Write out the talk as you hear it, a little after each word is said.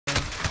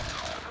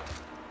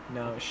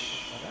No,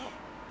 shh.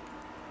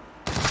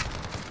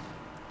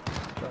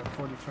 Drop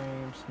 40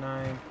 frames,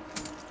 9,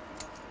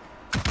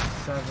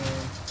 7. Oh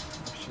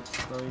shit,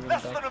 slowly getting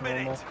back to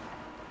normal.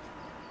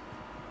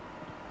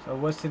 So it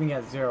was sitting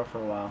at 0 for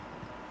a while.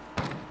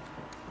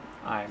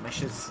 Alright, my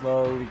shit's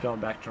slowly going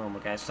back to normal,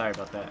 guys. Sorry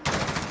about that.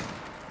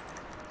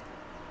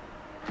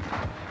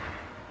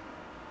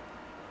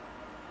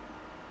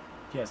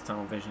 He has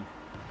tunnel vision.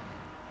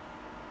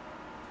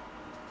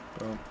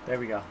 Boom. There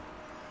we go.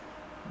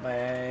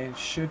 Mine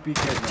should be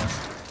good now.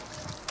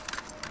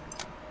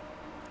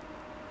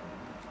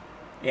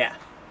 Yeah.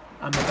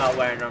 I'm about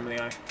where I normally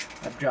are.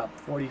 I've dropped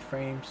 40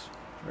 frames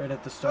right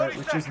at the start,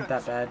 which isn't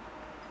that bad.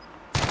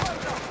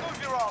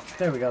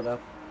 There we go, though.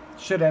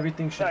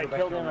 Everything should go back to normal. I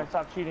killed him, I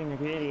stopped shooting, you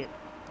idiot.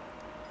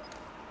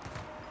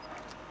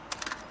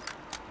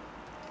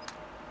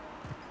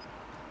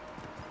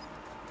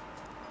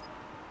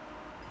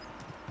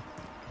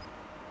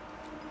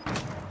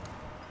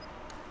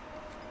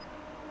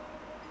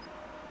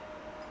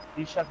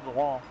 He shot to the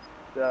wall,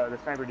 the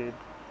sniper dude.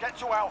 Get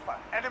to Alpha.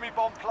 Enemy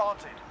bomb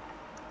planted.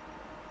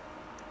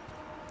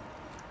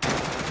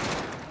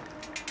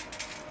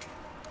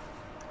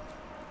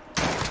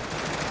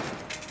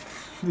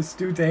 This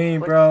dude's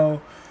aim,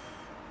 bro.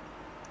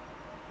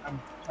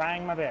 I'm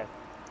trying my best.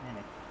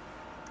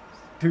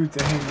 Dude's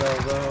aim,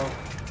 bro.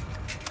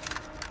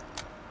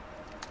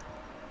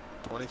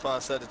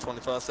 25 seconds,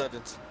 25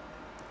 seconds.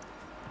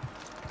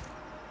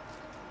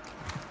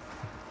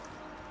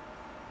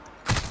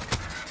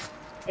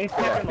 Take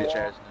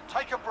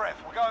a breath,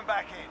 we're going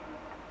back in.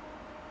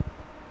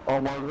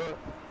 Oh my god.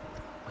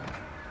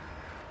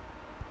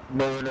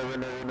 No. Look at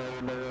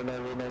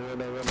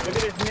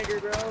this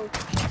nigger, bro.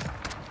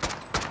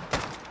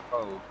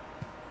 Oh.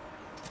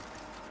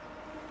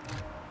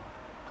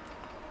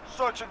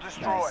 Search and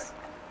destroy. Nice.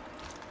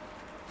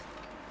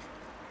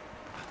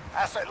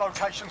 Asset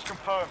locations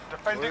confirmed.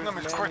 Defending them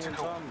is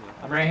critical.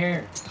 I'm right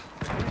here.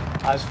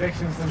 I was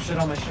fixing some shit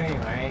on my stream,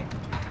 right?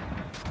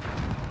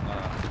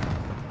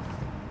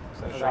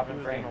 So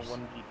dropping frames. In a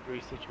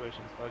 1v3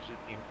 situation, so I was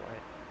just being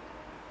quiet.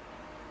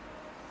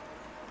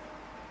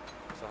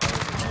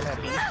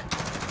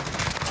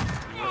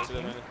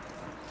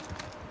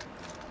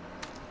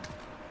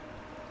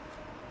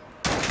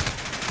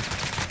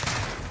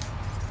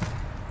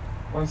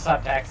 One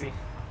stop taxi.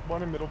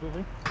 One in middle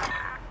building.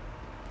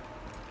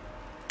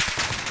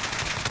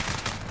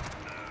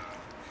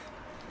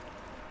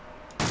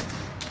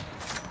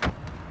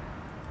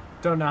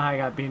 Don't know how I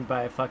got beaten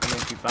by a fucking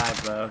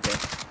MP5, but okay.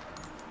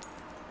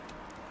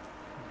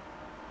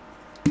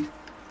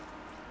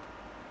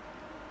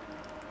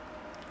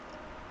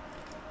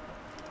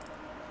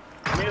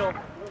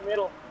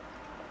 Middle.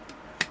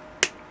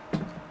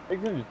 They're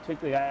gonna just take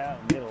the guy out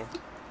in the middle.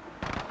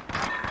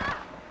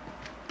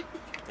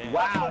 Damn.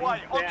 Wow, he's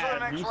On to the bad.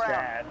 next He's round.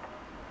 bad.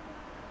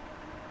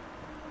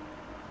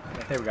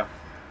 There we go.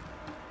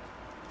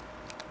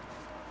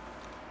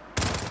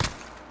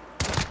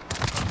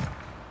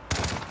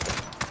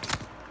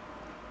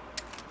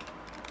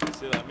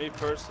 See, like me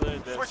personally,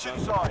 that's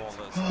Switching not sides.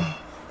 the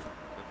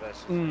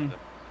best.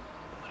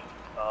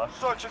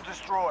 Search and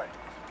destroy.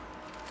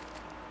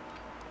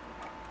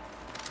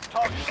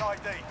 Target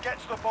ID. Get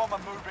to the bomb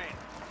and move in.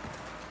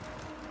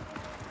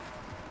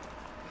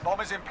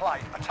 Bomb is in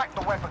play. Attack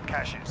the weapon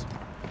caches.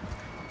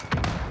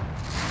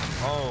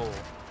 Oh.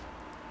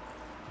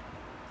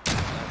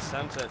 That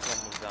Semtex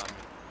almost got me.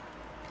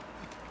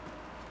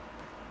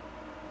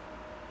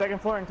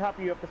 Second floor on top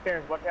of you up the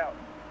stairs. Watch out.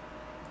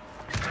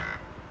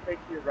 Take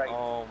to your right.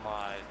 Oh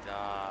my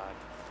god.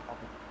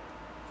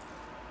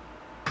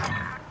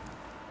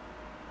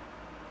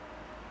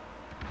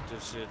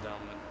 Just shit down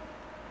there.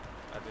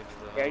 I think he's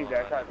Yeah, he's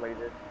there. I tried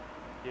laser.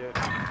 Yeah.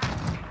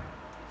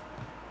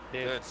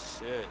 Good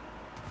shit.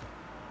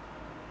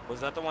 Was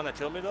that the one that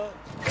killed me though?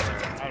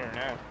 I don't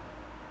know.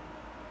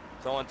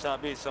 Someone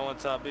top B, someone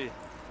top B.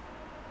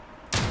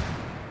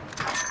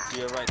 To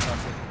your right,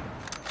 Tasha.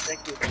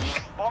 Thank you.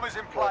 Bomb is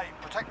in play.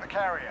 Protect the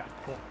carrier.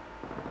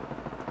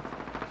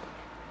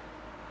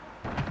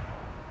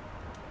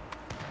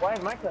 Why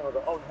is my camera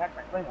go? Oh, hack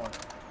my claymore.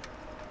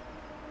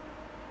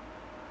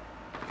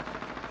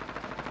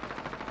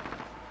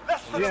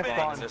 Less than a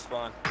minute. In their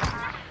spawn.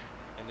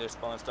 In their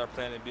spawn. Start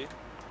planting B.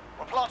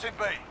 We're planting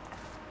B.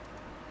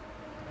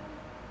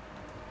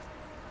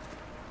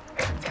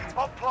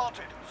 Bomb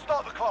planted.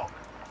 Start the clock.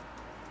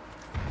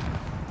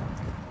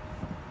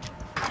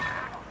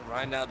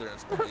 Right now they're in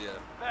spawn. Yeah.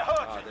 They're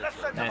hurting. Let's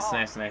send them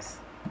home. Nice.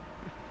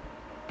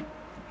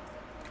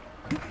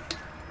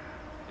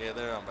 Yeah,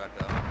 they're on back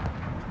up.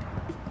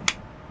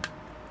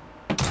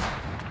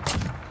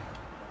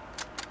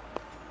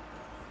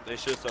 They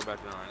should start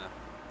back down right now.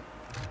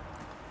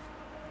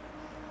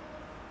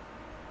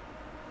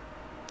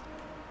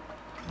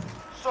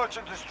 Search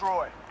and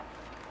destroy.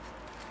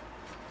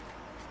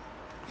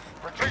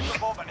 Retrieve the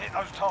bomb and hit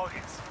those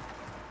targets.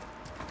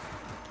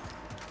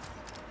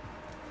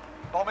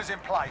 Bomb is in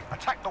play.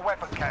 Attack the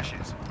weapon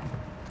caches.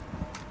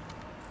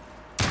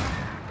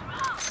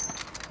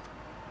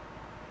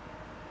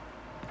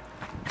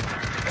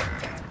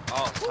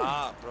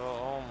 top, bro.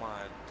 Oh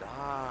my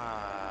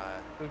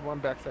god. There's one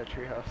backside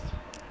treehouse.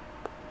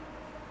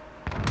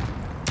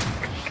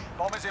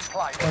 Bomb is in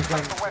play. Take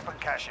the weapon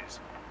caches.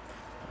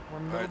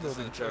 One Alright, middle this is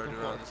a building. charity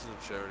second round. floor. This is a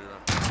charity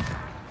round.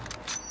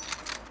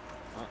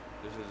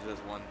 This is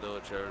just one little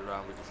charity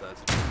round we decided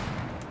to do.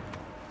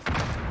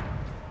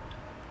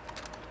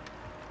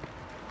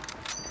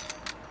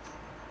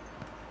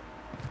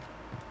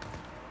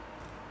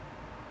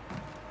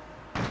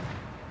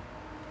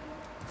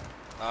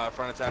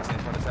 Front of taxi, in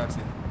front of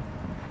taxi.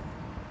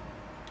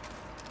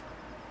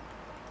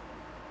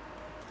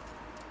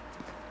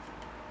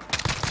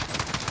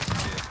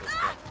 Yes, let's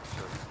go.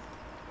 Sure.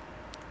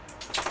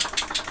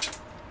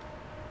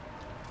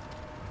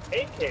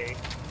 AK?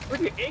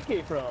 Where'd you get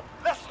AK from?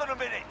 Less than a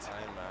minute.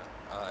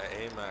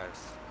 AMAX.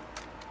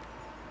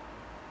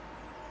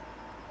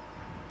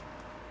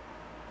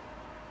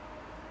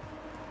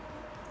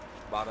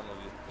 Bottom of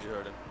you, you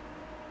heard it.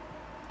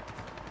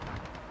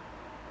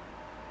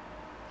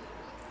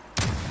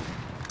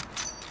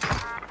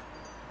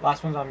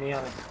 Last one's on me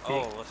on the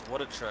Oh, what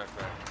a track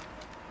back.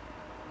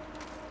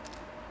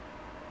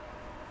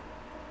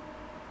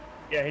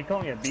 Yeah, he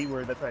called me a B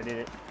word, that's why I did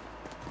it.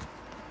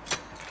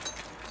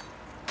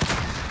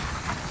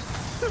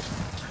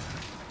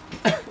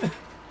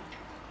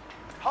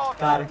 Hard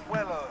Got work, him.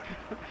 well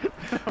earned.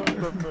 That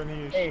was the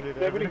funniest Hey, shit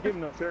they're ever. gonna give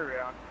him no survey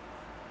on.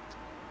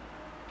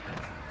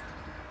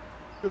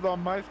 Because on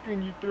my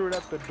screen you threw it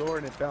at the door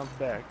and it bounced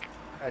back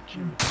at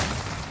you.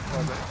 I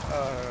was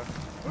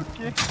like,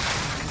 okay.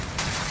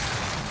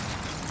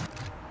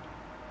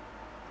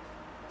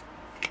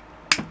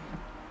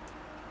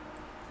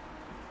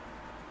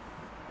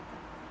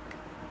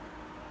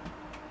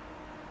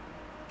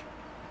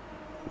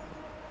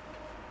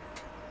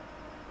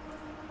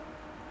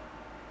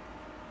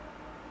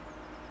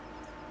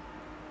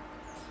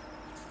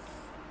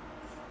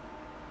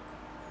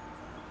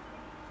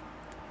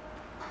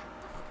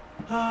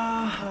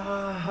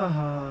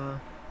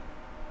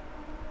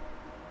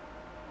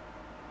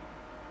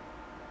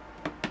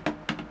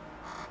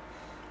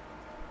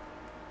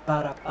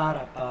 Ba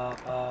ba ba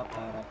ba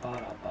ba ba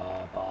ba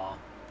ba.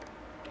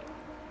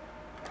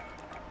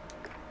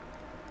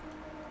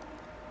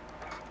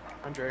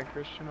 Andre and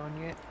Christian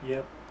on yet?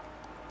 Yep.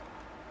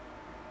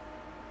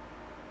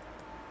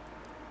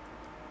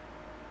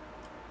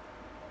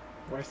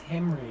 Where's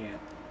Henry at?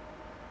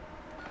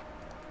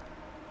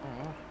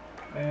 Oh.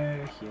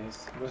 There he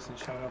is. He wasn't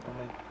showing up on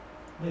my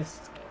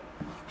list.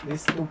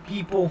 List of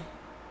people.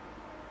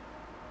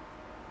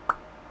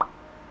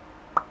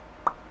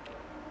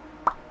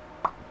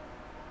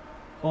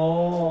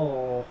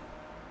 Oh.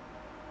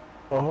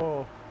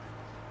 Oh.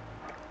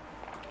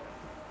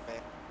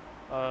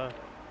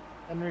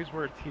 Henry's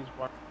words, he's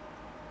one.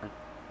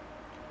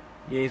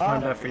 Yeah, he's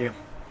warmed up for you.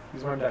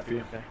 He's warmed up for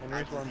you. Yeah,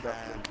 Henry's warmed up.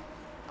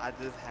 I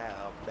just had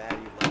a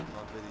baddie like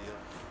my video.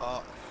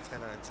 Oh,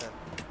 10 out of 10.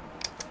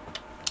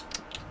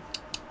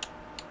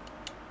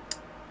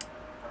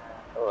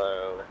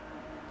 Hello.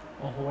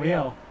 Oh,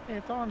 yeah. Hey,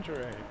 it's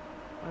Andre.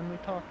 Finally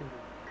talking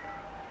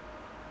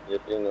to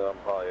You know I'm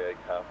probably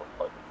like half a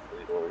fucking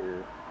sleep over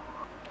here.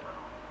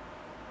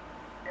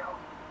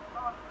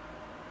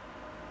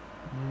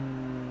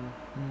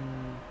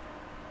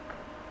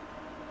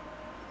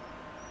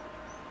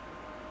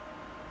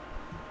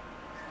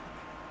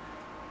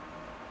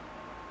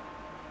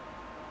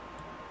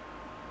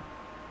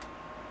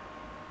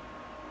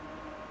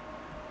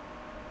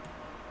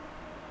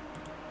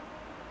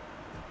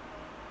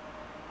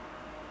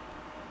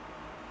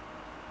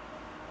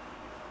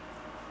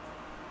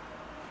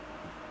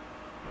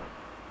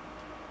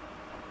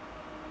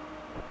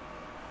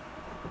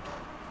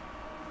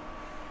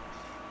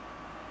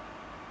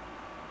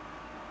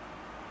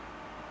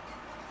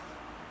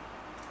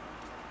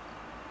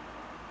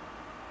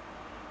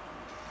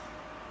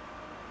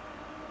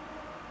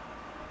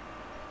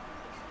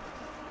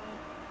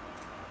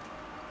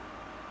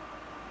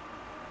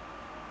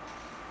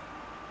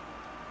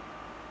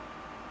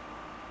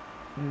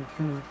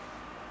 Mm-hmm.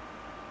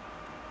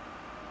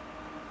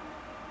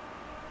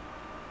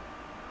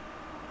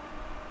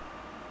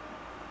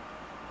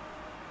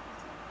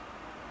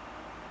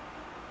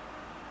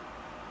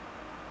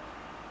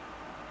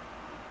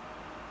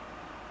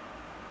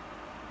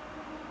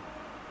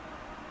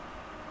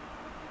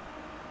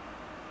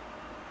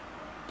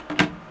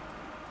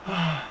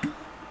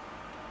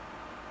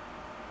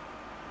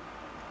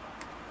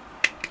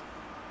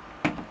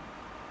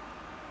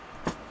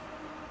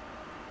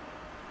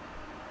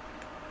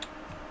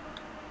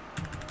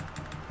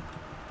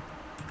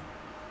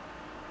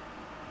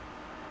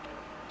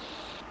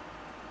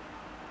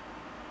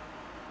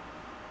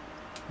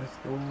 Let's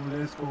go,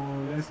 let's go,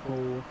 let's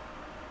go.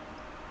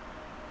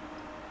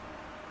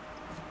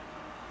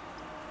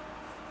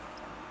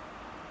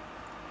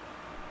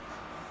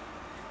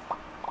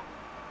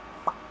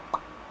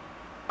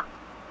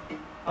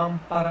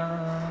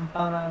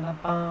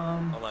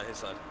 Bum. Hold on, his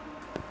side.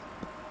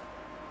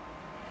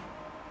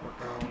 We're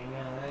going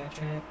on a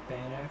trip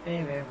in our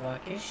favorite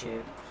rocket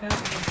ship.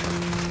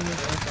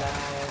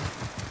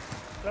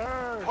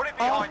 Sir.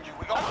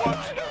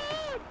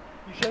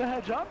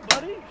 have jumped,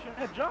 buddy. You shouldn't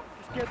have jumped.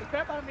 You scared the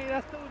crap out of me.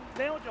 That's still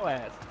nailed your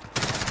ass.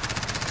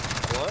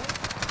 What?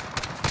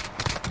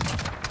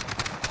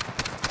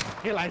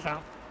 Here, lights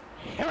out.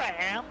 Here I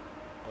am.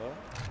 What?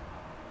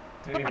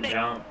 Didn't even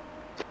jump.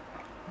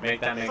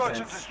 Make that make Search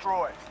and sense.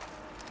 destroy.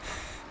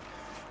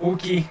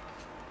 Okay.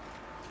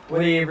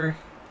 Whatever.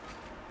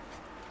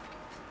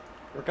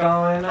 We're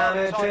going on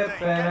a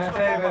trip in our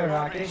favorite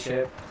rocket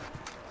ship.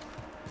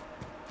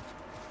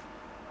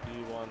 Do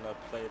you wanna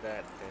play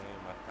that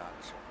game? I got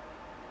you.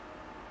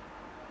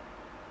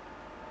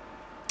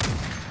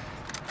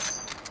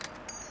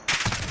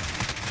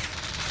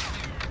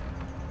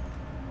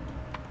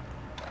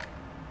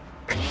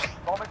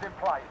 Bomb is in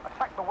play.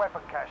 Attack the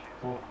weapon caches.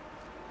 Well,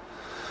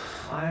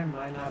 I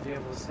might not be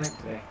able to snipe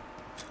today.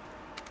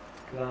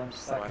 Because I'm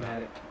sucking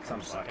at it. Because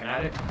I'm sucking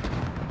at it.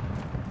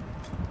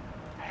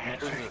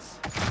 Who's this?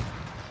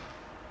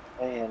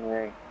 Hey,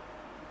 Henry.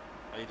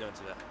 How you doing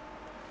today?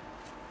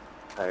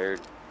 Tired.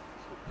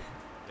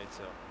 Me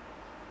too.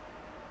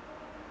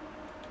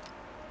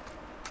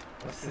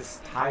 What's this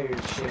tired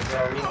shit,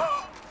 bro?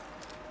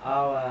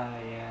 Oh,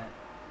 yeah.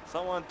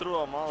 Someone threw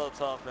a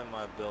Molotov in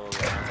my building.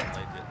 I don't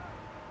like it.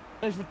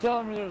 Thanks for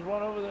telling me there's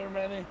one over there,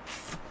 Manny.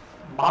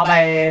 My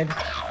bad.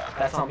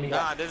 That's on me.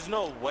 Nah, there's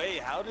no way.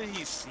 How did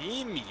he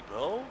see me,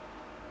 bro?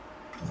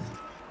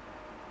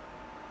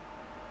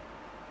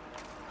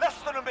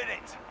 Less than a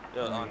minute.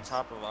 Yo, on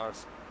top of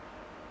ours.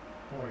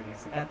 Don't worry,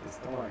 guys. I got this.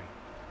 Don't worry.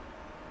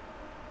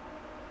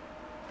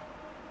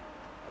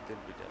 I think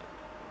we did.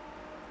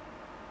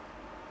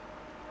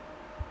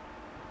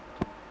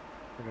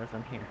 I guess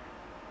I'm here.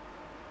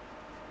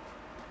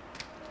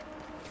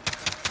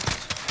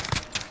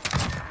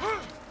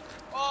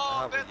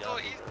 Oh, Beto,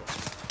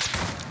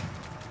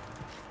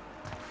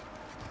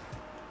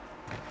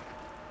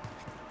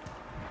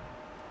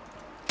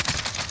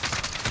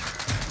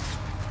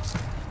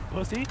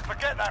 Pussy.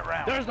 Forget that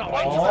round. There's no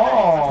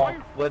Oh. way.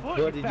 What Fuck,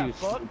 did you you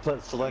fat fuck.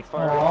 put select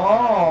fire?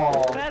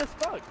 Oh. Fat as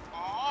fuck.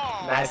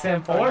 Nice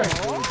and four.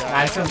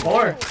 Nice and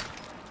four.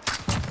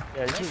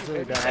 Yeah, you should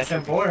really down. Nice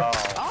and four.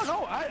 Oh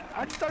no,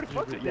 I started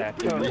fucking. Yeah,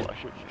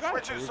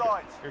 Switching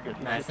sides. You're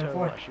good. Nice and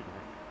four.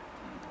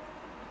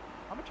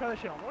 I'm gonna try that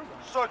shit on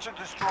Warzone. Search and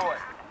destroy.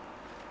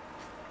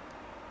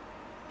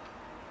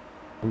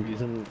 I'm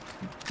using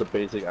the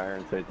basic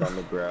iron sights on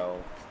the growl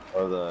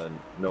or the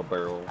no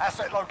barrel.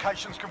 Asset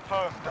locations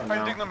confirmed.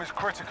 Defending them is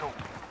critical.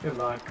 Good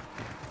luck.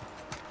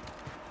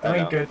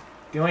 I The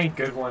know. only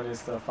good one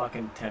is the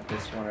fucking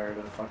Tempest one, or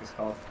whatever the fuck it's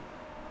called.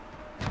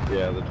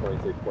 Yeah, the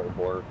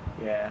 26.4.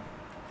 Yeah.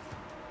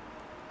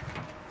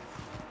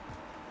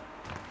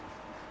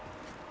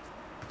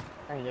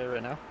 I can get it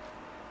right now.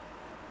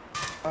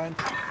 Fine.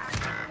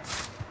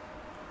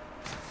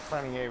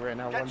 Finding A right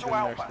now. Get One's to in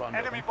their Alpha. spawn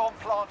Enemy building. bomb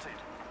planted.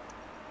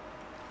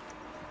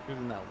 Who's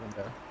in that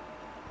window?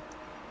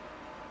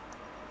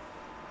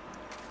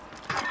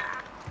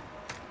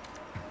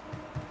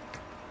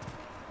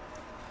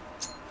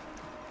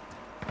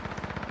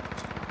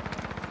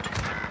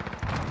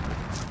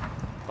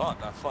 Fuck,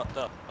 I fucked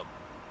up.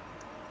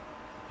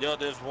 Yo,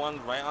 there's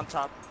one right on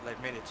top,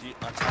 like maybe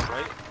on top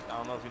right. I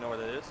don't know if you know where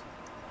that is.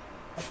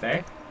 Up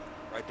there?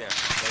 Right there.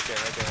 Right there,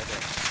 right there, right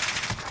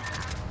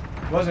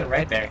there. It wasn't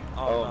right there.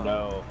 Oh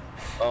no.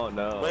 Oh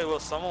no. Wait, well,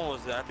 someone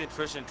was there. I think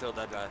Christian killed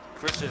that guy.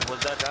 Christian, was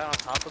that guy on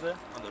top of there?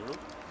 On the roof?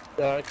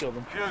 Yeah, I killed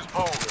him. Fuse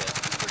pulled.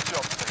 Good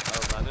job,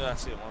 team. I knew I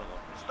seen one of them.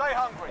 Stay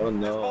hungry. Oh,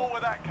 no. There's more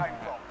where that came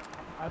from.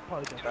 I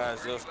probably got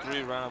Guys, those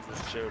 3 rounds was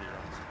charity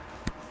rounds.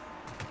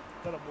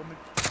 Shut up, woman.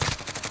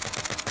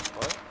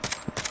 What?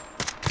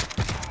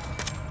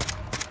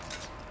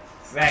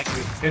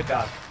 Exactly. Good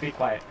job. Be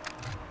quiet.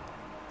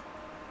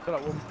 Shut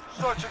up, woman.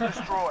 Search and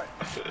destroy.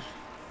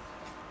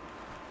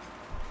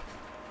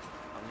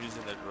 I'm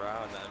using the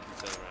ground and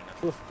the MP7 right now.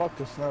 Who the fuck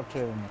is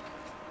Snapchatting me?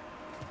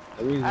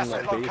 I'm using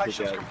Asset my basic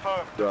locations as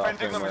confirmed. drop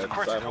Defending them is framework.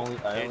 I critical. only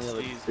It's have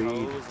like these speed.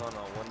 hoes on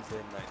a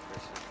Wednesday night,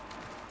 Christian.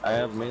 I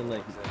have main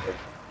like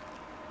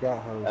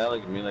Got I have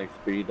like main like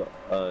speed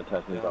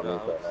attachments on Yeah,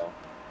 this right now.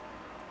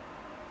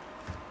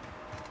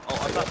 Oh,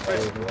 I thought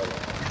Christian.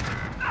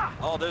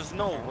 Oh, there's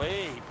no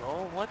way,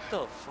 bro. What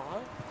the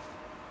fuck?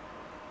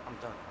 I'm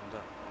done.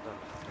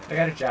 They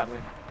got a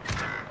javelin.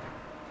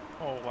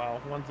 Oh wow,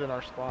 one's in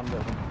our spawn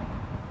building.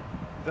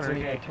 It's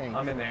underneath okay. the tank.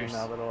 I'm in there.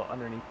 Now, little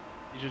underneath.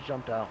 He just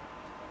jumped out.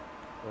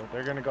 So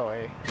they're gonna go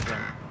A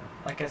again.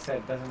 Like I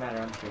said, doesn't matter.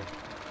 I'm here.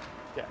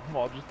 Yeah,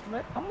 well,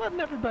 I'm letting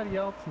everybody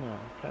else know,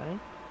 okay?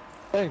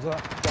 Thanks,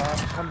 Josh.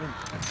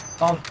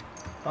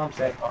 Bomb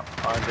set.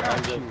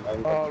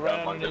 I'm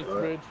Right underneath the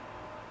bridge.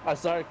 I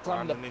started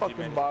climbing the Underneath you, fucking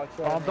Manny. box.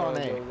 Bombs on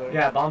A.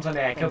 Yeah, bombs on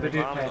there. I killed the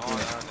dude Bombs planting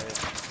it. on it.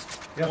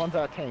 Yep. One's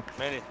at tank.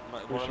 Manny,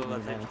 one of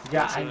those Manny.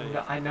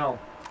 Yeah, I know.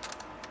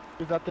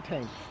 Who's at the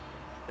tank?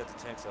 Get the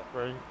tanks up.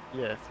 Right?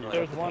 Yes. Right.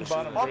 There's one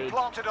bottom Bomb bridge.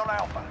 planted on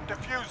Alpha.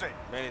 Defuse it.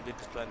 Manny, they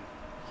just planted.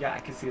 Yeah, I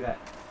can see that.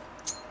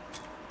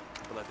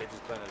 But like they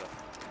just planted up.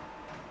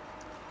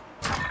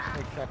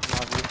 Hey, Captain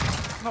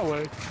Obvious. No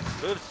way.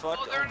 Good fuck.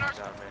 Oh, my god,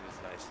 man,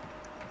 it's nice.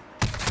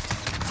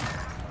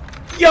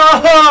 Yo!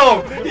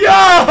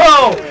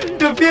 Yo!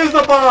 Defuse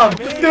the bomb!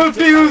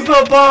 Defuse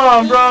the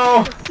bomb,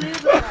 bro!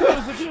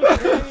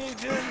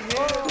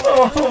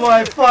 Oh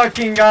my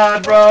fucking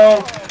god,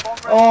 bro!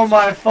 Oh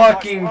my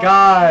fucking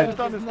god!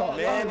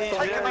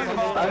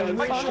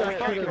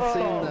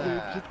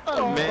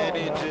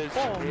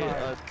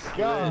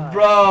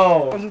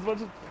 Bro!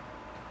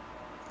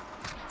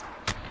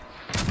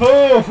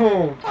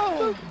 Boom!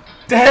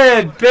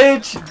 Dead,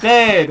 bitch!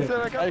 Dead!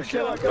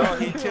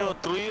 He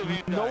killed 3 of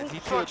you guys. He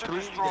killed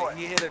 3.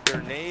 He hit a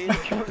grenade,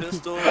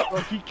 pistol.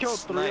 He killed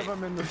 3 of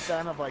them in the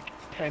span of like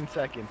 10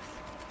 seconds.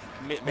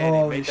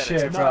 Holy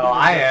shit, bro.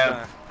 I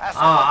am.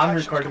 I'm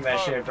recording that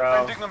shit,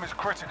 bro. Defending them is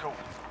critical.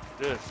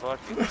 Dude,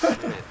 fucking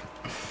shit.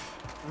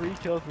 3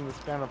 kills in the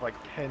span of like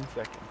 10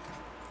 seconds.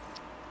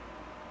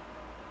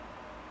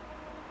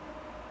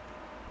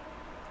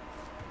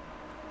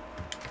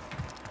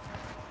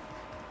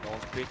 No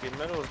one's peeking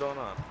middle. What's going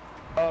on?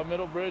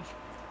 Middle bridge.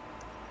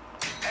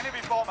 Enemy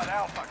bomb at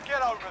Alpha. Get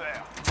over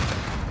there.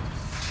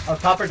 Oh,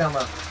 top or down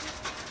low?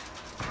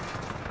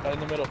 In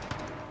the middle.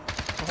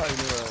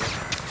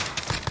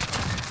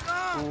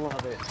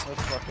 Love it.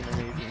 That's fucking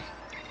amazing.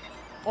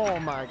 Oh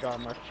my god,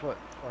 my foot.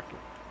 Fucking.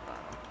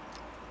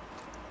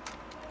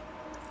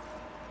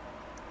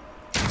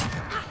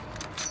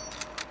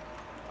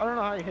 I don't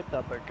know how you hit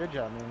that, but good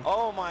job, man.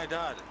 Oh my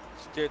god.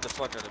 Scared the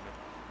fuck out of me.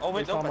 Oh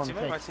wait, no, my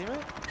teammate? My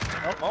teammate?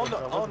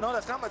 Oh no,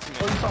 that's not my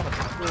teammate. Oh, you saw me.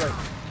 You're right.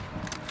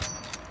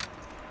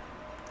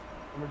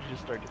 When did you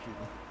just start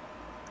defusing?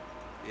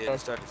 Yeah, it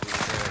started to be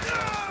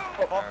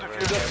Bomb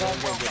defused.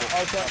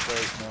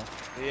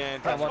 He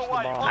ain't I watched the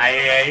bomb.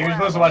 Yeah, you were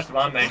supposed to watch the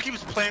bomb Who thing.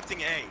 keeps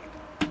planting A?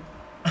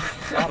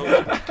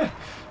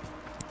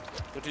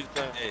 What you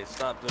saying? Hey,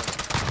 stop doing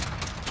it.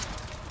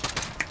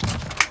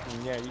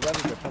 Yeah, you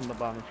gotta defend the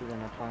bomb if you're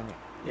gonna plant it.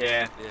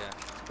 Yeah. Yeah,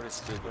 it's pretty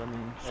stupid. I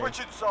mean, hey,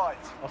 Switching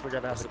sides. also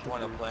gotta have What's a the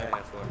point of playing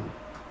it for?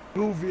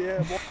 Move, yeah,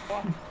 boy.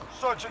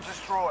 Search and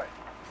destroy.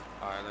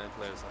 Alright, let me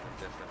play something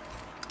different.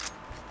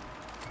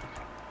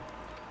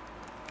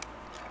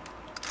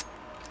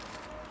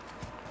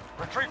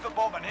 Retrieve the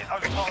bomb and hit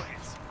those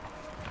targets.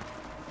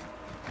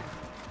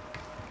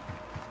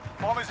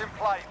 Bomb is in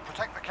play.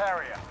 Protect the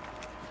carrier.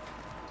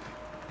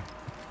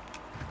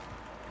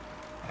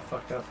 I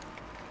fucked up.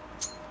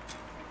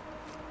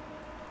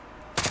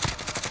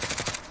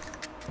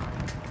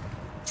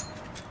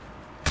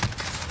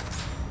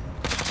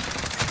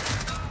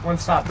 One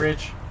stop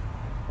bridge.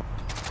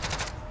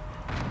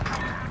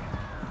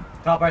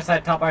 Top our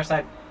side, top our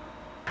side.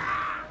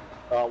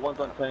 One's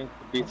on tank,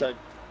 B side.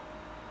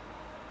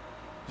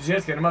 Did you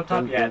guys get him up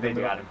top? Yeah, they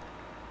got him.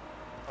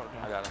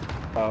 I got him.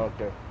 Oh,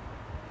 okay.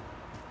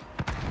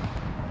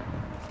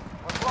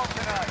 We're blocked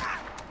in A.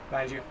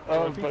 Behind you.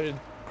 Oh, but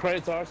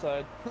credit's our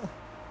side.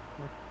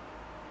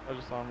 I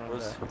just saw him right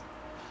Was, there.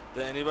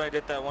 did anybody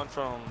get that one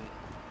from?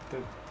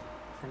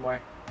 From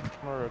where? I'm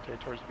gonna rotate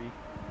towards B.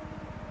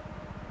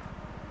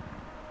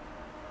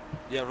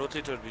 Yeah,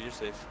 rotate towards me. You're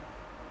safe.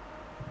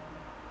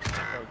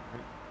 Oh,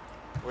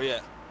 Where you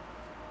at?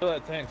 Kill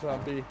that tank's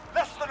on B.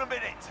 Less than a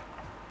minute.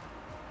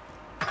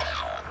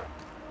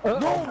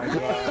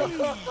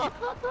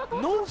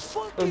 No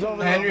fucking.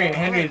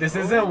 Henry, this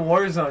isn't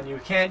Warzone. You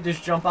can't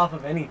just jump off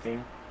of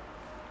anything.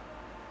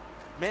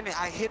 Man,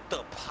 I hit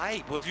the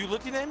pipe. Was you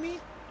looking at me?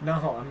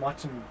 No, I'm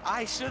watching.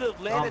 I should have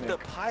landed Dominic.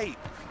 the pipe.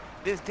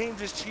 This game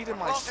just cheated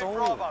my Planted soul.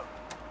 Bravo.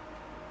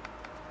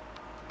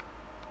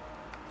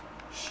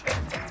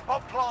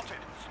 Bomb planted.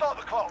 Start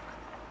the clock.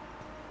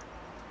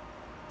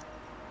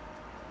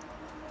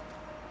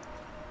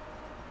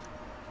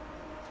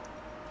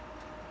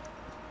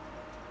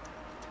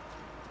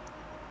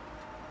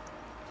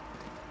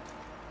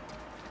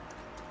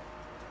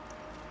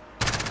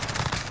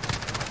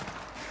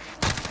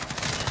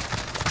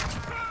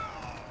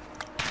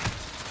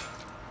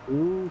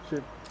 Ooh,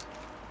 shit.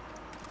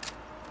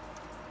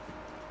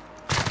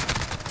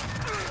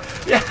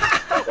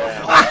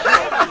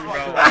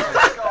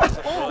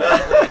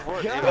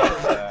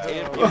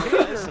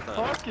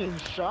 fucking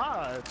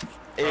shot.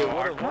 Hey, Oh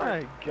what a my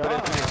work.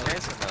 god.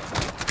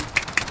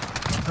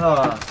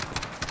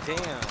 Damn,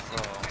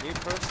 bro. Me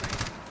personally.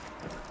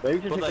 Maybe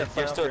you should But, take like, that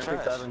you're still file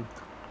for trash. 7.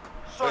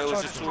 Search it was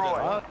and just destroy.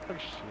 Oh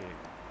shit.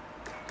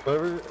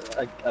 Whoever,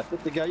 I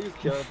think the guy you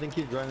killed, I think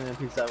he's running an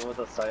MP7 with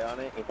a sight on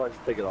it. He probably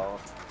should take it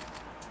off.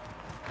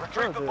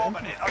 Retrieve the Bro, bomb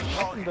and hit those the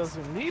targets.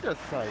 doesn't need a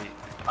sight.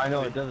 I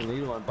know it doesn't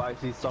need one, but I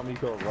see some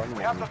people run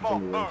We have the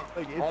bomb. one. Move.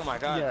 Like, it's, Oh my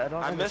god. Yeah, I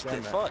don't I missed it.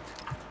 understand that. Fuck.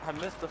 I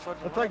missed the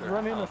fucking It's like rider.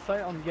 running How? a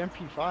sight on the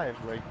MP5.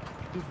 Like,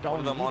 just One don't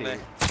of them on need there.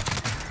 it.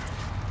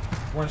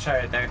 One shot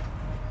right there.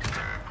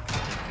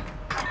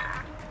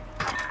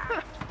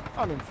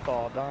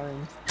 Uninstall,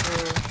 dying.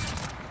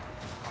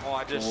 Oh,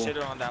 I just shit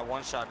on that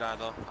one shot guy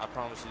though. I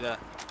promise you that.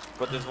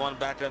 But there's one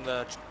back in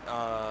the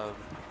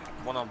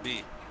one on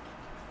B.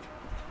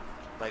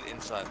 Like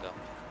inside though.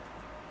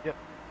 You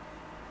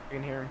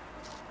can hear him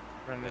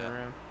running Yeah.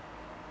 around.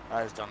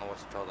 I just don't know what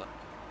to tell them.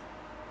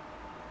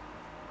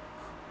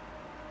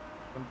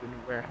 From the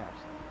new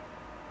warehouse.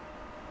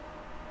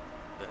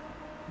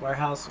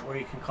 Warehouse, or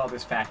you can call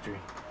this factory.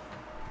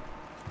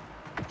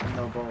 And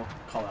honorable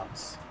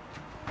callouts.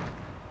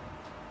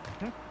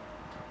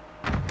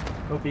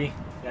 Go B.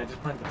 Yeah,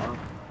 just plant the bomb.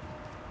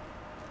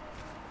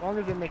 As long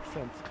as it makes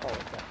sense, call it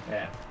that.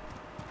 Yeah.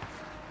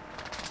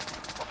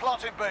 We're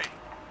planting B.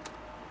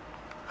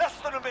 Less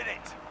than a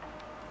minute.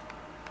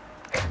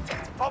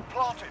 Bomb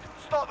planted.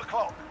 Start the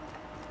clock.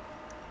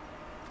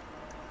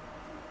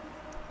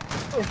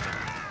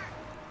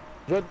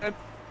 Good. I'm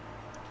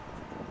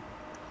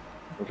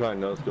trying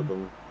to no-scope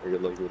him. I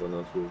get lucky with a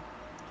no-scope.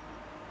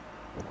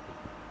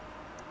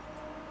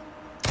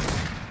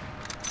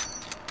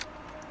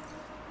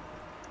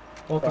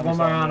 Both of them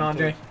are on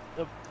Andre.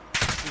 Yep.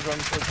 He's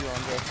running towards you,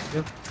 Andre.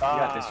 Yep. You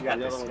got this. You got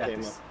the this. other You one got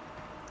came this. up.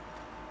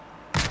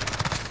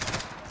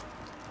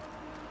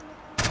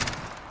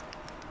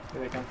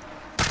 Here they come.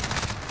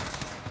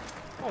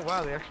 Oh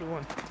wow, they actually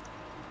won.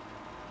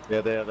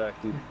 Yeah, they have to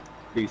actually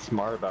be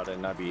smart about it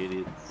and not be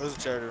idiots. Where's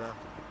the charity round?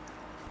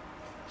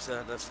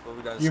 So that's what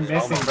we gotta You're say.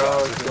 missing,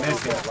 bro. You're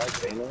missing.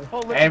 Oh,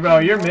 look Hey, at bro,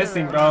 you you're running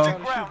missing,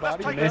 around bro. trying to shoot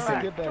bodies. You're missing.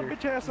 Get better.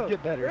 Get better.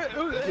 Get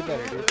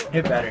better, dude.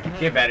 Get better.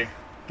 Get better.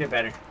 Get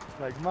better.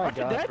 Like my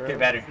God, bro. Get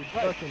better. You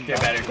fucking Get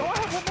dog.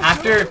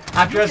 better.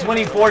 After us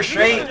winning 4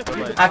 straight.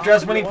 After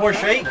us winning 4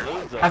 straight.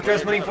 After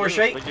us winning 4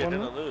 straight. But you're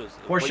gonna lose.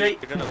 4 straight.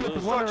 You're gonna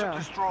lose. One Search and around.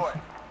 destroy.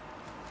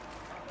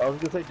 I was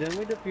gonna say, didn't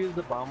we defuse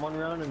the bomb one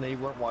round and they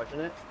weren't watching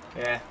it?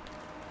 Yeah.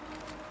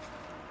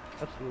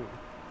 Absolutely.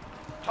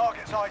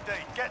 Target's ID.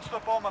 Get to the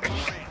bomb and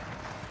move in.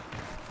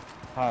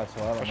 Ah,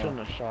 so I shouldn't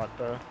have shot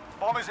though.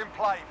 Bomb is in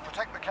play.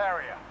 Protect the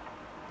carrier.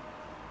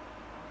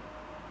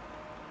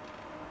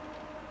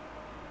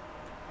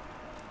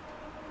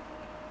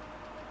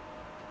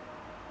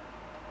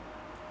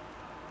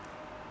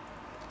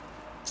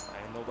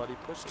 Ain't nobody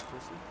push it,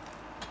 pussy.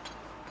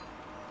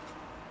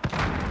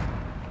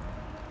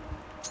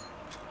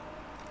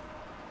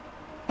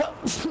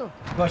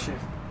 Push it.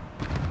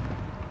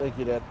 Thank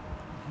you, Dad.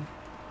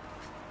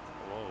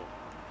 Whoa.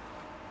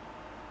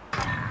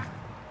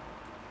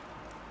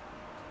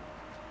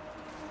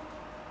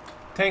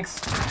 Tanks.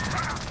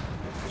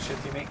 Good shit,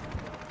 teammate.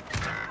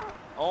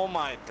 Oh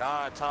my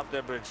god, top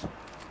that bridge.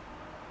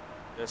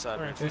 Their side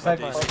bridge. Their side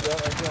What bridge. do you see?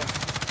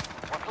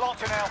 We're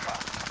planting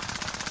Alpha.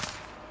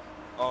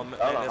 Oh, man,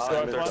 I don't that's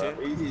know the how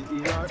M13? he's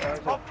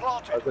not. Bomb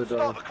planted. Okay, done.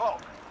 Start the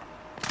clock.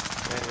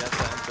 Man, that's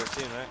the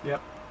M13, right?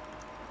 Yep.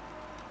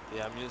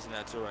 Yeah, I'm using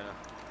that too right now.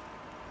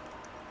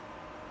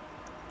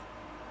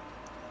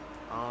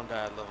 I don't think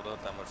I leveled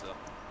up that much though.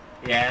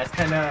 Yeah, it's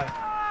kind of.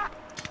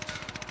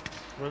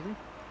 Was he?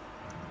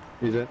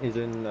 He's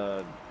in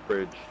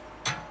bridge.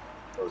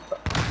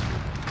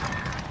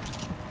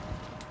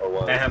 Or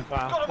what? Damn.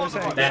 Got him on the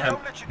run. Damn.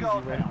 Don't let your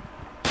guard down.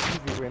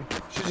 Easy win.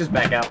 Should just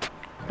back out.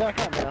 Back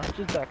out now.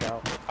 Just back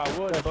out. I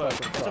would, That's but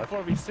fucking it's a suck.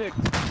 4v6.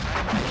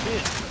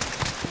 Shit.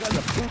 You guys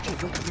are bitches.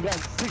 You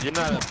guys 6. You're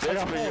not a I bitch,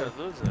 got but you're a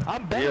four. loser.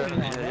 I'm better than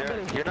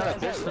that. You're not a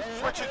bitch.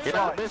 Switching You're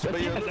not a sides. bitch,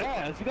 but you're, You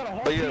got a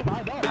whole But you're- team.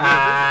 I don't. but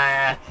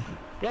Ah,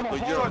 You have a but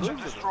whole you're a Search and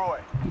loser. destroy.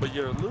 But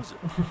you're a loser.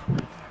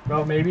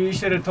 bro, maybe you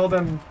should have told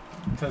them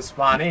to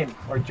spawn in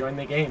or join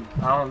the game.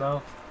 I don't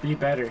know. Be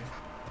better.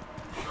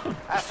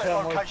 Asset Yeah,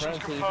 more locations friends, so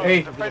you confirmed. Hey,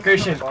 Defending them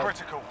Christian. is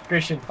critical.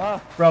 Christian,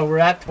 Ah. bro, we're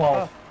at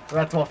 12. We're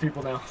at 12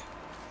 people now.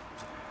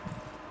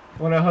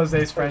 One of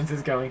Jose's friends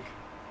is going.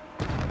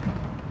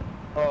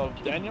 Oh,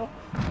 Daniel?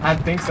 I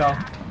think so.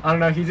 I don't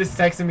know. He just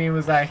texted me and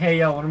was like, hey,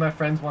 yo, one of my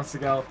friends wants to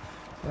go.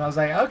 And I was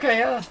like, okay,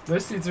 yeah,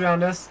 there's seats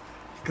around us.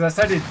 Because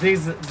I started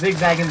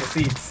zigzagging the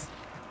seats.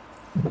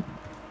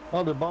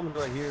 Oh, the bomb is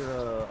right here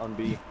on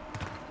B.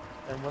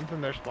 And one's in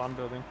their spawn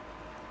building.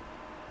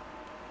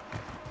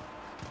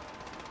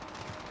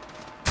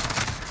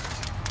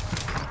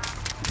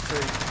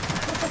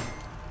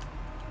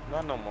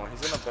 Not no more.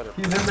 He's in a better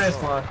He's in their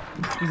spawn.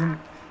 He's in...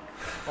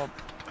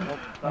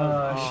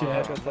 Oh,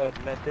 shit.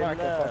 That gave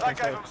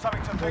them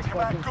something to Those think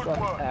about. fucking Good suck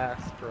work.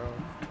 ass, bro.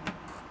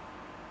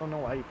 Don't know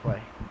why you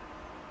play.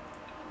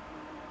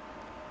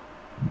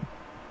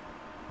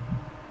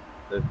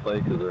 They play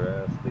because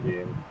they're ass the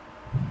game.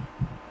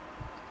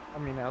 I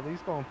mean, at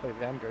least go and play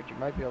Vanguard. You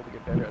might be able to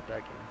get better at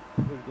that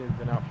game. This game's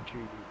been out for 2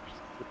 years.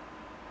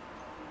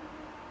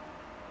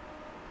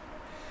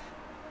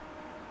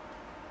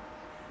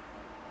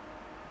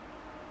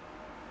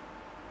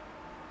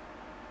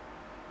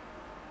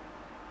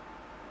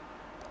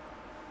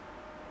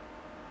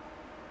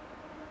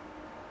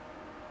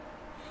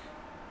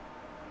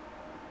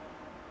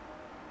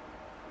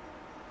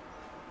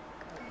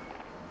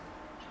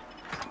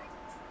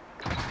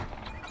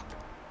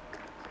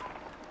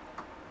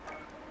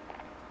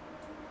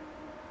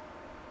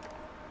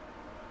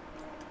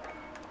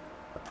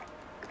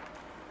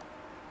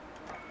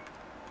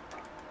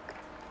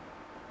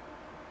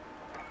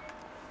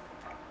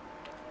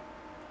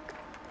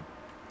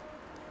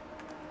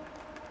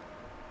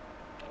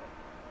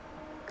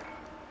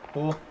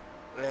 Cool.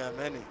 Yeah,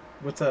 Manny.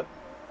 What's up?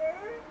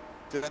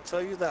 Did I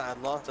tell you that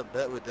I lost a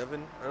bet with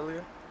Devin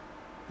earlier?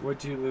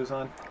 What'd you lose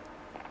on?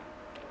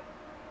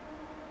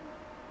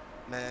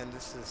 Man,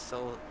 this is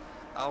so...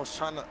 I was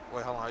trying to...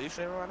 Wait, hold on. Are you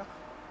streaming right now?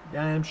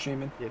 Yeah, I am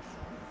streaming. Yes.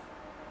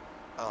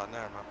 Oh,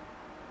 never mind.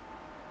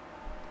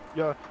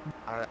 Yo,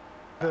 Alright.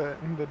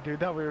 the dude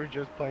that we were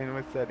just playing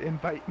with said,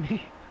 invite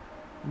me.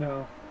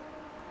 No.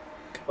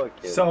 Fuck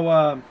it.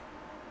 So,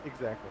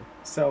 Exactly.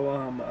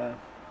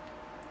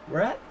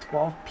 we're at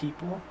 12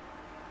 people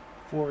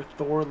for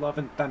Thor: Love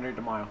and Thunder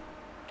tomorrow.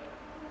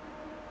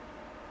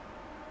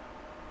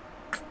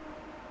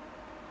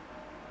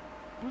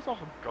 Who's all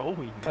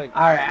going? Like,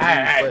 All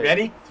right. wait,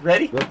 Ready?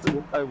 Ready? What's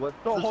what's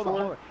No, this hold on, for?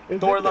 hold on.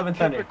 Is Thor: it Love the and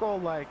Thunder. typical,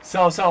 like,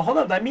 So hold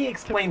up. Let me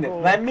explain this.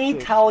 Typical Let me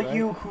six, tell right?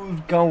 you who's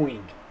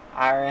going.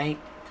 All right.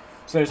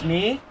 So there's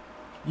me,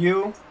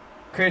 you,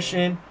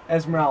 Christian,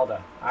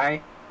 Esmeralda. All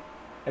right.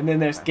 And then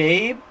there's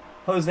Gabe,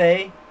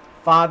 Jose,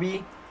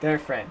 Fabi, their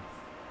friend.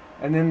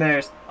 And then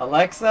there's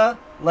Alexa,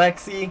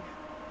 Lexi,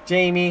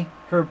 Jamie,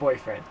 her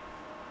boyfriend.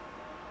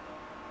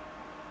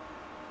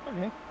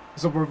 okay.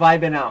 So we're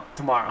vibing out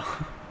tomorrow.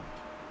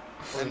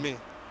 And me.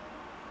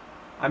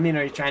 I mean,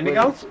 are you trying to Wait,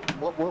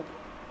 go?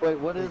 wait,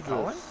 what is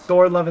going? this?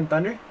 Thor: Love and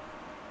Thunder.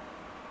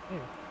 Yeah.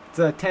 It's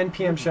a 10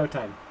 p.m.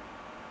 showtime.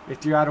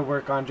 If you're out of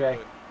work, Andre,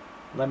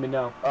 let me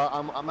know.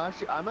 I'm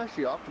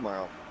actually off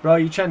tomorrow. Bro,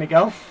 you trying to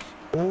go?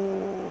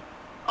 Oh,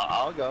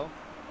 I'll go.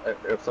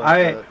 If All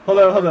right, hold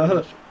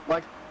on.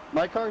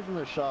 My car's in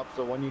the shop,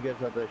 so when you guys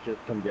have that shit,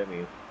 come get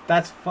me.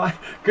 That's fine.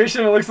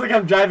 Christian, it looks like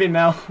I'm driving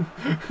now.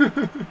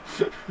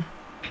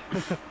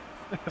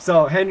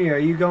 So, Henry, are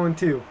you going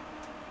too?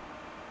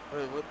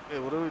 Wait,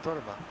 what are we talking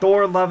about?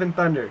 Thor: Love and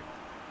Thunder.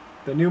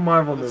 The new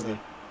Marvel What is movie.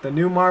 The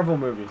new Marvel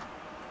movie.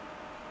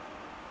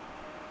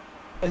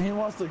 And he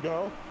wants to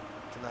go?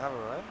 Can I have a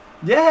ride?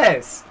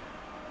 Yes!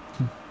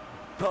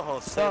 No,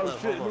 say Oh that.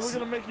 shit, Hold we're on.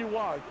 gonna make you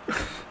walk.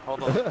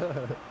 Hold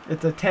on.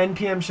 It's a 10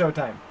 p.m.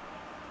 showtime.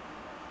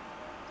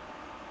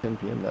 10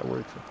 p.m. that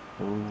works.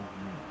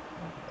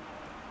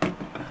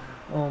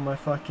 Oh my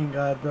fucking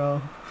god,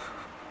 bro.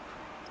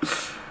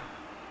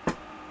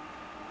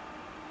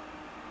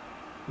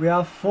 We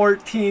have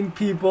 14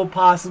 people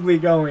possibly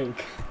going.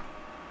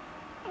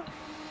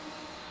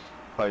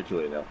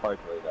 Partially no.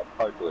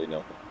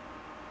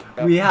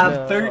 We have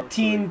No,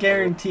 13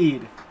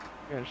 guaranteed.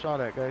 Getting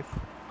shot at, guys.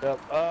 Yep.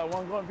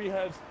 One going B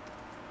heads.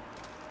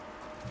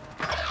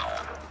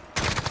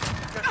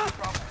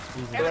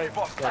 Enemy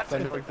boss, Yeah, that's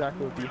it. that's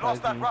exactly what We behind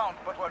lost that me. round,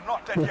 but we're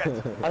not dead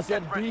yet. I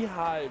said Get ready.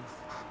 beehives.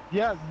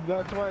 Yeah,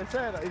 that's what I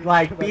said.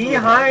 Like That's what I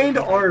behind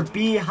said. or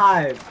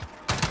beehive?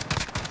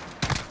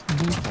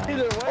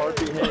 Either way.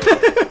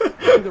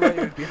 Either way, it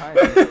was behind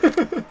me.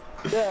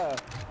 Yeah.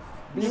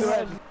 Either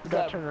way, Beehives. you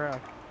gotta turn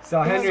around.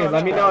 So Henry,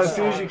 let me know as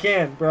soon as you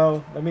can,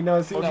 bro. Let me know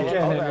as soon as you Okay,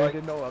 can, okay, I Henry.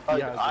 didn't know what I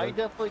behind was.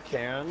 definitely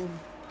can.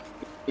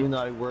 Even though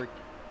I work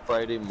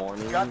Friday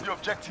morning, We got the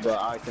objective. but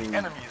I The can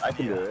enemy is I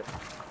can near. do it.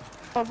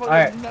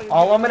 Alright,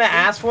 all I'm gonna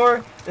ask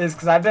for is,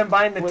 because I've been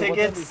buying the Wait, what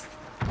tickets,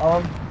 all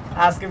I'm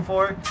asking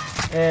for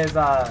is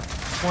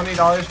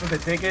 $20 for the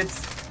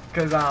tickets,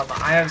 because I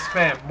have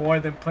spent more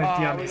than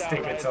plenty on we these got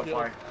tickets so riot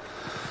far.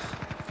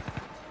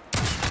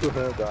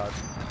 Oh god.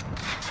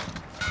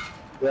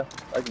 Yeah,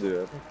 I can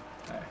do it.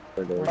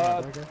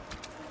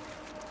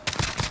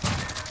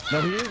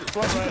 No, he is.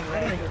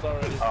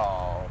 already.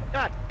 Oh.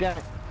 God damn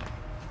it.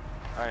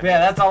 Alright. Yeah,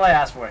 that's all I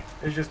asked for.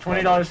 It's just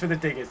 $20 for the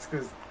tickets,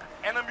 because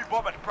Enemy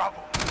bomb at Bravo.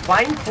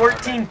 buying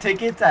 14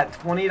 tickets at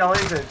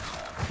 $20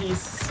 a piece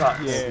sucks.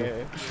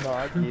 Yeah, no,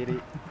 I get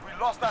it. We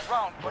lost that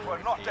round, but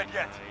we're not dead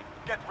yet.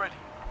 Get ready.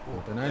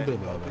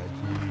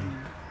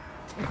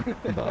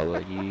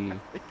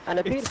 And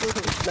a beautiful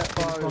is not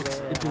far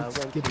away. I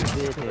went to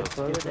visit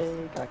for a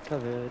day. Got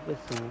covered with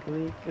some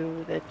gooey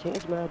goo that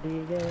changed my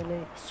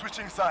DNA.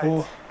 Switching sides.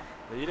 Cool.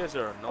 You guys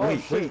are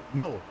annoying.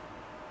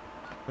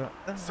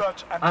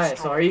 Search and Alright,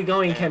 destroy. so are you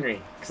going,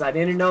 Henry? Because I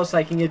didn't know, so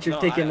I can get your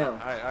ticket now.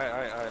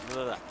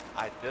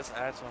 I just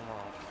asked my mom,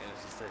 and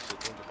she said she'll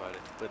think about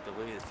it. But the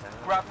way it sounds,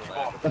 Grab the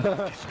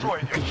bomb. Destroy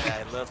it. yeah,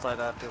 it looks like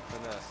I feel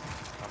finesse.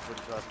 I'm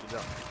pretty sure I have to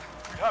jump.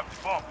 We have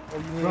the bomb.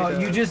 Bro,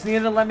 you just need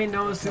to let me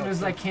know as soon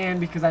as I can,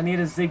 because I need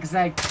a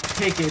zigzag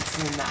tickets,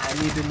 and I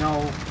need to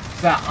know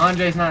so that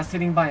Andre's not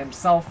sitting by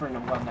himself or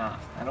whatnot.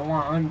 I don't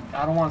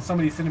want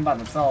somebody sitting by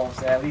themselves.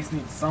 I at least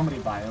need somebody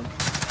by them.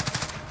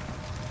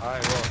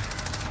 Alright, well,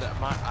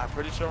 I'm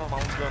pretty sure my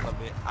mom's gonna let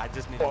me. I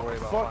just need to worry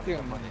about finding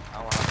the money.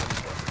 I don't have money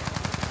for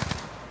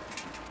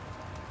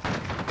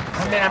it.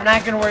 I mean, I'm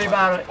not gonna worry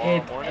about it Tomorrow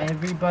if morning?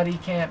 everybody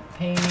can't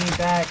pay me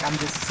back. I'm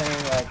just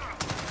saying, like,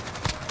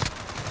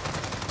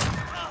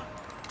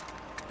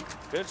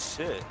 Good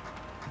shit.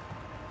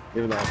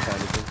 Even though I'm trying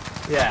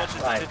to yeah, How much is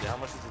the like ticket? How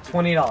much is the ticket?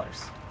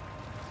 $20.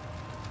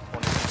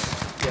 20.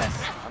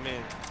 Yes. I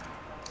mean,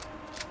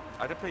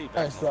 I could pay you back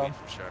Nice, in a week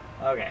for sure.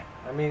 Okay.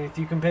 I mean, if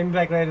you can pay me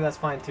back later, that's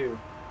fine too.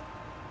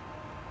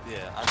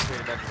 Yeah, I can pay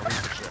you back in a week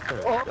for sure.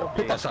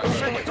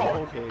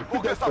 Okay.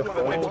 We'll get up for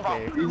the next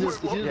Okay. round. You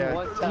just Yeah,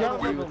 one y'all tap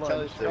love you the with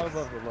lunch. Y'all Celtics.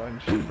 love the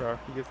lunch, bro.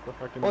 He gets the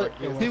fucking. Well,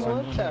 he he wants one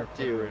lunch tapped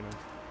and you.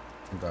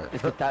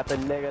 It's the type of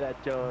nigga that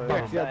you're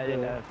Yeah, bad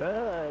enough.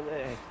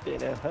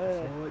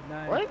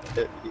 What?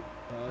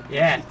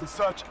 Yeah.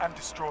 Search and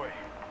destroy.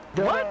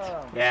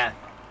 What? Yeah.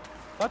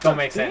 What Don't the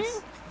make thing?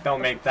 sense. Don't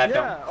make that.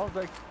 Yeah, I was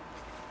like,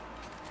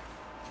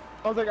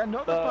 I was like, I know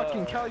the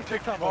fucking Cali Take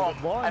the TikTok bomb was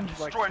and one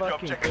like destroy the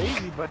fucking objective.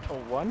 crazy, but to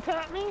one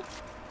tap me?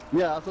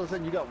 Yeah, that's what I'm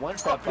saying. You got one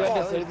tap by Yeah,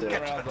 Kelly Get there.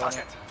 to the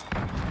target.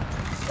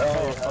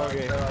 Oh,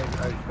 okay.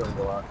 I don't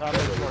go out. That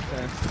makes more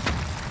sense.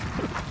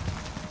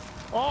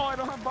 Oh, I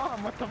don't have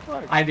bomb. What the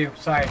fuck? I do.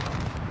 Sorry.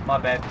 My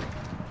bad.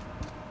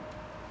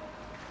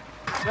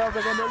 Yeah, I was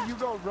like, I know you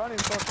go running,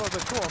 so I was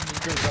like, cool, I'm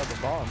just gonna grab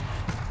the bomb.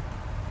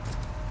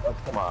 Oh,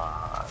 come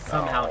on.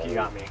 Somehow he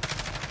got me.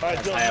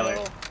 Alright, Joe, Tyler.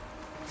 middle.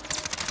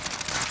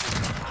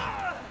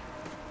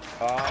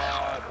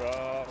 Ah,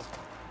 bro.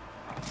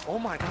 Oh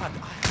my god,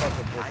 I have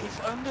a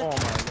knife under. Oh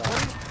my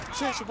god.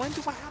 Seriously, when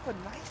do I have a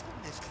knife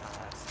in this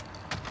class?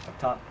 Up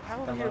top. How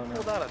have Down you low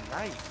pulled now. out a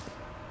knife?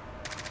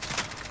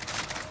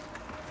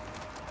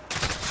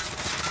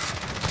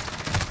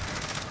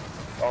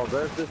 Oh,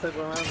 there's this type of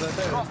rounds right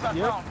there. Lost that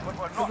Yep. round, but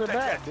we're Look not at dead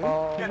that, yet. dude.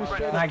 Oh, Get This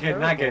ready. shit Not is good.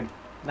 Not terrible.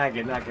 good. Not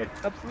good. Not good.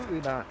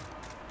 Absolutely not.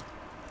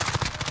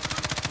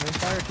 The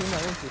entire team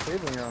that went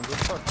disabling rounds,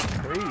 it's fucking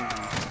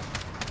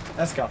crazy.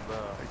 Let's go.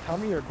 Like, tell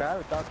me you're bad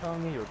without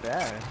telling me you're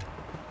bad.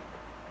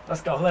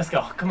 Let's go. Let's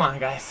go. Come on,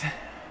 guys.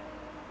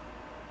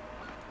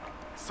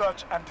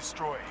 Search and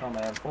destroy. Come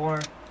on, 4.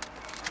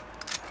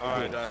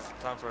 Alright,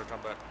 time for a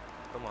comeback.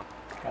 Come on.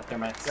 Got their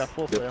max. Yeah,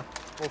 full sail.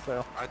 Full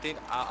sail. I think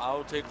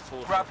I'll take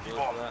full Grab shot the for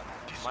bomb. that.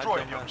 Destroy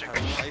My the dumbass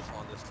objective. had a knife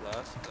on this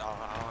class.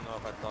 I don't know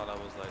if I thought I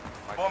was like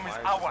Michael Bomb is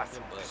Myers or ours.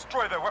 something, but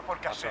Destroy their weapon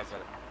I shot caches. at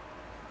it.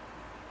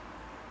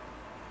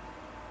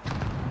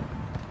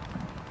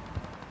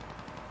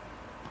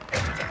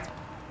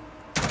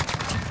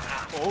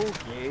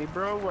 Okay,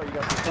 bro. What, you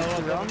got the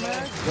 60 round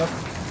mag? Yep.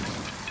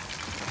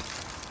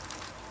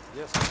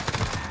 Yes.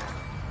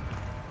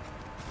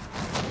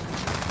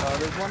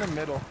 There's one in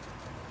middle.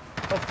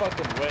 no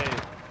fucking way.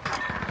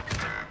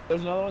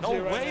 There's another one to No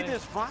your right way, now.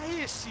 this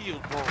riot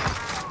shield, bro.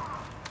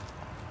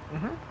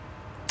 Mm-hmm.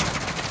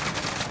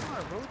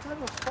 God, bro, what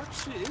type of fuck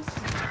shit is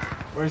this?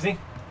 Where is he?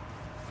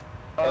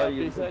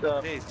 You B-side.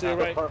 Hey, To your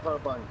right. Far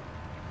behind.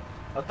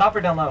 Up top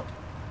or down low?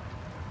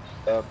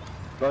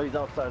 No, he's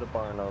outside the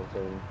barn, I was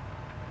saying.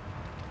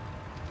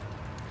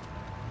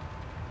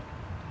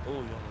 Oh, you're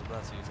on the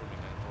last, so you told me,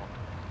 man.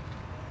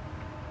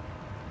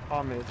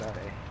 Come Bomb is at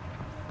A.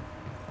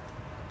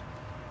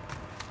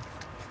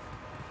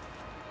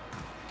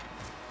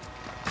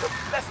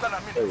 Less than a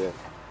Oh, minute.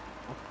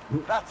 yeah.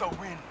 That's a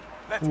win.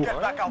 Let's get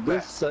back out there.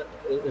 This,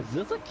 is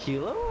this a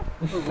kilo?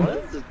 What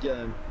is this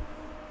gun?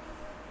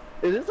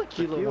 It is a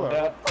kilo. kilo. One.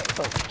 Yeah. What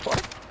the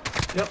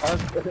fuck?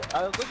 Yep.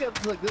 I was looking at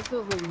this like, this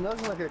feels like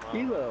nothing like a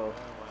kilo.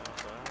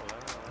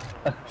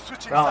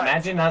 Switching Bro, sides.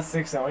 imagine not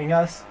 6-0ing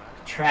us.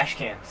 Trash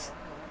cans.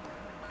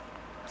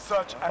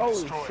 Search and Holy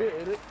destroy.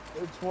 shit,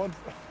 it's one.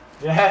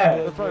 Yeah.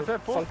 That's why I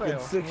said full Fucking sail.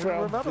 6 We're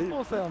rounds about a deep.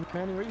 full sail,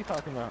 Manny. What are you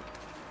talking about?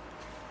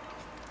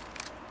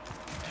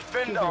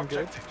 Defend the Doing good.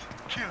 objective.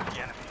 Kill the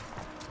enemy.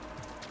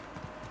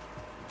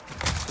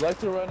 Like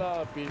to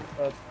run B.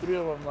 3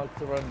 of them like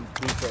to run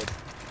B side.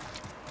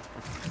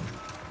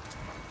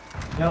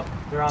 Nope.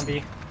 They're on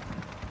B.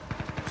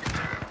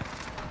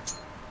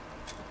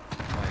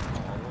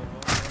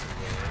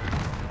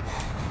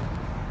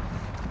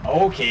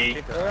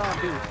 Okay. They're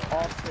on B.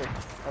 All 6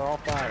 or all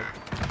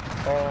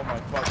 5. Oh my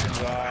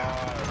fucking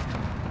god.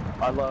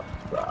 I love.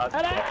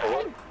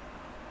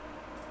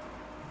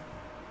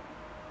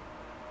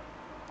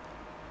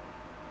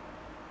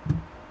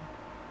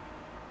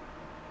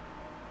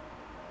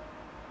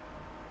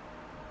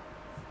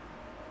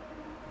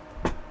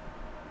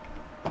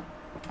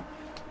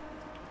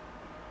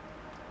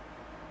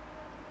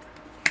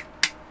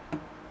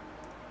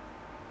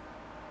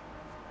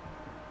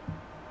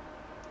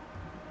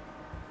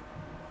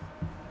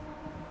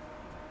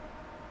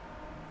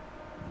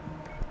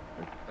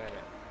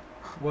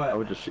 What?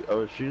 What? I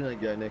was shooting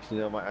that guy next to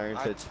me. My iron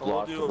I sights told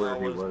blocked you where I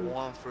he was was.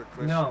 one for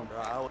Christian. No. Bro.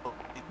 I was,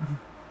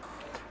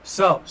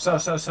 So.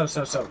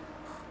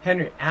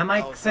 Henry, am I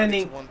I was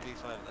sending?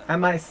 1v5 that.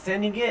 Am I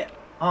sending it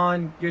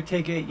on your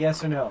ticket?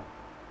 Yes or no?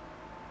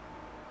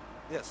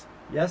 Yes.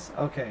 Yes.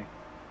 Okay.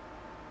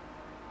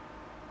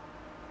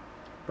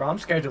 Bro, I'm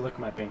scared to look at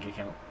my bank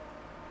account.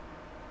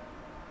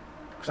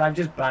 Cause I'm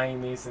just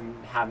buying these and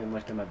haven't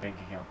looked at my bank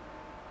account.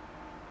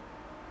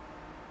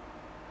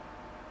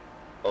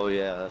 Oh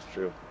yeah, that's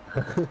true.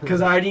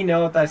 Cause I already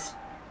know if I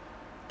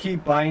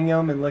keep buying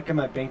them and look at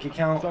my bank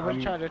account. Somebody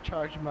I'm- tried to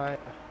charge my.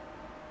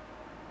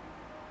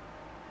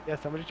 Yeah,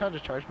 somebody tried to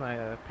charge my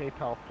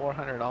PayPal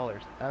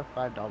 $400. I have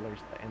 $5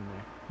 in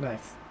there.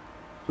 Nice.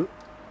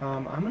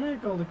 I'm gonna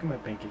go look at my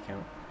bank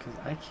account because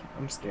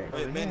I'm scared.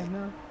 Wait, Yeah, Manny,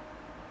 no.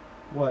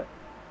 What?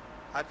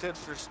 I did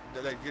for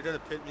like you're gonna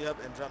pick me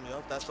up and drop me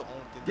off. That's the only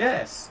thing.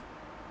 Yes.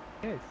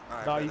 Yes.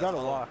 Alright, No, man, you that's gotta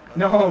all. walk. That's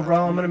No, all.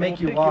 bro, I'm gonna make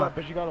We'll you pick walk. up,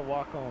 but you gotta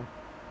walk home.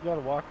 You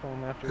gotta walk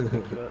home after we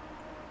pick you up.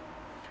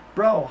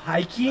 Bro,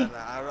 Heike? I'd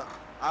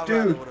Dude.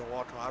 rather wouldn't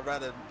walk home. I'd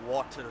rather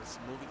walk to this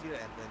movie theater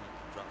and then you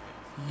can drop me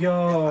off. If I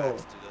Yo, had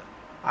to do that.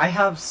 I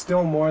have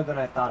still more than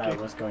I thought I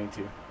was going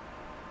to.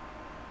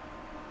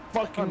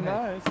 Fucking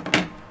nice.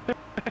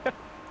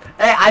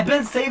 Hey, I've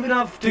been saving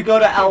up to go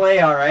to LA,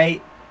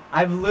 alright?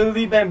 I've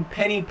literally been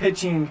penny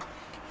pitching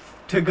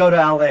to go to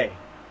LA.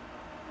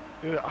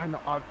 Dude, I know.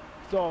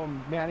 So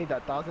Manny,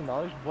 that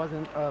 $1,000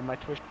 wasn't my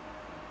tuition.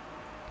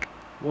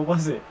 What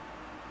was it?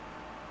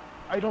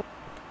 I don't.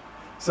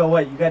 So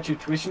what? You got your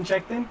tuition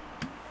check then?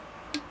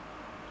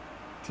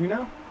 Do you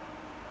know?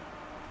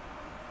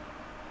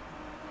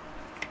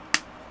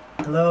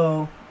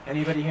 Hello?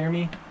 Anybody hear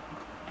me?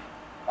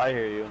 I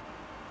hear you.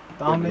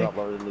 Dominic? Not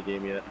loaded in the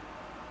game yet.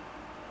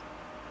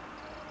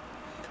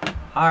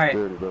 Alright.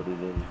 Already loaded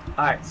in.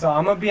 Alright, so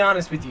I'm gonna be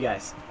honest with you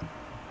guys.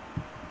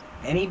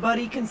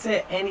 Anybody can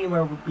sit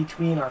anywhere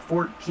between our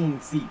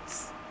 14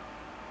 seats.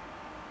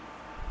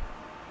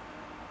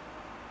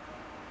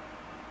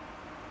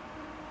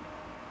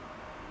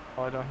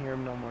 Oh, I don't hear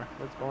him no more.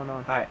 What's going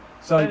on? Alright,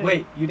 so Manny.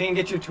 wait, you didn't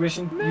get your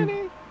tuition?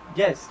 Manny.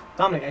 Yes,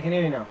 Dominic, I can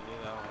hear you now.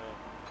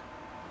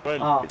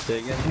 Oh, Say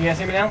again? can you guys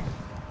hear me now?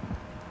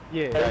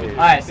 Yeah.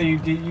 Alright, so you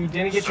didn't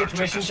get your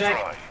tuition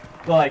check,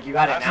 but like you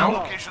got it now?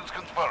 Locations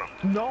confirmed.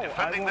 No, I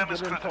Defending won't them get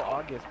is it until critical.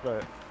 August,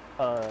 but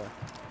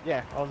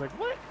yeah. I was like,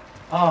 what?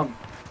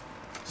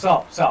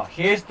 So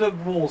here's the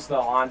rules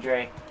though,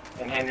 Andre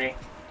and Henry.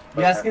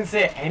 You guys can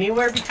sit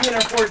anywhere between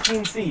our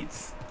 14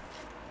 seats.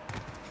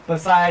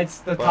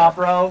 Besides the top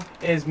row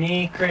is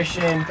me,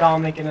 Christian,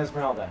 Dominic, and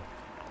Esmeralda.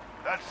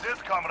 That's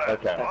it, comrades.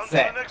 Okay. On That's to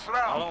it. the next I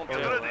round. don't Get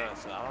care ready. what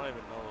else. I don't even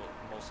know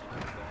most of the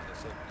people on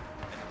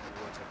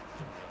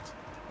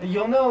this.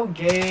 You'll know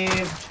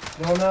Gabe,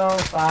 you'll know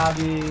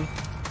Bobby,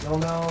 you'll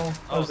know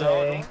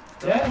Jose.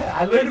 Yeah,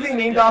 I literally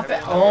named off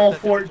all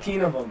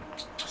 14 of them.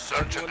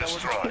 Search and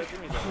destroy.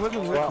 He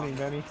wasn't listening,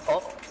 Manny.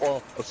 Oh,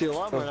 well, see, a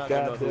lot of them are not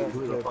gonna know Goddamn who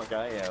the good. fuck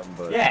I am,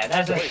 but... Yeah,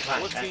 that's Wait, just fine.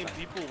 14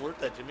 people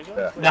worked at Jimmy Yeah.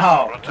 John's?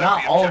 No,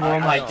 not all of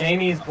them. Like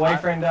Jamie's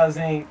boyfriend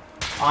doesn't,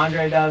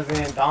 Andre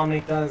doesn't,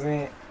 Dominic doesn't,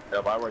 Yeah,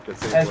 but I work at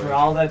Safeway.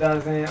 Esmeralda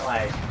doesn't.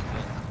 Like,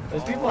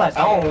 there's people that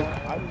don't.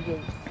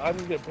 I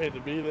just get paid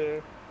to be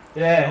there.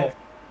 Yeah.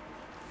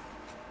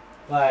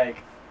 Like,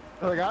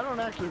 Like, I don't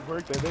actually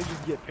work there. They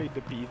just get paid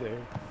to be there.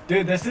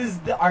 dude, this is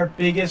our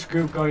biggest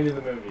group going to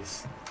the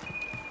movies.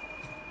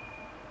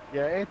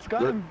 Yeah, it's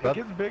gotten. That-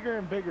 It gets bigger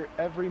and bigger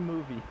every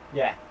movie.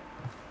 Yeah.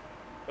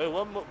 Wait,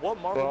 what We're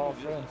Marvel all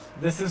movie is friends.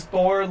 this? This is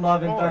Thor: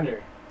 Love and Thor.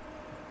 Thunder.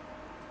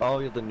 Oh,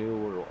 yeah, the new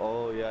world.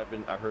 Oh, yeah,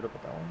 I heard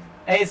about that one.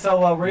 Hey, so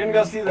we're gonna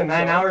go see the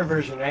 9-hour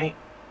version, right? Wait,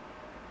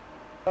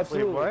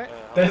 Absolutely. what?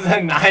 There's a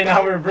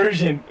 9-hour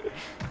version.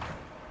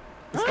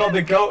 It's called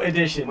the GOAT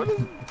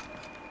edition.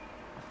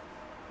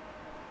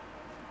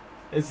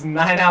 It's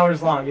 9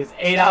 hours long. It's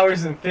 8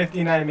 hours and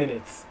 59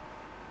 minutes.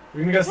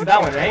 We're gonna go see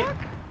that one, right?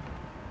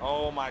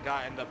 Oh my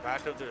god, in the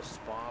back of their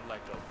spawn,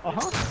 like a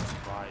riot.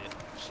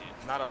 Shit,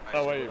 not a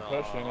Oh, wait, but,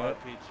 you're pushing it.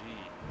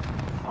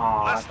 RPG.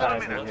 Aw, I Less thought I than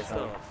was a gonna What get the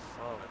something. fuck?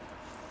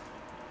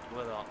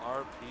 With an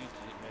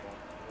RPG, man.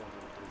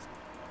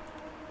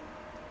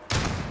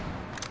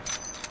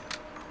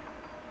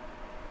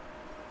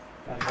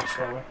 Gotta go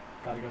slower.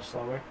 Gotta go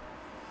slower.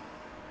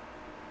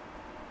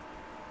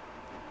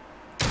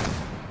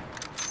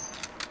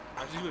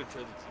 I'm just gonna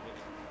kill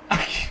the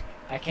teammate.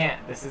 I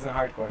can't. This isn't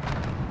hardcore.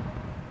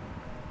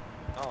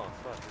 Oh,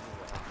 fuck. This is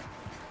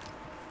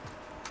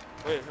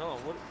a... Wait, no,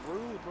 what are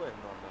we playing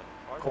on that?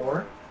 Hardcore?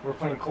 Core? We're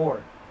playing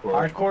core. Core.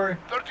 Hardcore?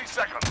 30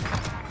 seconds.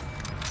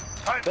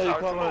 Time's They out.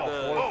 call Move. it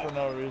a force for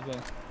no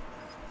reason.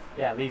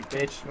 Yeah, leave,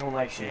 bitch. No one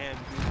likes you. Damn,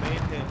 you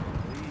made them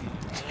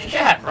leave.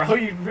 Yeah, bro.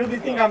 You really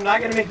think I'm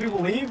not gonna make people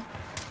leave?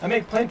 I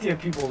make plenty of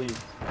people leave.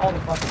 All the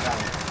fucking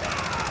time.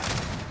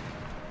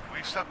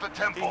 We've set the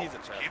tempo. He's a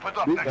trap. Keep it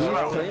up These next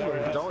round.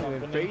 flamers don't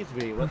even faze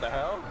me. What the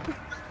hell?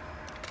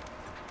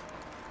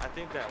 I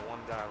think that one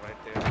guy right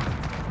there.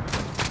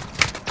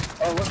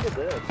 Oh, look at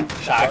this.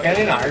 Shotgun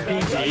and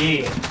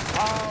RPG.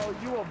 Oh,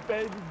 you a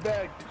baby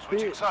back.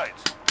 Switching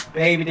sides.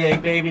 Baby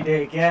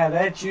dick, yeah,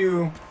 that's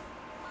you.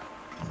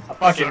 I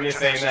fucking miss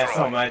saying that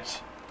so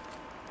much.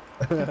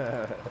 I'm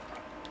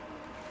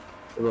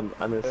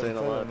gonna say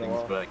a lot of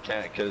things, but I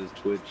can't because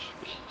Twitch.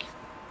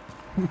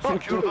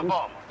 Secure the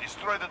bomb.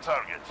 Destroy the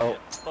target. Oh,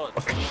 But,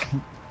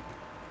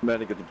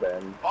 man, it gets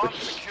banned. Bomb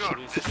secured.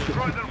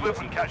 Destroy their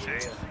weapon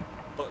caches.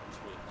 but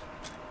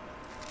Twitch.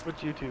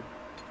 What's YouTube?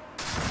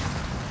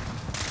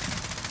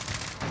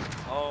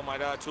 Oh my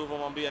god, 2 of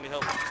them on B, I need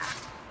help.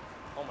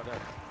 Oh my god.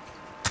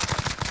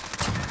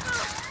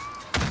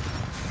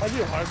 How'd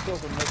you hard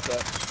tilt and miss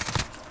that?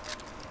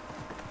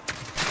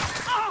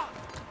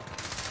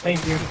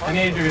 Thank you. I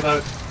needed to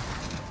reload.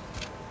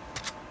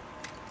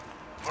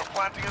 We're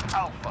planting an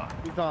alpha.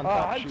 He's on Oh,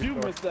 top. how'd shoot you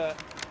door. miss that?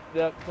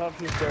 Yep, top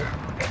shoot there. The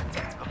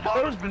bomb has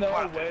There's been no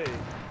planted. way.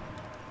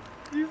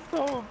 He's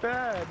so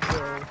bad,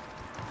 bro.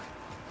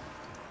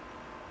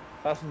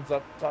 Austin's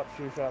up, top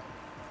shoe shop.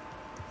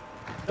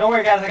 Don't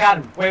worry, guys. I got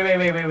him. Wait.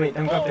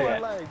 Don't go up Oh, there my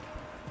yet. leg.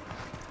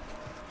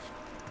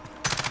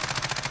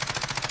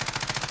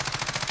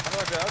 How do I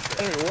get out there?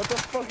 Anyway, what the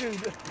fuck is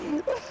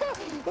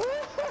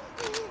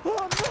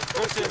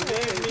Listen,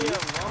 leave me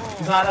alone.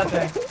 He's not up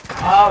there.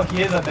 Oh, he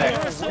is up there.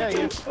 You're such a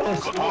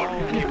Good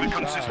work. Keep it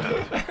consistent.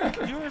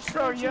 You're Bro,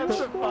 such you have a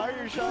to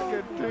fire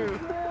shotgun too.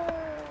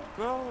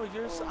 bro.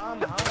 I'm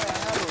high. I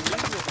have a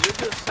reason. You're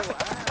just so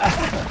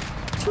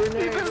ass.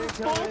 Grenade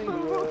incoming,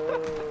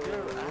 bro.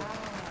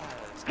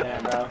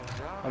 Damn, bro.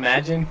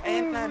 Imagine.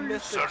 And I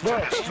missed it. Search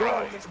and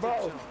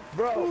destroy.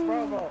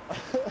 Bro.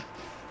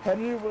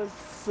 Henry was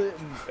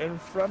sitting in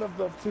front of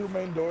the two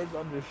main doors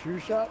on the shoe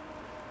shop,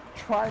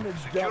 trying to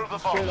Secure jump the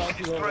straight bombs.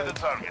 onto the Destroy the ledge.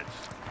 targets.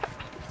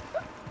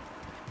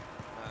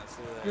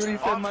 Dude, he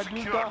said Bombs my dude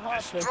secured. got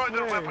hot. Destroy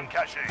their weapon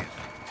caches.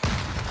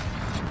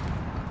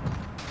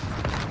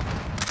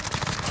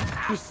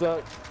 You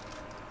suck.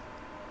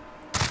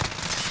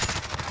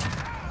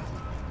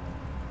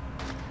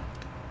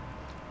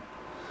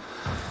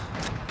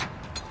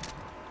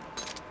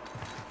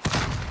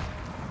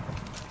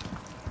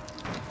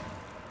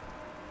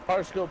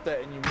 Hard scope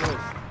that and you missed.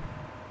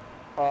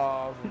 Oh,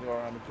 I was gonna go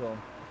around and kill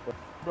him.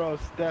 Bro,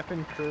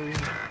 Stephen Curry.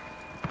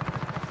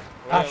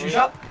 Shoe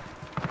shop?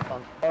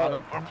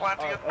 We're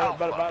planting at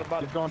Alpha.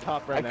 He's going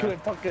top right I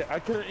now.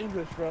 couldn't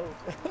English, bro.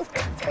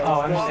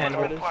 Oh,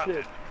 understandable. Bomb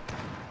planted.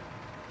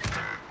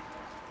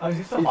 Oh, is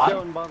he still He's alive?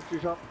 going bomb shoe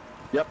shop.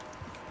 Yep.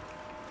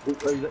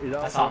 He's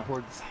out I saw him.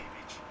 towards. Son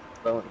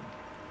of a bitch.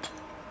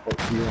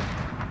 Oh, yeah.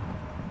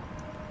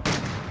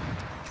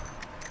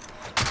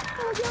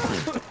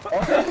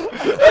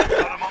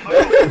 Got him on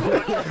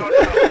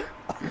the move.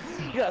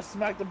 You got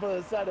smacked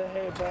above the side of the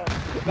head, bro.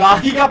 Nah,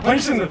 he got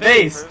punched in the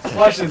face.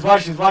 Watch this.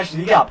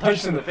 He got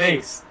punched in the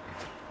face.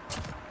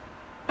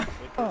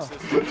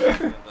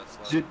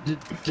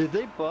 Did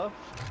they buff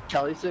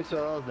Cali 6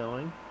 while I was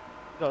knowing?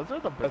 Those are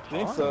the I best.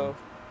 think so.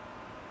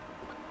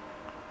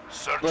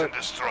 Search Look, and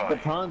destroy. The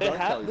prawns They are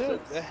have Cali to.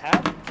 6. They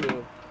have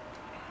to.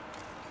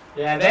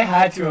 Yeah, they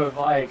had to have,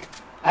 like...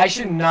 I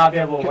should not be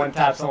able to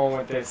one-tap someone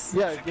with this.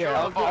 Yeah, Secure I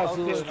the was bombs.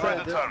 gonna Destroy say,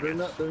 the they're targets.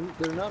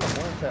 not a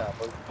one tap.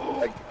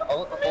 Like,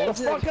 Get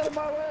the fuck out of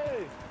my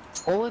way!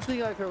 only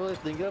thing I can really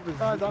think of is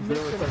Guys, I'm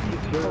there was missing like,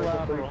 easy there was a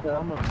collateral. first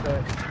tap. I'm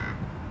upset.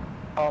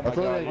 Oh my That's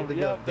all I god. can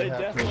Yeah, think they of.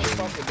 definitely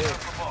fucking did.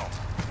 The bomb.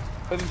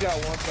 They just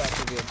got one tap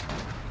again.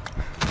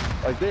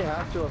 Like they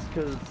have to,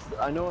 because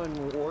I know in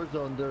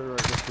Warzone they're like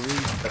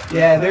a 3.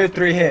 Yeah, they're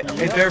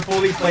 3-hit. If they're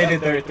fully plated,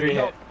 they're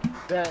 3-hit.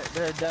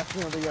 They're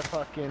definitely a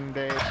fucking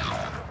day.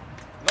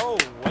 No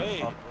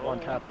way, Oh, bro. one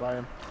tap by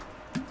him.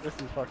 This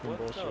is fucking What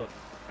the bullshit.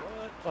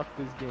 fuck? Fuck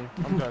this game.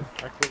 I'm done.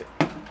 I quit.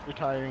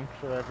 Retiring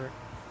forever.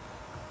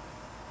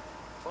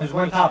 There's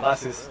one top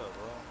buses. Real,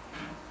 bro.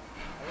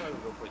 I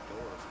gotta go play door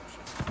or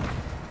some shit.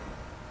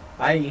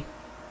 Bye.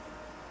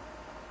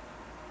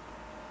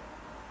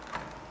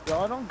 Yo,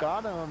 I don't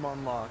got him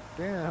unlocked.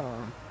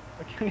 Damn.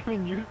 I can't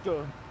even use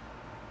them.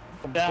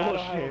 Some Yeah, I don't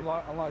have bullshit.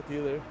 them unlocked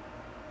either.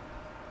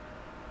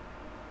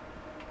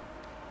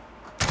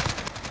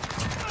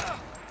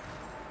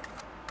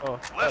 Oh,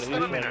 Less He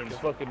than a can't minute. even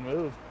fucking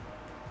move.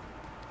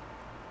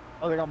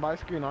 I think on my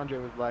screen Andre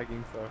was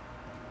lagging, so.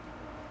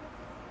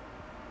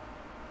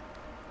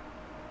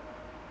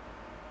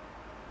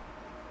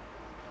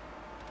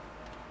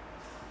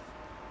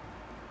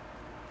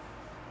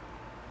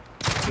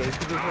 Yeah, he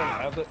just don't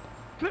have it.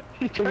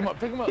 He Pick him up,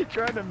 pick him up. He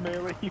tried to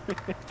melee you.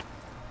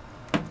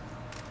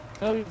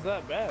 No, he's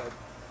that bad.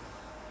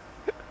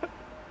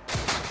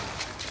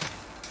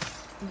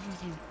 This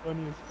is just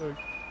funny as fuck.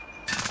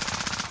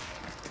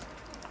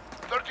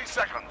 30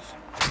 seconds.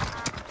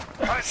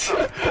 Nice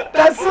shot.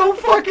 That's so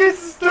fucking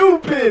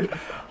stupid!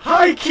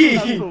 High key!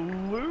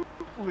 You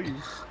Absolutely.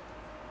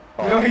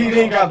 know he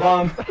didn't got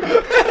bombed.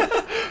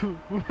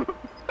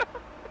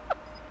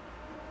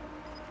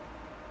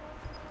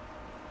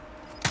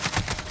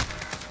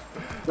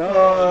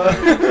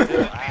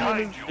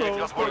 Behind you. so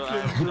Just fucking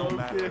work. No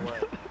matter broken.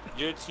 what.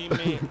 Your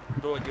teammate,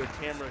 bro, your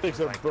camera is Things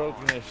just are like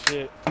broken gone. as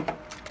shit.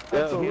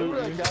 Yeah,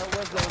 whoever that guy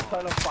was that was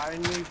trying to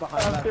find me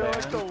behind I that feel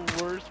like van.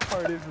 the worst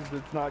part is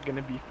it's not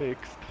gonna be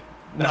fixed.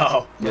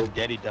 No. Yo,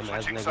 daddy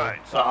dumbass Switching nigga. sides.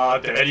 Ah,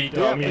 daddy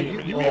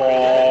dummy. you-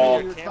 Oh.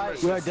 Your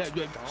Camera's side. just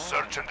gone.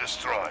 Search and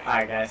destroy.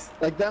 Alright, guys.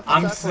 Like that's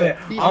I'm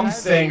exactly- he I'm had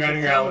staying me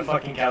running around with saying-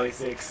 fucking Cali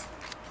 6.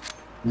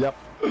 Yep.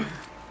 It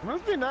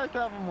must be nice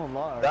to have them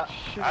unlocked. That-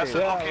 Shit. Asset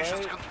Yeah, locations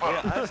right? confirmed.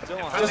 Yeah, I still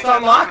want Just Defending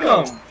unlock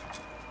that them!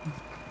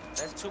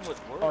 That's too much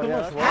work. Oh,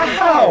 yeah, much that's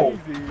How?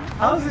 crazy.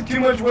 How is it too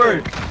much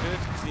work?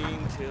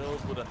 15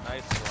 kills with a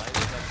nice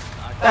slider.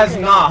 That's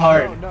not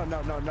hard. No. That's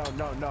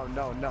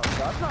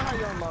not how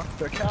you unlock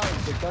the Cali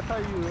stick. That's how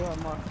you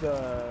unlock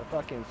the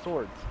fucking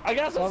swords. I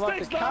got some Unlock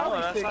sticks the now. Cali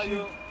Oh, that's sticks. how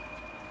you.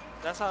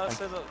 That's how it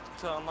says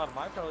to unlock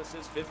my pro. It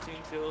says 15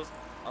 kills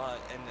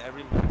in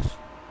every match.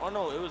 Oh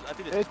no, it was. I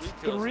think it's It's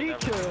 3 kills. three in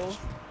every kills.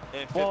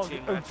 match in Well,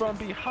 15 matches. from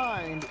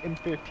behind in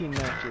 15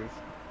 matches.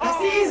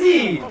 That's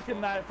easy!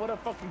 Fucking knife. What a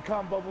fucking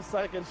combo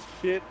second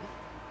shit.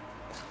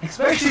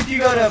 Especially if you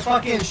go to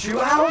fucking shoe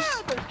house.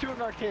 Ah, there's two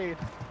in arcade.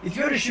 If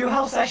you go to shoe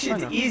house, that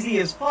shit's easy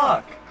as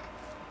fuck.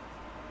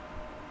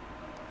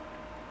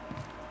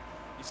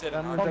 You said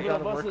That an means I Fuck gotta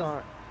the work buses. on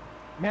it.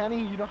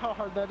 Manny, you know how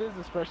hard that is,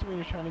 especially when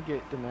you're trying to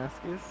get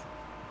Damascus?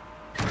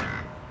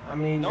 I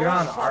mean, No you're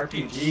on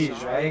fucking RPGs,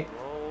 shot, right?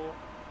 bro.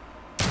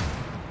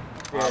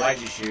 Oh, why'd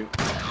you shoot?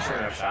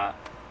 Sure, no shot.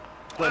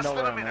 Don't Less know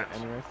than where a I'm at minute.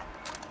 anyways.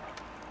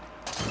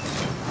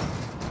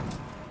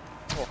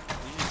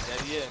 You just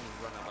dead yet and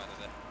run out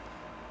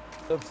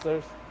of that.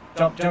 Upstairs.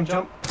 Jump, jump,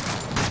 jump.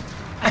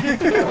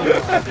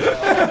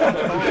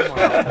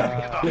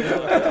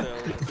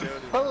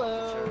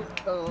 Hello.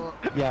 Oh.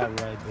 Yeah,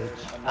 right,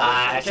 bitch.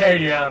 Ah,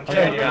 charity round,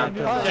 charity round,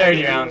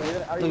 charity round.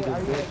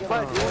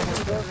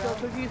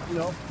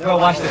 Bro,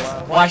 watch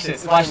this, watch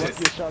this, watch this.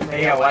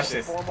 Hey, yo, watch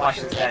this,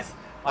 guys.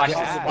 Watch this,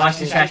 watch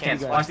these trash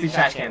cans, watch these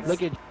trash cans.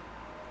 Look at,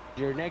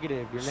 you're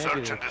negative, you're Search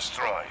negative. and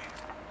destroy.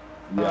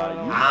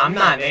 Yeah, I'm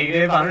not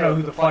negative, I don't know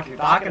who the fuck you're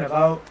talking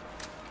about.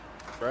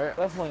 Right?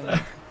 Definitely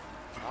not.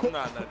 I'm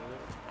not that.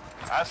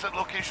 Asset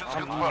locations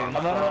confirmed.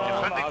 No.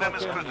 Defending them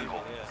is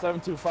critical.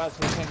 725,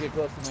 so they can't get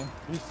close to me.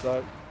 You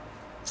suck.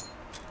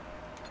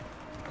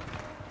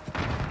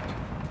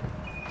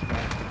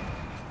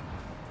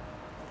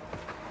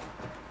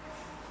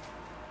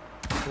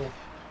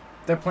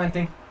 They're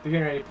planting, they're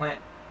getting ready to plant.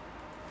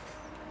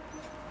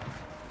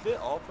 They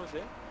all push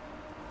in?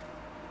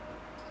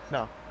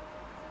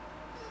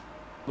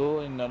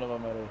 Literally none of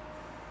them at all.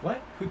 What?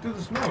 Who threw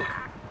the smoke?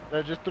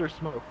 They just threw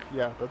smoke.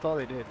 Yeah, that's all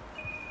they did.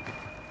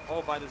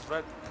 Oh, by this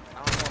red.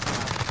 I don't know.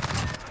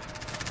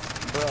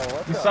 Bro,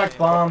 what You the? suck,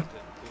 bomb.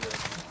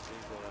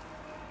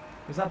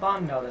 Is that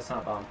bomb? No, that's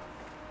not bomb.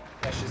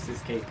 That's just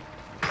his cake.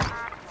 Oh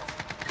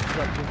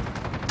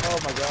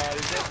my god,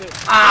 is that it?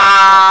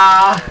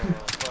 Ah!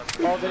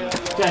 Oh, they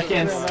Trash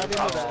cans.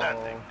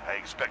 Outstanding. I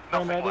expect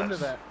Turn nothing right into less.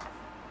 that.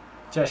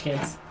 Trash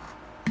cans.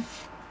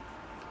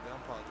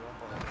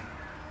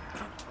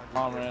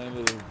 Mom ran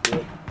into this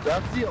dick.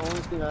 that's the only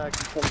thing that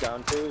actually come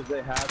down to is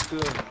they had to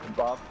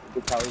buff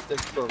the Tally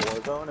sticks for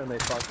Warzone and they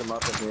fucked them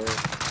up in here.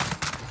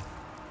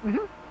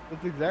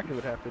 That's exactly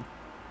what happened.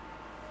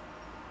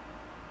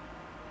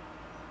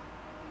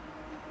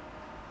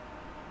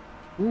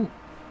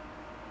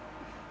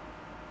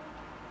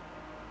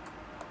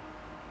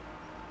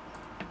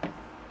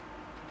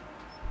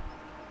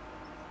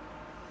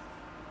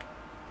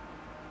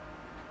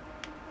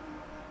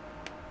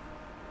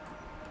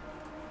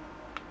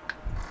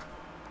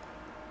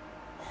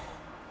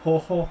 Ho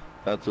ho.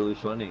 That's really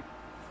funny.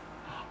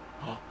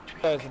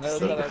 Guys,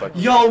 another time I-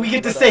 Yo, we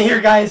get to stay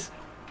here, guys.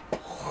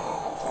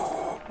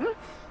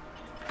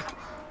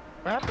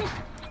 What happened?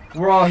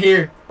 We're all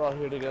here. We're all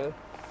here together.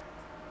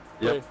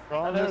 Yep. Wait,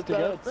 I never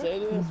thought I'd say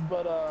this,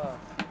 but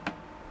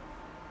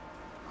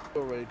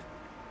Oil Rig.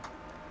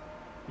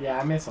 Yeah,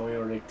 I miss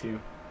oil rig too.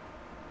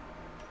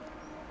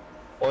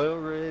 Oil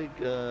rig,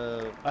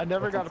 I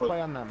never got to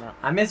play on that map.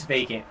 I miss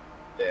vacant.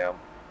 damn.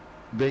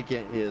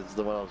 Vacant is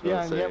the one I was Yeah,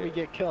 gonna and say. yet we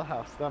get Kill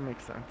House. That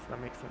makes sense. That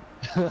makes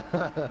sense.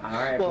 All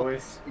right, Well,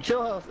 boys.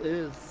 Kill House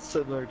is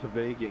similar to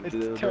Vacant. It's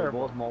They're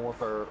terrible. both Modern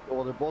Warfare.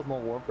 Well, they're both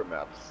Modern Warfare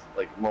maps,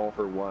 like Modern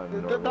Warfare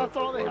 1. or That's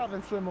all they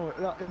Modern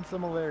have in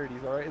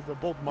similarities, alright? Is they're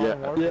both Warfare-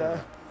 Modern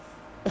Warfare.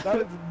 Yeah, That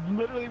is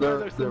literally where they're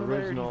their the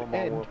similarities original Modern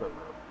end. Warfare map.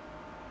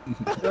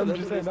 I'm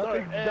just saying,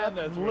 start and that's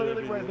that's where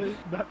literally they where begin.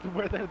 that's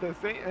where they're the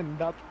same, and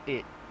that's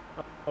it.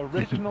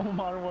 Original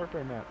Modern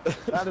Warfare map.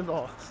 That is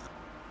all.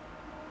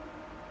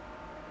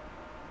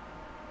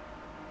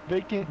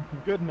 Vacant,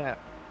 good map.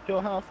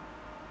 Kill House,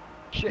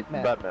 shit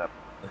map. Bad map.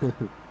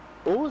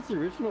 What was the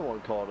original one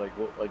called?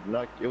 Like,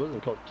 not? It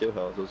wasn't called Kill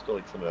House. It was called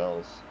like something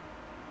else.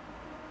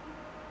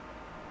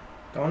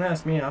 Don't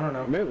ask me. I don't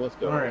know. Maybe it was I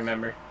Kill don't House.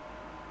 remember.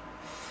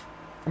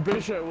 I'm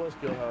pretty sure it was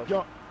Kill House.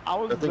 Yo, I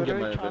was I think it might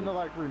literally have trying been. to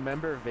like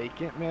remember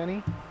Vacant,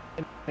 Manny,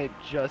 and it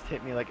just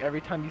hit me. Like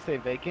every time you say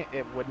Vacant,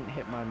 it wouldn't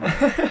hit my mind.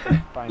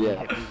 It finally Yeah.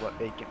 hit me what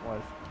Vacant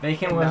was.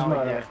 Vacant And was now,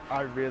 mother. yes,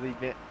 I really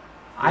did.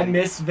 I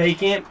miss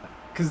vacant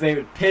because they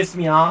would piss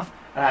me off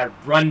and I'd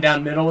run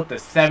down middle with the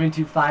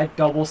 725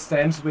 double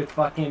stems with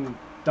fucking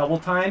double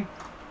time.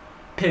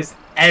 Piss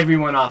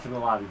everyone off in the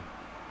lobby.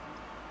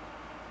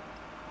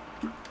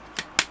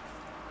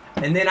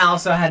 And then I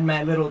also had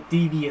my little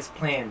devious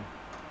plan.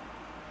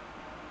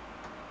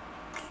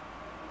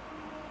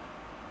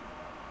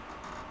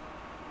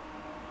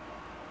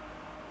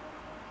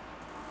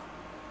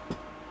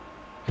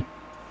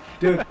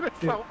 Dude, It's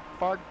dude. so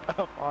fucked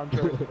up,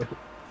 Andre. Dude,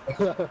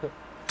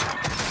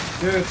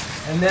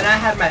 and then I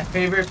had my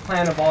favorite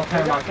plan of all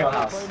time on Kill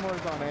House.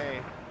 Claymore's on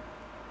A.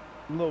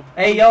 Little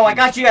Hey, yo, I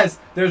got you guys.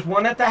 There's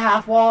one at the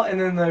half wall, and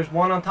then there's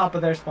one on top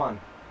of their spawn.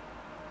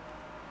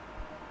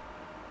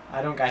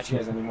 I don't got you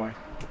guys anymore.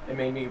 It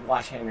made me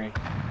watch Henry.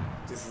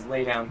 Just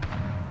lay down,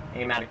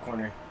 aim at a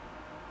corner,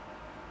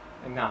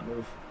 and not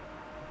move.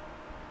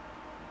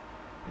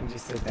 And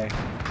just sit there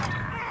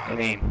and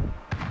aim.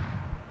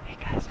 Hey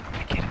guys, I'm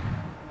gonna get him.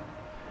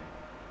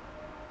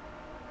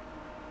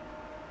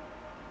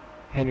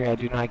 Henry, I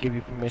do not give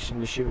you permission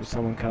to shoot if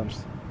someone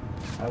comes.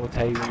 I will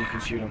tell you when you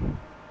can shoot him.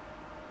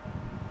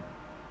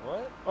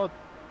 What?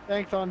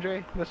 Thanks,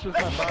 Andre. That's just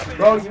my body.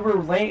 Bro, you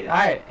were late.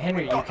 Alright,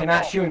 Henry, you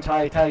cannot shoot until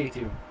I tell you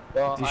to.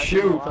 Well, To I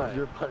shoot. thought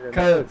you were playing-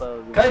 I thought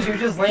it was- Cause you're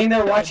just laying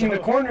there watching the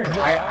corner.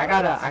 I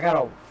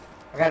gotta.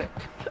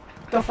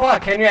 The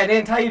fuck, Henry, I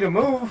didn't tell you to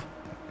move.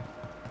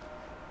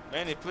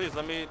 Manny, please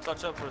let me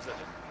touch up for a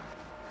second.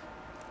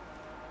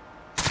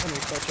 Let me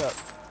catch up.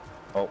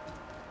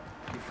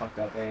 You fucked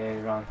up, you're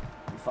wrong.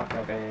 You fucked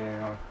up, you're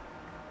wrong.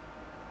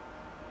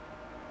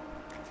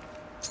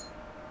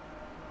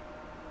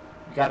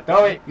 You gotta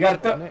throw it. You gotta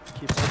throw.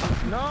 Keep it.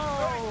 No.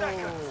 30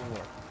 seconds.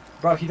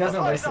 Bro, he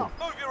doesn't Eyes listen. up.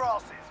 Move your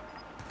asses.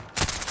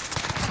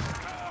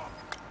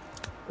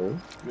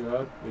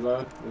 Reload.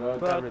 Reload.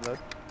 Reload. Reload.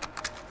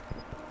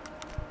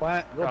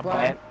 Plant. Go Plant.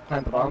 plant.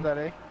 Plant the bomb. That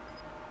A.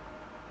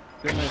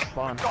 Didn't even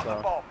spawn. Got the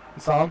So. bomb.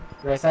 You saw him?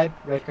 Right side.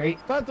 Right crate.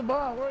 Plant the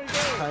bomb. Where are you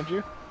going? Behind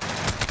you.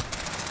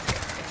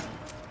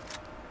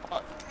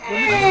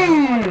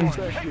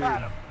 Keep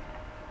at 'em.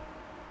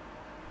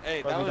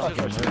 Hey, that was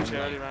just for two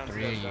charity rounds.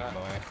 That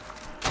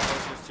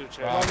was just two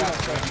charity rounds.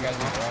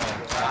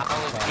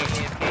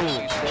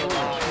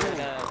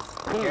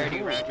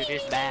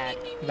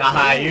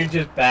 Nah, you're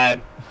just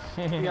bad.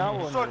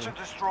 Search and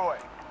destroy.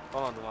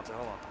 Hold on, Devontae,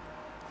 hold on.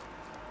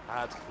 I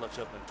had to clutch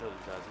up and tell you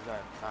guys. These guys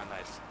are not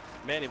nice.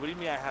 Manny, what do you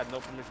mean I had no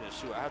permission to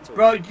shoot? I had to.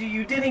 Bro,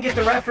 you didn't get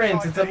the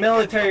reference. It's a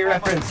military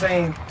reference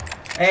saying,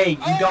 hey,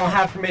 you don't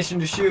have permission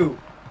to shoot.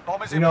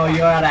 Bomb is You in know, place. you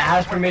gotta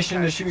ask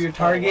permission to shoot your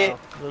target.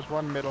 There's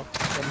one middle.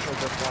 Let me take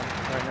this one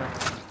right now.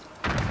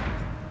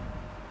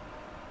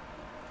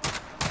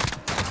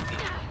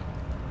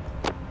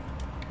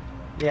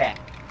 Yeah.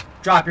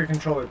 Drop your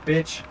controller,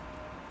 bitch.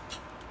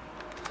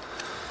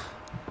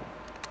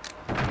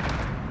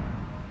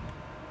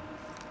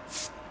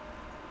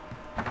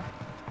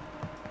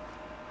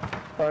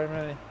 Sorry,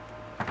 Manny.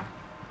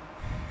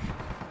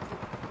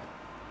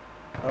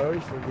 I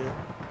always forget.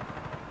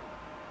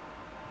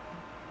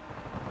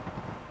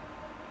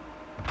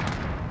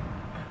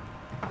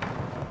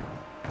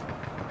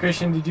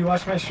 Christian, did you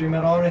watch my stream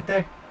at all right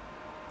there?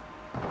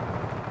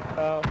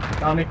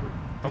 Dominic,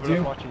 I did was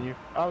you? watching you.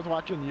 I was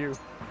watching you.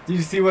 Did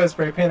you see what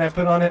spray paint I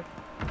put on it?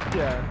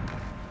 Yeah.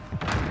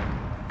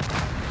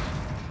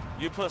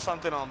 You put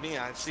something on me.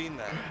 I've seen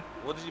that.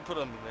 What did you put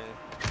on me,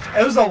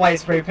 man? It was a white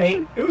spray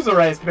paint. It was a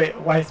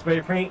white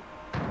spray paint.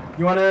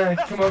 You wanna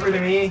come over to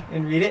me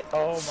and read it?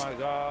 Oh my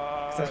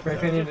god. So spray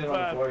painted it on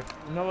the floor.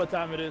 You know what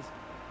time it is?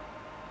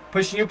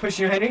 Pushing you,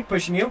 Henry,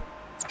 pushing you.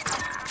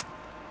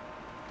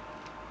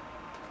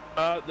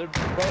 They're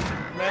both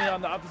Manny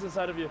on the opposite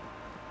side of you.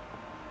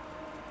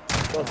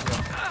 Both of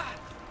them.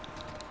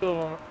 Two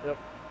of them. Yep.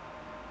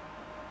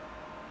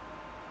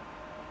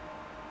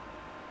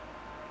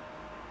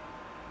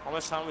 How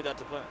much time we got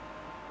to play?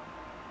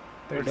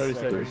 30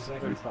 seconds.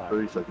 seconds.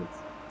 30 seconds.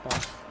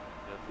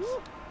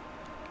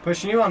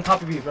 Pushing you on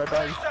top of you. Right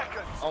 30 by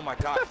seconds. Oh my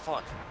god,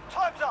 fuck.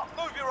 Time's up.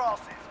 Move your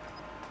asses.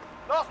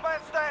 Last man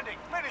standing.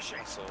 Finish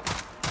it. So,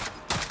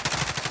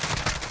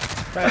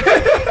 Damn,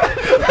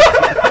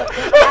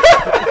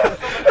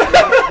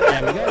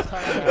 you guys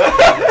talking about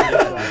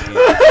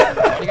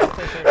why do you guys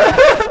play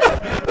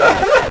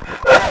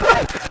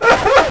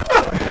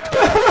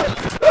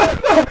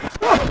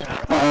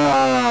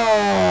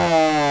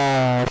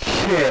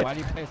shit. Why do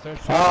you play search?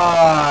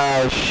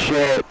 Ah,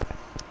 shit.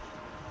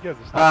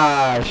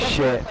 Ah,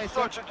 shit.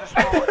 Search and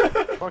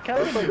destroy. Well, can't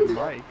I play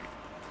Mike?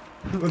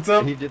 What's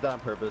up? He did that on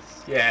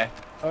purpose. Yeah.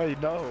 Oh, you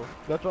know.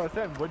 That's what I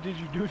said. What did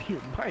you do to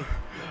your mic?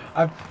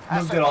 I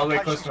moved it all the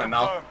way close to my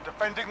mouth. Confirmed.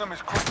 Defending them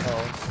is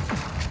critical.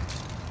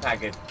 Not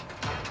good.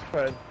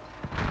 Fred.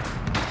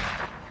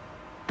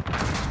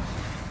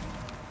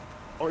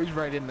 Oh, he's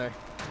right in there.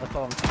 That's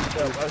all I'm saying.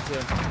 Yeah, that's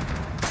him.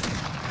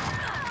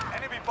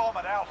 Enemy bomb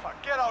at Alpha.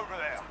 Get over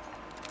there.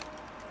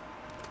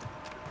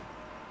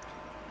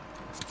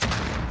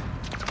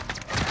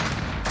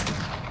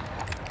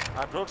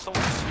 I broke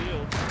someone's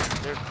shield.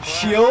 They're crap.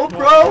 Shield,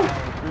 bro?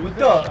 What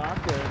the?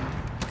 Shotgun.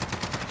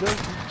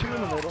 There's two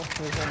in the middle.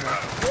 There's one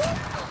there.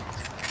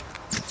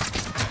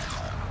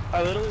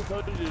 I literally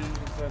told you to use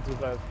the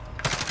 75. Red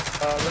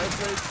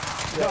plate.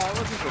 No, I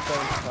wasn't the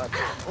 75.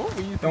 Oh,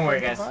 we used Don't the worry,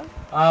 guys.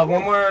 75?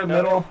 One more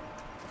middle.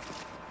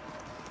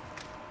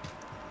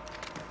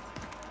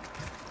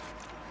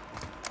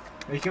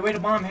 Make your way to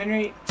bomb,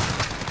 Henry.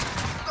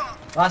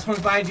 Last one's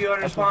behind you on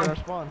That's respawn. our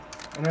spawn.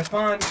 On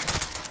respawn.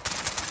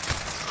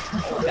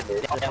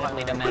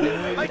 Definitely the man.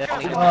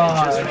 Definitely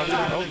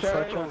Oh,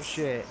 Such a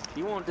shit.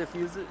 You won't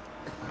defuse it.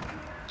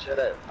 Shut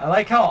up. I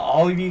like how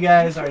all of you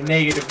guys are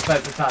negative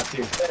besides the top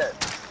two.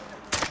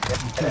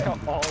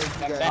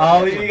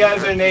 All of you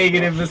guys are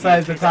negative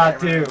besides the top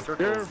two.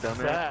 You're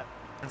fat.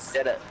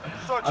 Get it.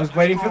 Search I was and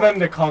waiting for destroy. them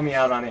to call me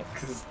out on it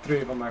because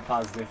 3 of them are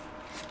positive.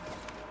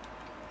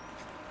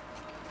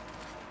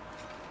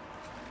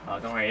 Oh,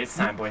 don't worry. It's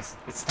time, boys.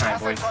 It's time,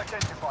 boys. Assets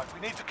identified.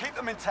 We need to keep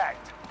them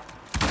intact.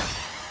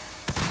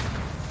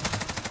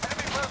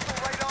 Enemy personal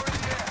radar in the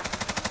air.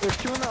 There's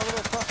two in that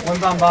little fucking.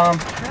 One's on bomb.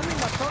 Damn it,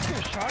 my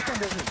fucking shotgun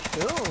doesn't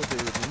kill, dude.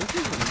 This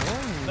is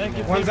annoying. Thank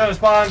you. One's out of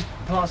spawn.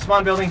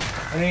 Spawn building.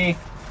 Underneath.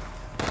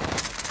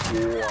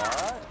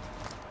 What?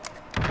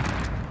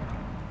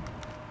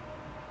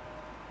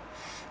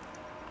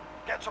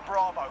 Get to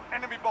Bravo.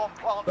 Enemy bomb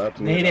planted. That's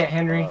Nade weird. it,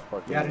 Henry.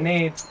 Fucking You got a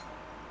nade.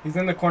 He's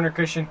in the corner,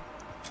 Christian.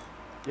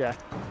 Yeah,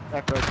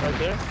 that goes right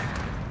there.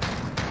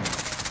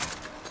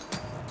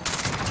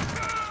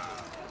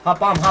 Hop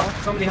bomb,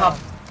 hop. Somebody hop.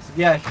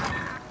 Yeah.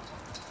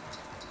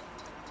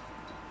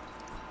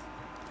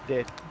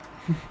 Dead.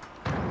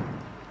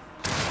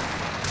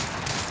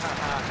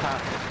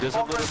 There's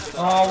a little.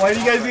 Oh, why do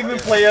you guys even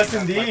play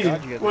S&D?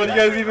 Why do you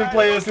guys even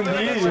play S&D?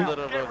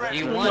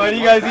 Why do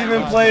you guys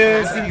even play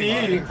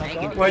S&D?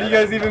 Why do you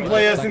guys even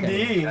play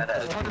S&D?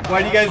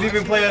 Why do you guys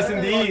even play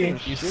S&D?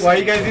 Why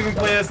you guys even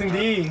play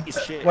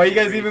S&D? Why you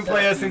guys even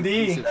play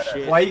S&D?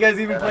 Why you guys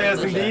even play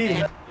S&D?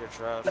 You're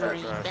trash. You're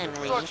trash.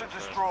 Search and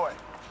destroy.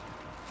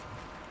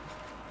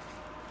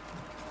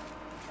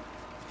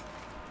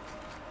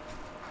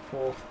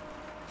 Cool.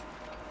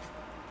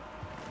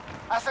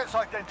 Assets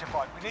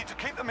identified. We need to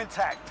keep them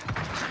intact.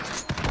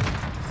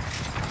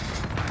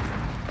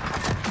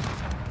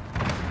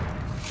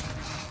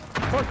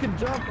 Fucking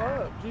jump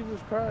up, Jesus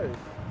Christ.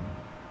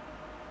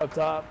 Up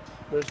top,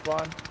 there's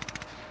spawn.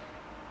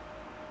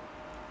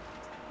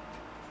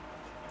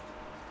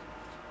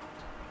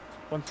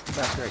 One's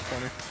back right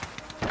corner.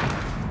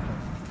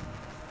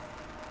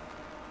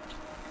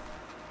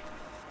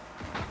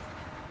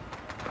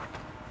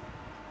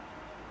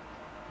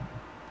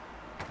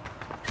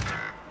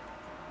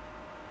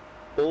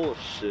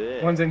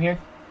 Bullshit. One's in here.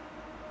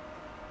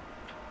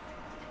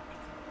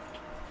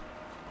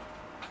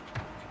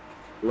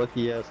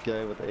 Lucky ass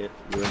guy with a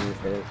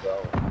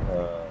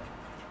ASL.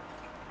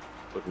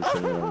 Looking for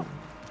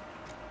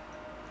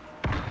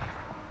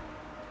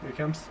Here he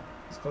comes.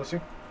 He's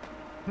closer.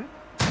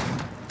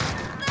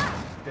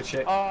 Good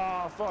shit.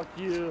 Oh, fuck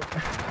you.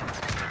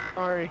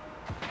 Sorry.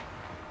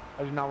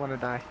 I do not want to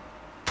die.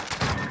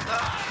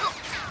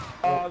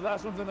 Oh,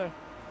 last one's in there.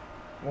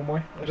 One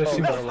more. There's There's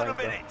two no more. Less than a like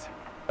that.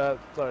 minute.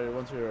 Sorry,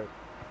 one's to your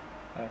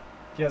right.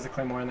 He has a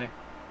claymore in there.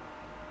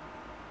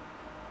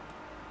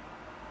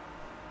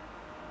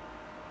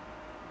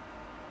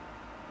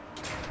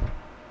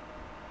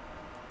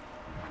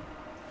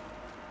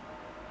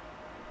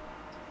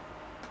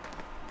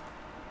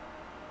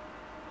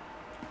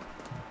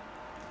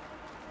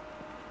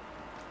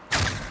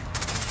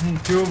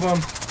 Two of them.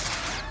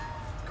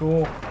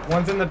 Cool.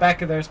 One's in the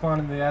back of their spawn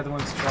and the other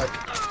one's truck.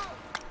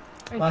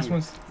 Last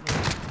one's.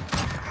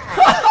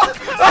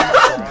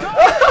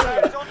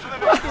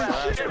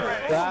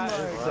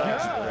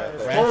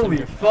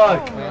 Holy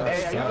fuck.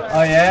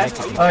 Oh yeah?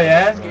 Oh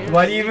yeah?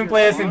 Why do you even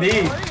play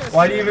S&D?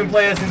 Why do you even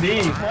play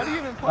S&D?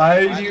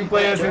 Why do you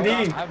play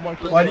S&D?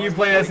 Why do you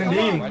play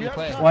S&D?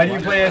 Why do you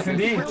play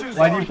S&D?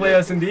 Why do you play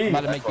S&D?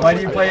 Why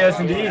do you play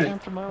S&D?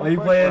 Why do you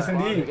play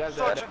S&D?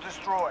 Search and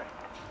destroy.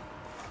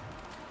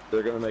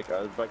 They're gonna make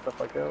us back the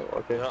fuck out.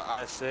 Okay. Yeah,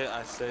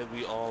 I say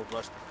we all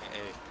rush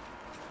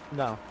A.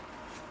 No.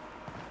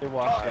 They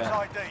walk Target's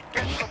out. ID.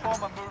 Get to the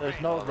bomb and move There's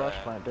in. no rush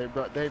plan. They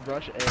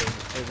rush A.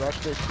 They rush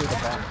this to the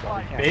bomb. So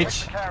we can't.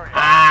 Bitch. Carrier.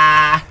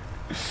 Ah!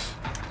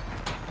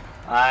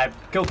 I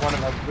killed one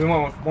of them. We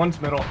went with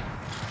one's middle.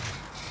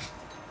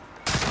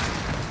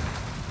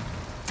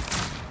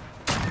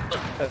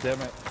 God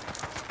damn it.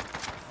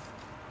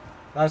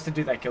 That was the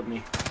dude that killed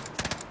me.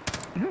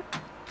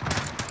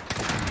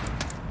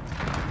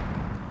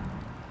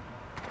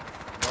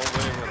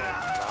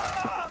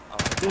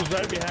 He's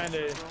right behind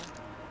it.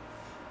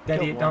 Daddy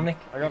Killed it, one. Dominic.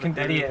 I got You can a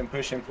daddy dude. it and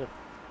push him.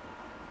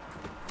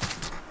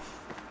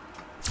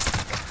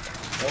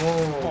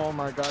 Oh Oh,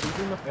 my god, he's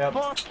in the Yep.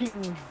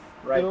 fucking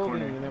right building,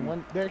 corner. and then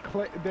when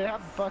they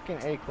have fucking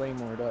A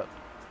claymored up.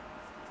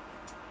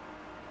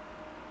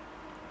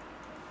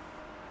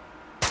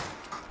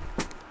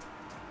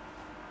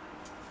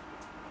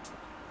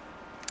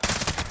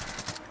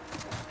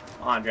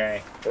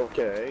 Andre.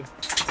 Okay.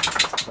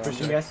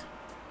 Pushing guys.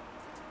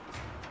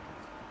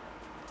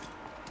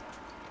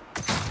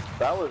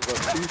 That was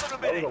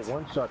a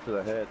one shot to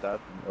the head.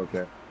 That's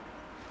okay.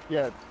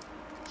 Yeah.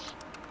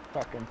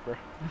 Fucking bro.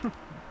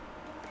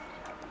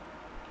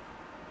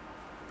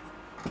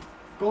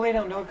 Go lay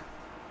down, dog.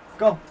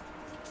 Go.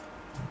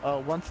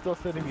 One's still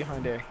sitting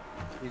behind A.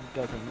 He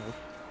doesn't move.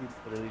 He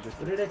literally just.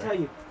 What did I tell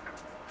you?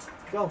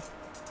 Go.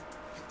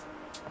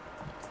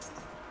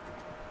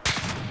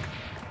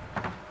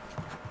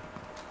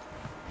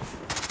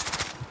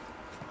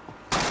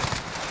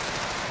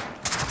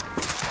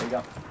 There you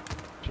go.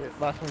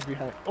 Shit, last one's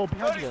behind. Oh,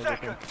 behind 30 you guys, I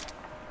think. seconds.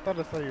 Thought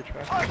I saw your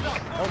trash. Time's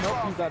up. Oh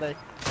no, he's at A.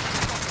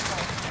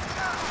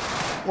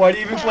 Why do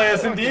you even play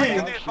S&D? The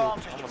advantage.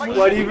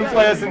 Why do you even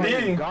play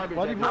S&D? Why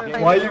do you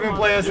play? Why do you even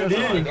play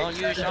S&D? Don't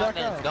use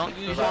shotguns. Don't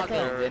use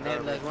shotguns. And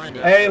then let's run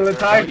it. Hey,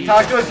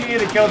 talk to us when you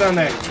get a kill down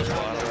there.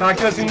 Talk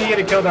to us when you get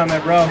a kill down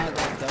there, bro.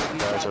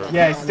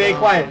 Yeah, stay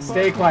quiet.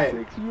 Stay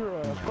quiet. You're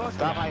a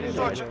fucking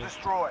Search and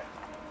destroy.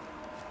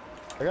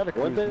 I got a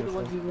Weren't they cruise the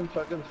ones missile. using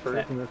shotguns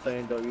first and then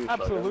saying don't use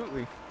shotguns?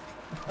 Absolutely.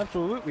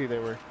 Absolutely they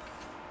were.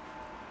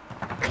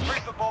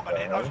 Retrieve the bomb and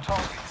hit those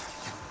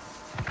targets.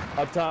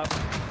 Up top.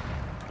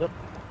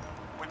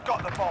 We've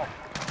got the bomb.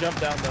 Jump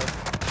down though.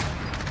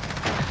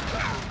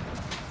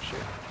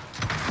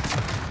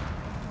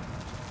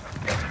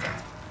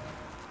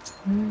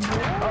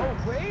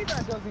 Oh wait,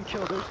 that doesn't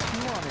kill. There's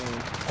two on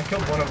A. I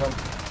killed one of them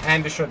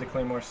and destroyed the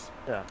claymores.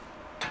 Yeah.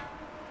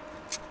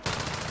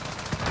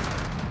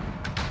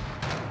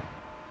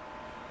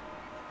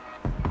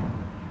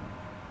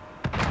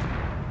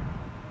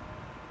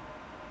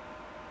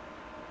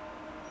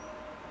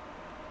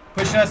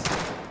 Pushing us.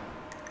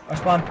 Our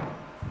spawn.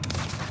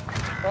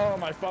 Oh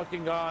my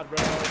fucking god, bro.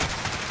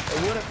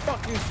 I wouldn't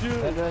fucking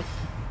shoot. Address.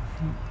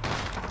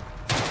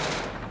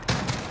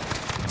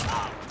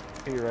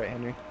 You're right,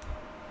 Henry.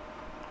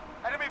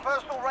 Enemy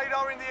personal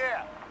radar in the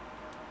air.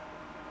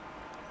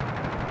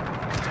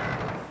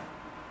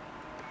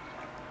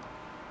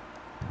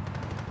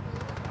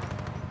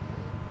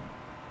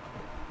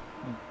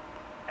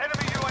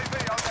 Enemy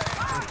UAV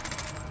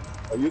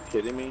overhead. Are you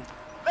kidding me?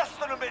 Less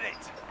than a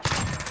minute.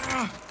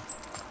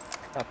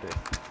 Not this.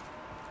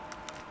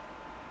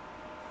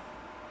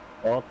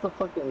 Oh, what's the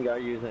fucking guy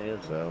using his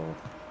though?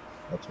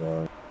 That's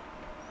why.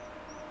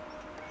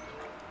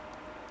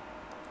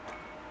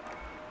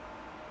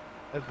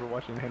 As we're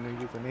watching Henry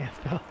use an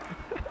ASL.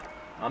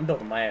 I'm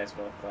building my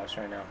ASL class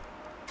right now.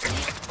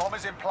 Bomb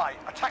is in play.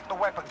 Attack the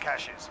weapon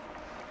caches.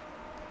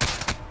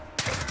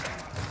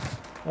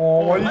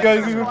 Oh, why you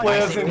guys even play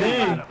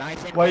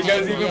S&D? Why you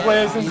guys even play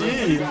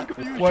S&D?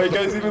 Why you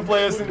guys even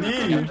play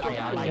S&D?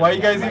 Why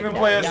you guys even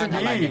play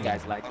S&D?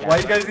 Why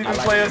you guys even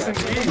play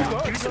S&D?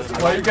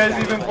 Why you guys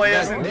even play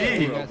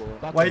S&D?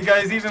 Why you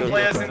guys even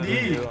play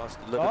S&D?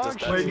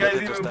 Why you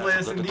guys even play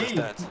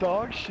S&D?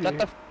 Dog shit. Shut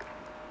the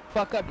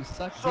fuck up, you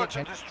suck dick, Search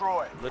and man.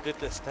 destroy. Look at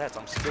the stats.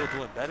 I'm still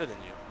doing better than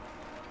you.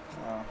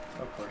 Oh,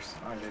 of course.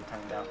 Andre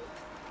timed out.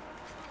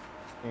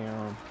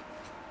 Damn.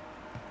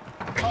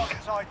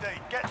 Target's ID.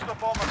 Get to the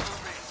bomb and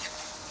move in.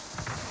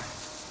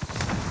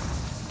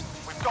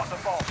 We've got the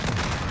bomb.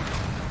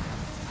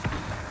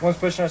 One's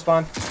pushing our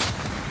spawn.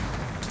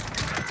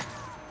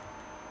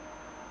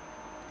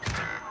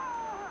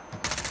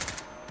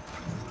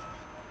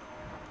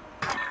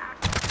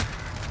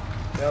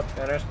 Yep,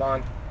 and our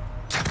spawn.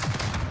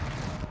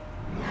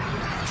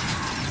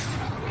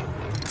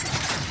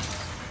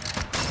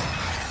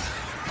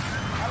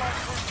 Allied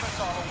cruise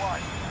missile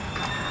away.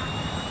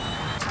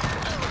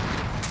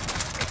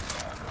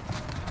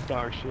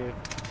 Dog shit.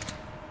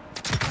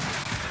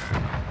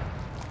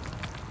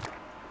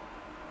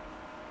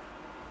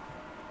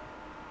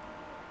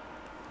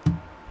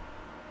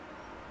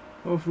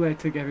 Hopefully I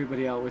took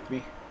everybody out with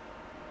me.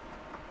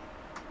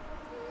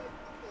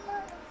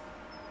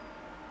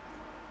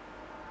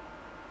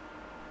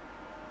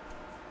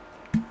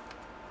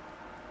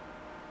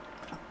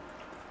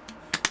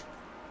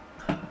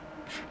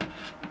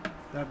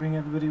 Did I bring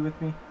everybody with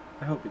me?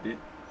 I hope it did.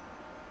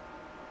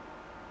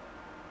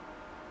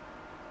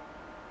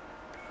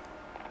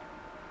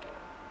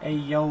 Hey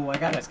yo, I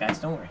got us guys,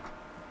 don't worry.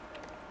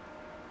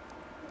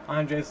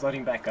 Andre's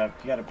loading back up.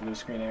 You got a blue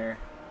screen error.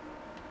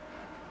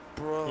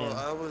 Bro, Yeah.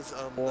 I was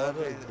What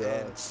 11 is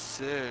that? and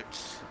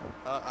 6.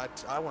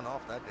 I went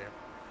off that day.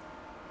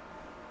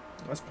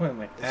 Let's play him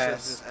like It's that.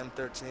 just this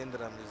M13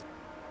 that I'm using.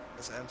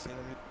 This M13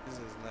 I'm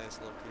using is nice,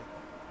 low key.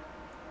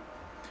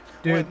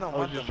 Dude, Wait, no, I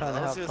was just trying to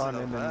have fun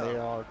and then they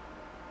all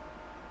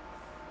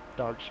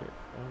dog shit.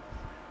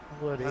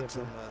 Whatever. I was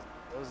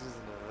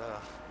using the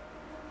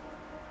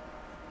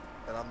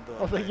and I'm doing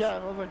I was like, nice. yeah,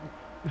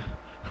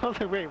 I was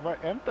like, wait,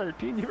 what,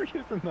 M13? You were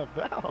using the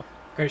valve.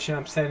 Christian,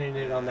 I'm sending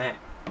it on that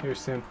here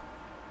soon.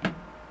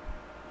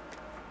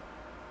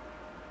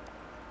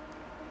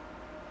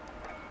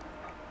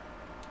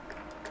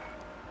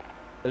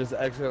 I just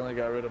accidentally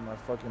got rid of my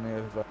fucking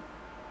ASL.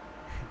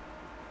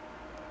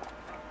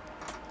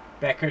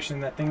 Back, Christian,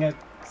 that thing that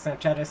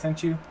Snapchat I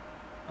sent you,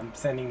 I'm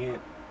sending it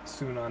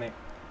soon on it.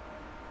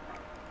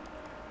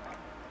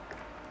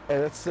 Hey,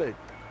 that's sick.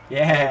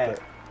 Yeah,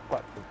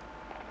 What?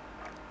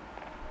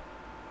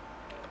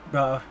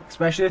 bro.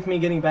 Especially with me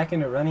getting back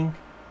into running,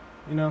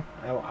 you know,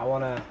 I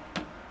wanna.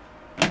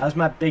 That was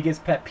my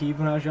biggest pet peeve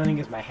when I was running,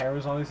 is my hair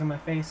was always in my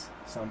face.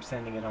 So I'm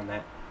sending it on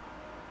that.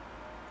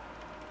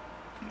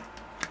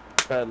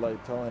 Bad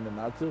like telling him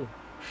not to.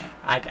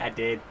 I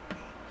did.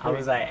 I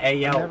was like,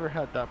 hey I yo, never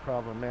had that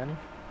problem, Manny.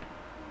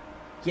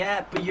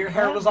 yeah, but your I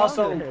hair had was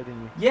longer also. hair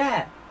than you.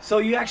 Yeah, so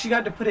you actually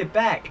got to put it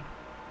back.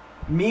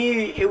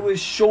 Me, it was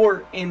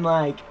short in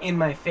like in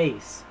my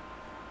face.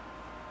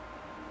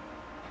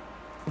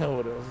 Know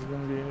what else is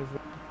gonna be in his.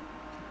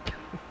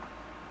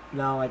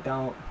 No, I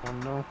don't. Oh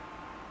no.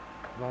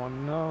 Oh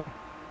no.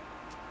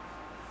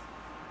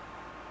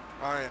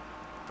 Alright,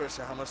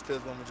 Christian, how much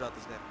kills when we drop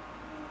this game?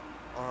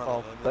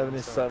 Oh, let me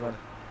start 77. recording.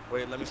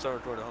 Wait, let me start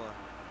recording, hold on.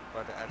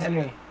 Right, I actually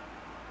Henry, did-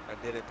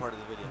 I did it part of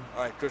the video.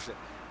 Alright, Christian,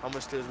 how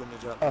much kills when we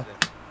drop this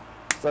game?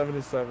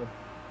 77.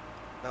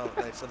 No,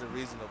 like something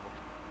reasonable.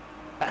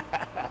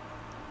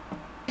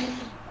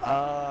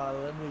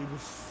 Let me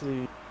just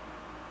see.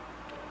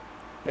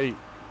 8.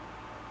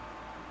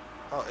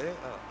 Oh, 8?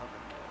 Oh,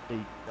 okay.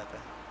 8. Got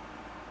that.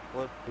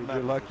 What Dude, map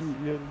you're is lucky.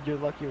 this? You're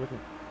lucky with it.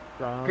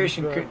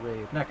 Christian, Bronze, Chri-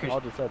 raid. not Christian.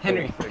 I'll just have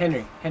Henry,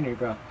 36. Henry,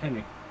 bro,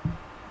 Henry,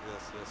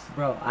 Yes, yes.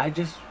 bro. I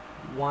just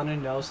want to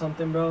know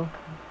something, bro.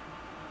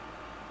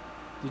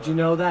 Did you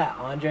know that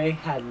Andre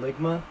had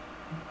ligma,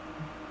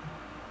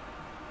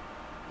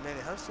 Man,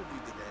 how stupid you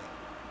think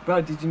I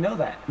bro? Did you know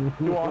that,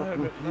 You want him?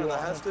 am? You No,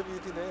 want how him? stupid you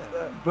think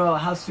I am? bro?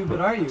 How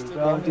stupid are you, Stupid,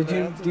 bro? I'm Did gonna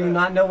you answer do you that.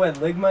 not know what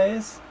ligma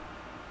is?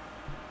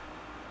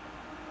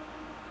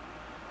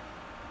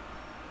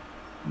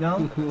 No. I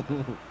don't know what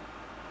that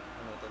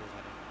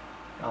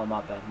is. Oh,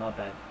 my bad, my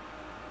bad.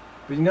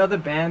 But you know the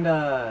band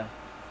that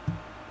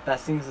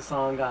sings the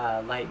song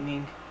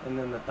Lightning and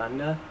then the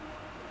Thunder?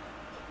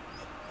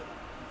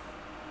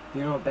 Do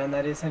you know what band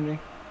that is, Henry?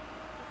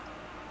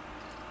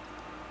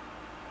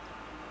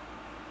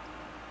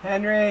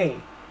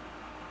 Henry!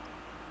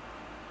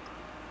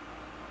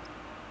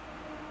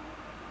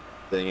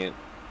 Dang it.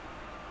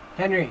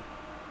 Henry!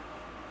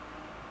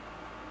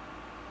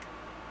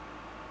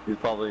 He's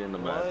probably in the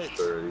match.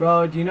 Or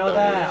Bro, do you know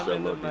that? still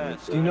looking.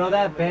 Do you know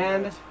that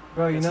band?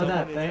 Bro, you know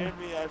that Somebody band?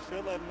 hear me? I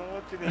feel like no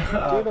one can hear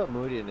me. Dude, I'm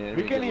Moody and Henry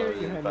We can get hear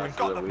loaded you, in Henry. faster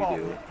Got than the we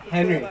do.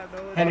 Henry,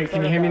 Henry,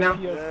 can you hear me now?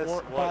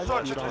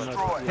 Search and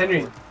destroy.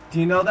 Henry, do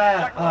you know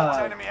that Checkpoint's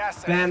enemy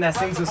assets. band that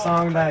Grab sings the a bomb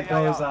song and that clear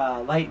the goes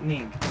AO.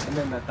 Lightning and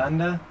then the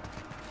Thunder?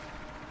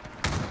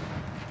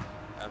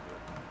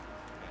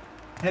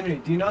 Henry,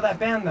 do you know that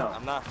band though?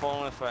 I'm not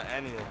falling for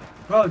any of them.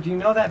 Bro, do you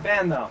know that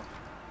band though?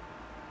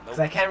 Because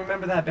I Nope. can't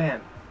remember that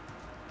band.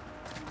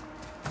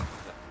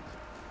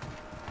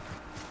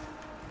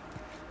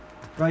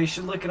 Bro, you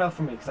should look it up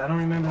for me because I don't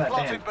remember that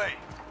Planted band.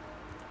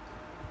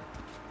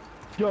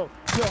 B. Yo,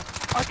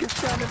 I can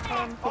stand in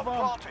front of the Bomb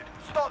bomb. planted.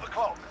 Start the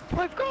clock.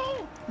 Let's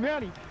go!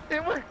 Manny,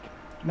 it worked!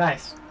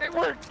 Nice. It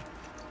worked!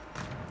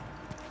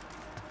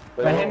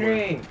 But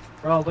Henry,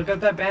 bro, look up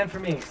that band for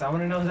me because I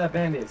want to know who that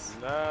band is.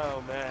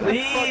 No, man.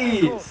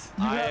 Please!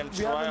 I am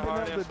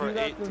tryharding for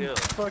 8 kills.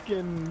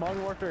 Fucking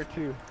Modern Warfare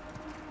 2.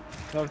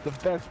 That was the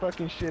best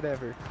fucking shit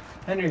ever.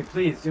 Henry,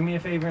 please do me a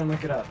favor and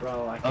look it up,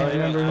 bro. I can't Oh, yeah,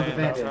 remember I who the am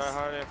band is.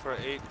 tryharding for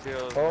 8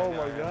 kills. Oh and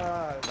my I am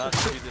god. Not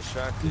to be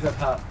distracted. He's up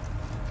top.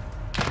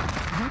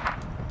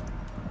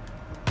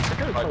 I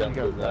could've I told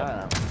got you guys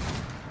that. that.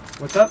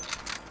 What's up?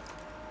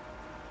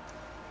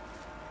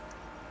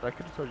 I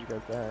could've told you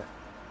guys that.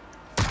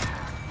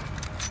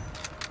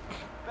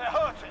 They're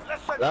hurting.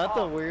 Let's send That's a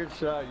them weird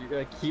shot. You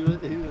like he was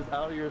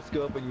out of your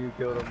scope and you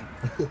killed him.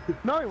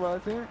 No, he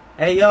wasn't.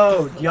 Hey,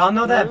 yo, do y'all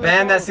know that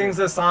band that sings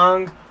the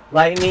song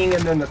Lightning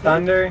and then the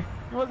Thunder?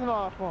 He wasn't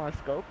off my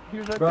scope. He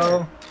was right Bro,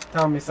 there.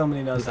 tell me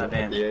somebody knows that At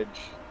band. the edge.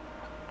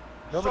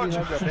 Nobody Search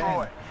knows and that destroy.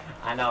 band.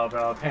 I know,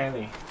 bro,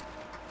 apparently.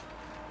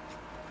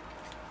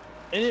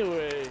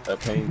 Anyway, That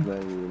pains me.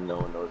 No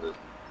one knows it.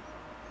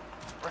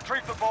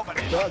 Retrieve the bomb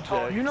and Dodge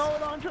time. it. You know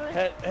it,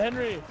 Andre?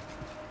 Henry,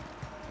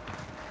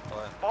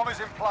 Bomb is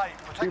in play.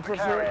 you Protect the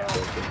prefer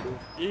carrier.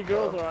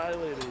 e-girls or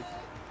eye-ladies?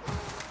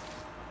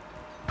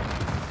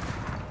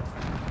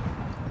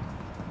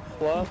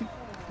 What?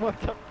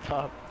 What's up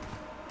top?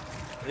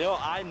 Yo,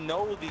 I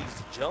know these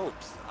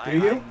jokes. Do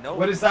you? I know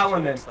What is these that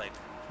one then? jokes, Like,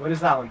 What is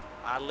that one?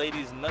 I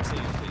ladies nuts in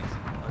your face.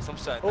 Or some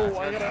shit. Oh,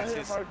 I got a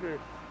hit marker.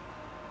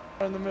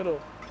 In the middle.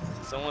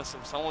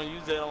 Someone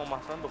used that on my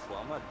friend before.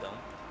 I'm not dumb.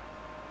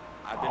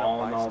 I've I don't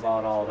know bystander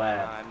about all before, that.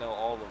 and I know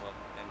all of them.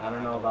 and I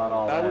don't know about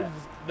all Now we that.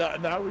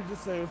 just, now we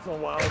just saying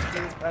some wild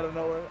shit out of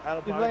nowhere, out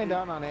of He's pocket. laying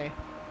down on A.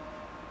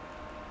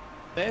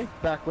 Hey,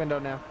 Back window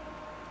now.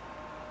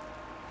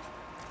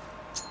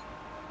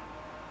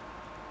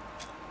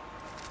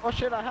 Oh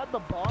shit, I had the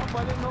bomb.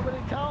 Why didn't nobody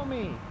tell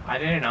me? I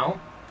didn't know.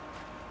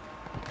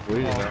 We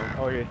didn't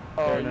know. Okay.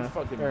 oh, fair you enough.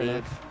 fucking Fair bitch.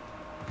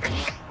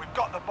 enough. We've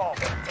got the bomb.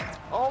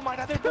 Oh my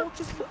god, they don't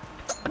just.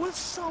 What's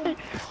so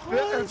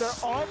They're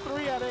all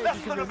three at A Less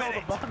because than a they know the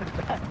minute. bomb is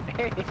at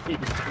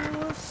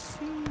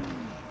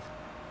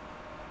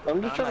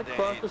I'm just I'm trying not to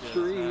cross that the ages,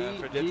 street. man.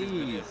 Forget this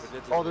video, Jeez.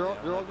 forget this Oh, video.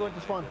 they're all going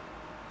to spawn.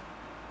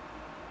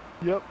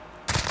 Yep.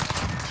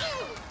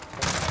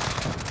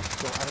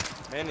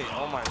 Manny,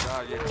 oh my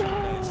god, you're too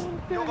nice.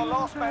 You're the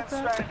last man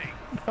standing.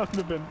 That would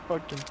have been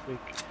fucking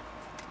sick.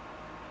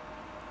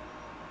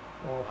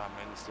 Oh, Wow,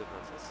 man, you still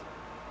does this.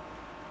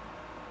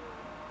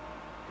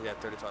 You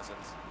got 35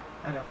 seconds.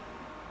 I know.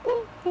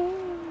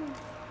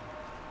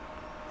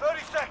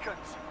 30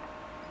 seconds.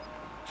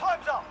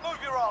 Time's up. Move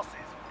your asses.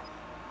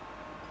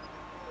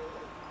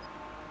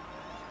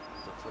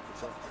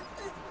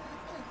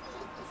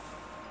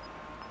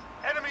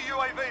 Enemy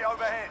UAV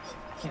overhead.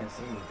 I can't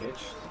see me,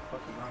 bitch. What the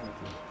fuck is wrong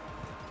with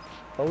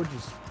you? I would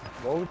just.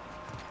 What would.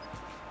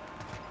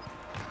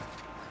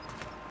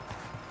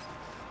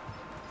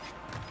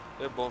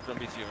 They're both gonna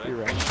beat you, You're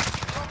right?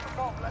 right. Drop the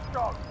bomb. Let's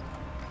go.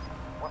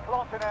 We're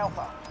planting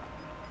Alpha.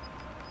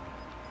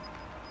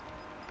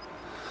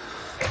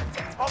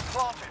 Bomb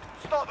planted.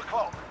 Start the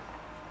clock.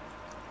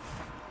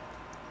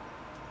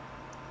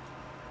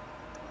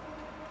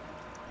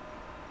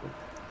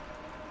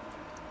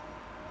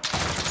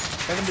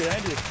 Coming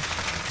behind you.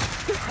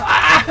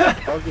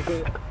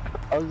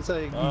 I was just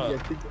saying, I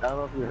don't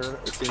know if you heard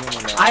or seen him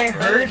or not. I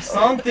heard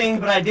something,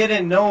 but I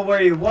didn't know where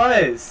he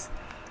was.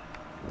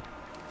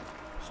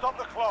 Stop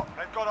the clock.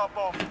 They've got our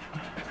bomb.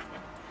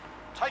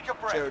 Take a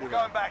breath. Charity We're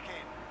going back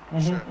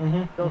in.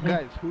 So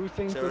guys, who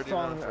sings the Charity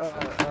song run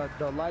for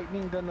The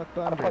Lightning Then the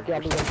Thunder? fuck yeah,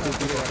 I'm gonna do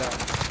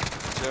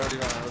Charity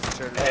run. It was a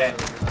charity Hey. run.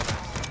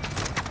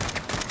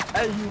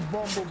 Hey, you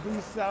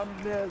bumblebee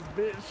sounding ass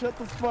bitch. Shut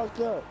the fuck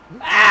up.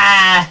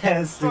 Ah,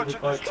 Search stupid and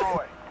fuck.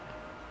 destroy.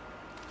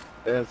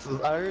 Yeah,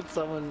 so I heard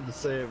someone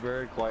say it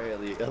very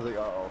quietly. I was like,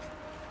 uh-oh.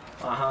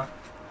 Uh-huh.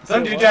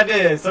 Some dude tried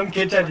to, some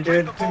kid tried to do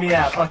it to me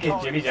at fucking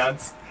Jimmy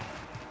John's.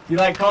 He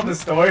like called the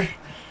store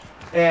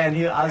And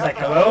I was like,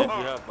 hello?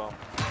 Yeah, bro.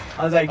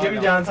 I was like, Jimmy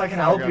John, how can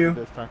I help got you?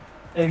 this time.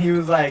 And he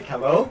was like,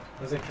 hello?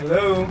 I was like,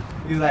 hello?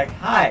 He was like,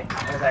 hi.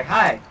 I was like,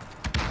 hi.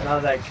 And I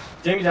was like,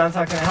 Jimmy John,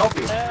 how can I help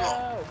you?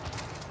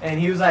 And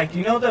he was like, do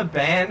you know the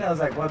band? I was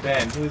like, what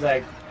band? He was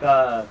like,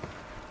 the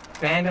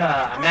band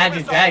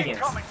Imagine Dragons.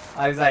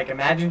 I was like,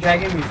 Imagine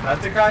Dragon means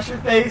nuts across your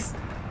face.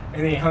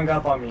 And then he hung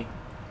up on me.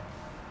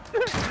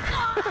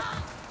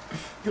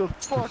 Yo,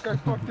 fuck, I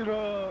fucked it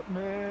up,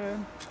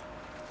 man.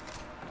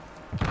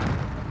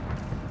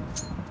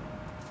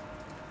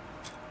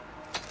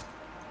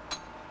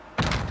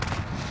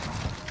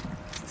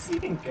 Is this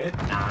even good?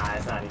 Nah,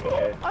 it's not even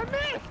good. I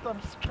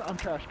missed! I'm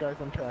trash, guys,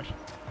 I'm trash.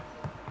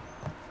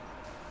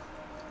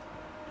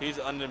 He's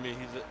under me.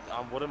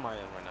 What am I in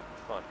right now?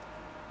 Fuck.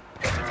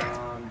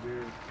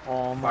 Dude.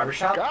 Oh my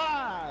Barbershop?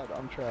 god!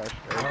 I'm trash.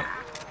 Right?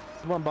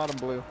 One bottom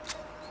blue.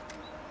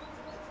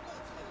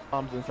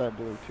 Bomb's inside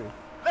blue, too.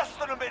 Less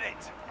than a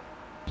minute.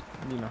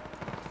 You know.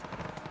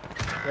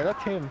 Yeah,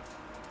 that's him.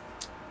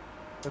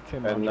 That's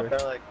him, And I Andre.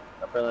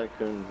 feel like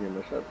couldn't hear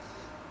my shots.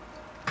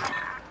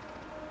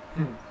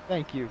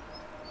 Thank you.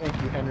 Thank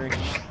you, Henry.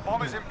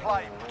 Bomb is in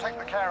play. Protect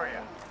the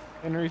carrier.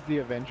 Henry's the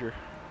Avenger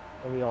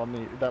that we all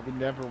need, that we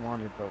never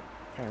wanted, but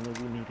apparently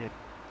we needed.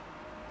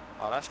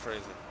 Oh, that's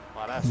crazy.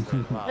 Wow, that's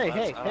crazy. Wow, Hey, that's,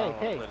 hey, I don't hey, wanna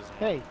hey, play this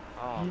hey! game.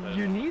 I don't wanna play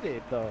You're this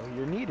needed, though.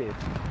 You're needed.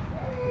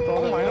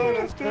 Oh my god,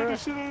 that's good.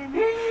 Shit out of me.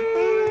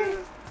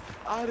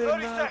 I did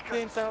 30 not seconds.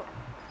 think that.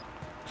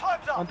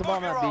 Time's up. On the Move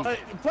bomb your at B.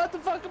 asses. What the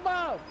fuck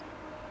about?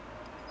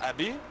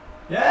 Abby,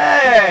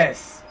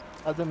 Yes!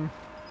 As in,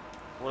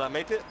 will I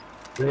make it?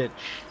 Bitch.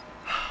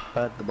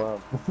 Pat the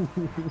bomb.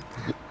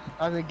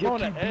 as in, get Oh,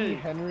 you the B, A.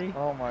 Henry.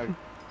 Oh my.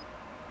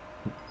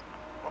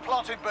 We're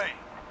planting B.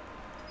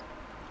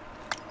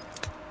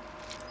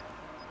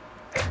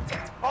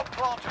 Bomb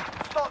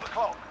planted. Start the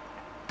clock.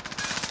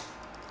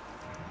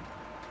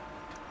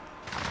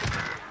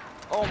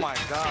 Oh my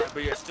god,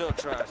 but you're still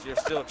trash. You're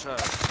still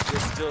trash. You're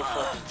still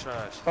fucking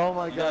trash. Oh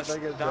my You god, guys, I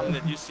get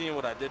Dominic, you seen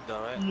what I did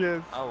though, right?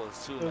 Yes. I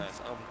was too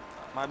nice.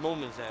 My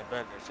moments ain't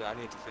better, so I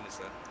need to finish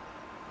that.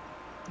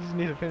 You just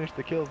need to finish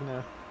the kills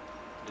now.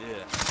 Yeah.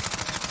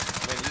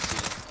 Man, you see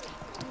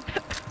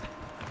it.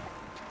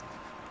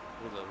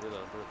 Reload.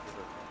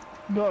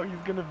 No, he's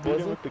gonna beat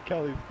him with the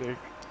Kelly stick.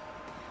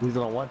 He's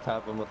gonna one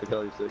tap him with the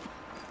Kelly stick.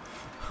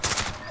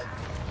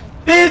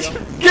 Bitch!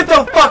 Get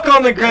the fuck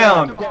on the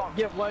ground!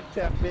 Get one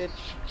tap,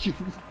 bitch.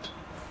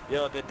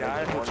 Yo, the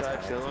guy who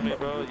tried killing me,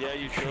 bro, yeah,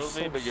 you killed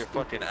me, but you're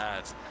fucking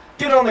ass.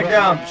 Get on the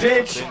ground,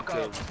 bitch!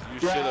 You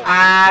should've.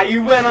 Ah,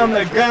 you went on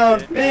the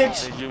ground,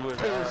 bitch! You would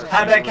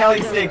Have that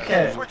Kelly stick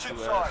head. Switch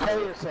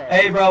inside.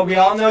 Hey, bro, we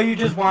all know you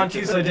just want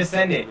to, so just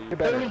send it.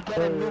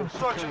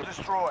 Search and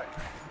destroy.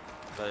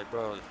 Like,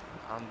 bro,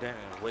 I'm getting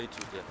way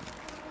too good.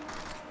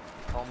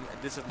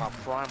 This is my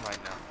prime right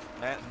now.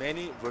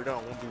 Manny, we're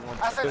done 1v1.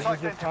 Assets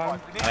identified.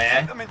 We need Oh, to yeah?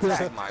 keep them This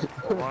is intact. my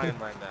prime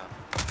right now.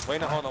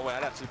 Wait, no, hold on, wait,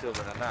 I got 2 kills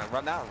right now.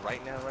 Right now.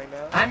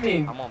 I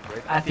mean, I'm on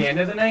break. at the end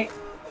of the night.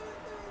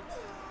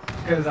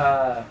 Cause,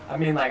 I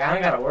mean, like, I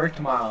don't gotta work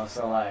tomorrow,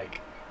 so, like.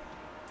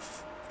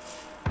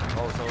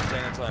 Oh, so we're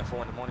staying until like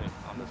 4 in the morning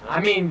on this. I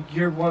mean,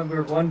 we're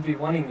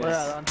 1v1ing Where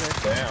at, this.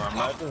 Andre? Damn,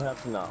 imagine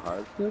having a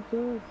hard flip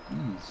though.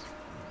 Jeez.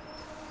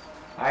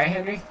 Alright,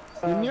 Henry?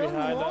 Leave me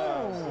Behind,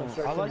 alone. I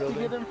construction like to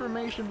building. get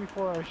information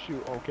before I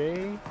shoot,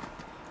 okay?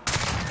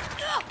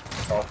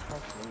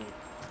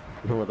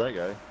 Who with that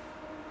guy?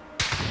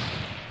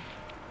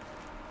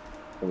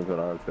 Who's that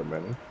hard flip,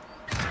 man?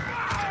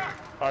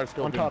 Hard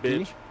still On top B.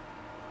 bitch.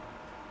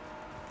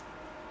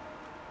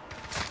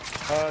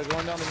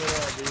 Going down the middle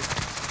of B.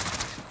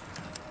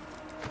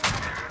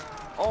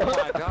 Oh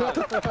my god.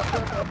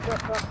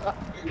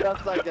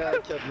 That's that guy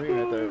kept me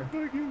right there.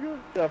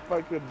 Yeah,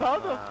 fucking. How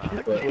the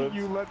fuck but- did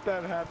you let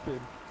that happen?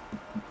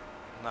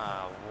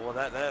 Nah, well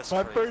that's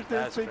My crazy. first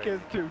That's instinct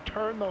crazy. is to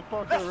turn the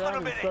fuck Less than a around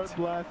and minute. start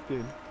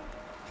blasting.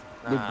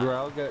 The Nah,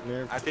 growl got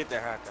nerfed I think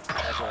they're hackers.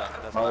 That's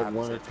what probably happened.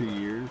 1 or 2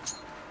 years.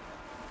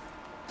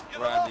 You're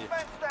the Randy. last man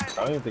I standing.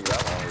 don't even think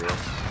that long ago.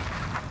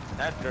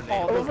 That grenade.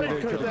 Oh, Oh, those my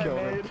are good God, kill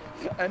made.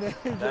 And then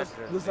he That's just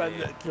good. decided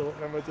Yeah. to kill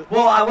him with it.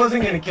 Well, I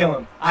wasn't gonna kill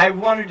him. I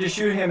wanted to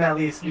shoot him at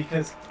least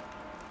because.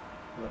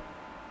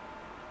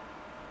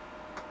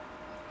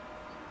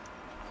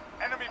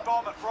 Enemy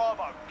bomb at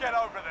Bravo. Get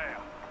over there.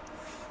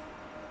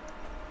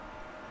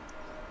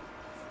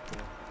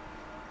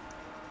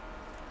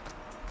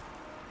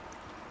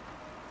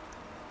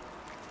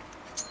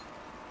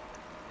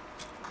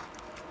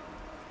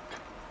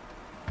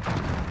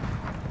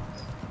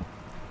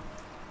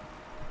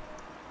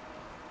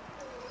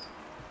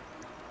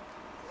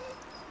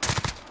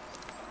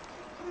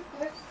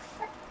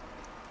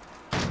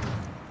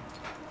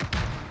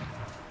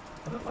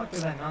 How the fuck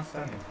did I not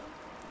stun him?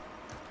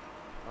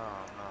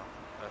 Oh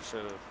no, I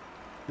should have.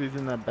 He's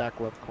in that back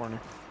left corner.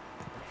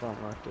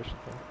 Front left, I should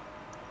say.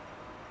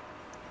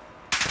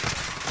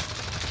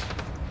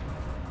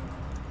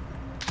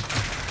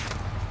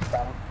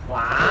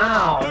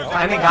 Wow!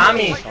 Finally got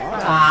me!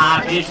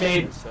 Ah, bitch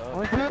made.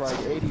 Only took like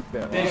 80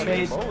 bit. Fish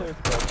made.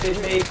 Fish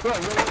made.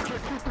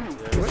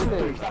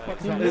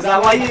 Is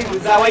that why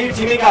your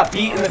teammate got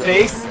beat in the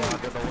face?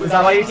 Is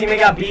that why your teammate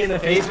got beat in the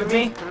face with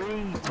me?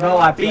 No,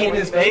 I beat in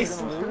his face.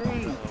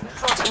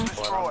 Search and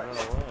destroy.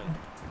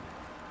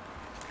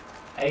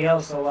 Hey yo,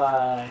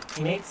 so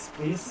teammates,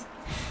 please.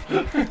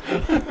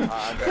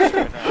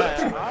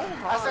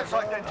 Assets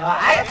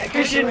identified.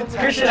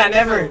 Christian, I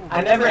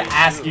never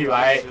ask you,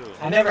 alright?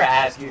 I never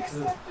ask you,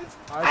 cause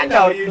I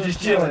know you're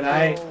just chilling,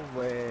 alright? No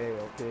way,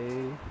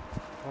 okay.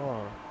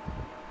 Oh.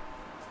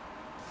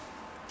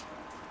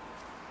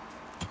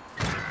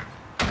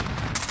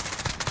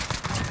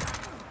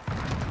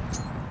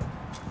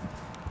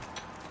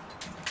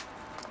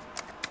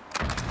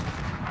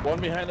 One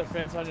behind the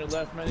fence on your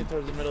left, Manny,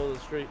 towards the middle of the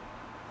street.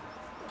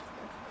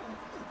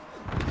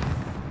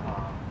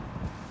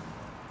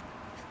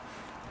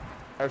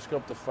 I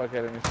scoped the fuck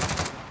out of me.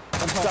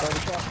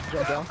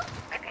 Jump down.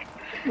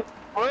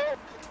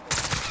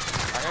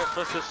 I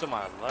got switch to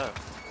my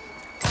left.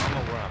 I don't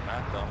know where I'm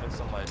at though. I'm in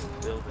some like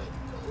building.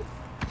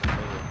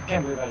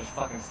 Can't believe I just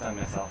fucking stunned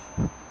myself.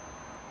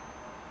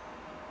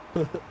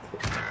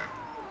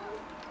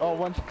 Oh,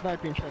 one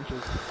sniping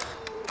trenches.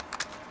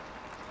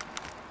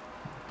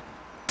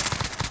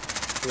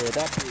 Yeah,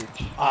 that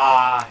bitch.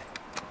 Ah,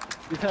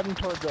 He's heading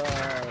towards the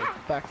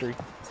factory.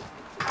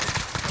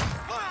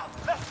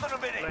 Less than a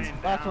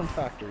minute. Last one's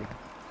factory.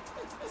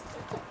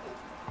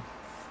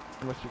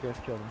 Unless you guys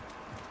killed him.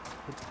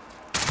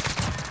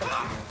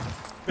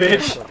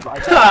 bitch.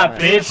 Ha,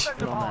 bitch. It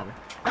don't matter.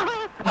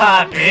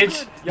 Ha,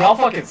 bitch. Y'all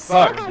fucking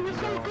suck.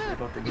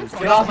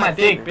 Get off my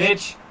dick,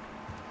 bitch.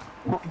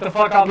 Get the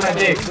fuck off my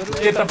dick.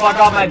 Get the fuck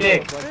off my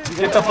dick.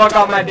 Get the fuck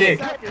off my dick.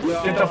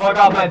 Get the fuck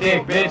off my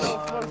dick, bitch.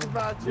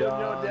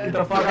 Get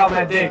the fuck off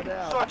my dick.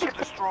 Search and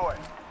destroy.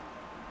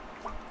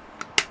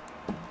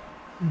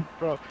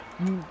 Bro,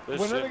 when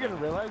This are shit, they gonna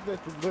man. realize that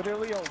it's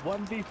literally a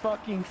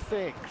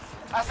 1v6?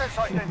 Assets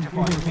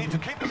identified. You need to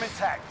keep them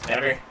intact.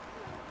 Never.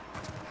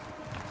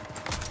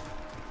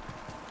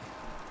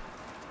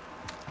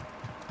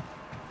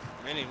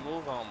 Manny,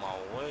 move on my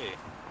way.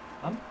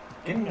 I'm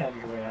getting out of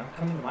your way. I'm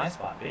coming to my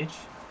spot, bitch.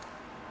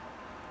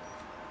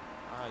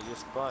 Ah, your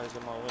spot is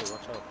in my way.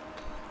 Watch out.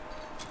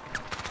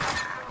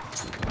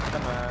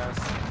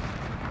 Dumbass.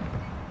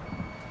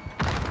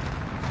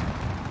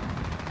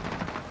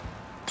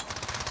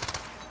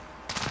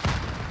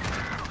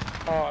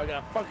 Oh, I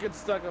got fucking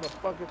stuck on a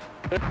fucking.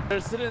 They're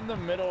sitting in the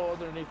middle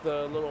underneath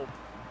the little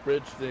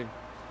bridge thing.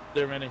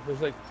 There, Manny.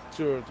 There's like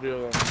 2 or 3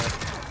 of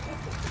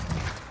them.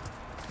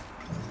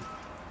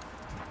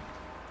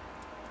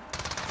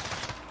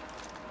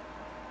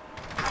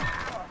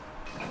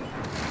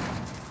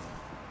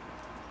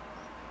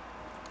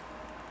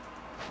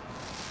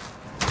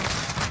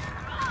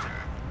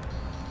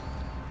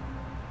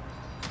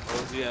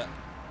 Where's he at?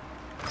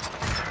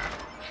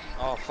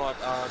 Oh fuck,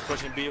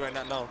 pushing B right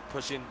now. No,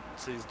 pushing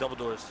to these double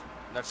doors.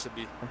 That should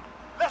be.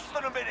 Less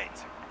than a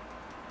minute.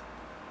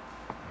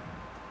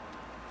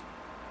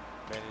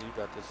 Manny, you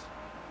got this.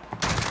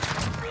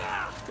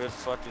 Good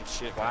fucking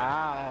shit. Man.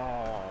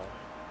 Wow.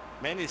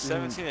 Manny's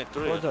 17 and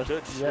 3. Those are-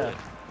 Good yeah. shit.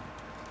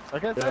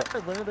 Like I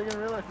said, when are they gonna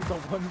realize it's a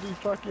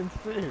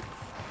 1v6?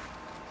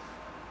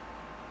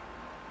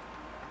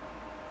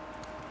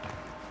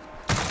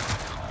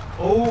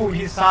 Oh,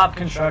 he stopped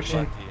construction.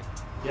 Lucky.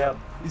 Yep,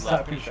 he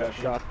stopped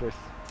construction. Got this.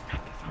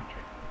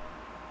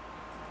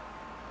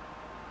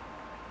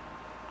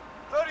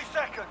 30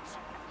 seconds.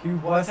 He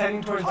was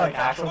heading towards like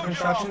actual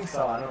construction,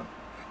 so I don't.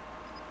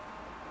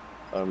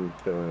 I'm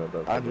feeling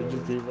that. I did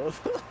just zeros.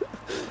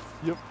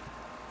 Yep.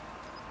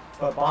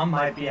 But bomb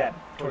might be at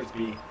towards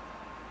B.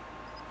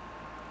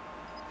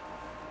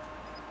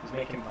 He's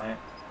making plant,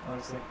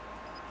 honestly.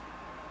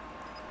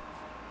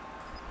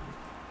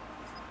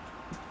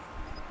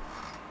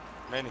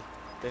 Manny,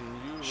 then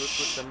you real quick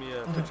send me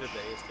a picture of the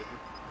ASW.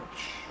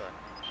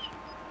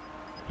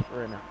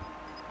 Sorry. Right now.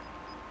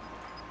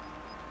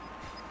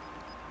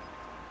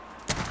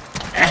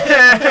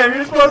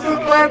 You're supposed to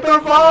plant the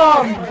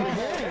bomb!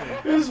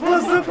 You're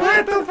supposed to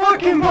plant the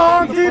fucking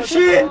bomb,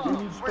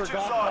 dipshit! Switch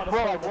inside.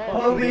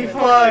 Holy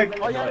fuck!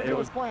 It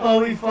was planned.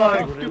 Holy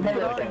fuck!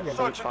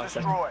 Search and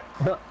destroy.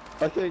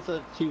 I thought you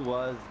said he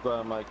was, but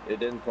I'm like, it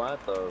didn't plant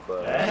though,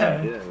 but Yeah.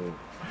 it didn't.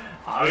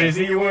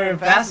 Obviously you weren't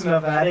fast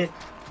enough at it.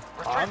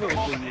 Retrieve the bomb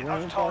Obviously, and you hit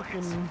weren't those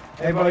targets. fucking.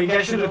 Hey bro, you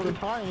guys should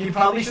have. You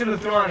probably should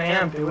have thrown on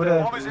amp. It would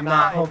Bomb is have in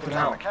not play. helped him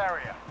Protect the out.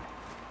 carrier.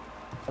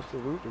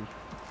 Absolutely.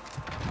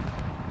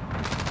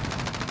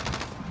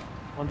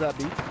 One's at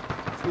B.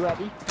 2 at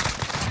B.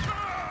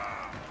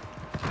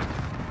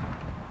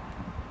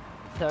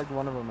 Tagged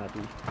one of them at B.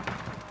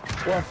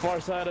 One far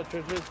side of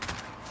trenches.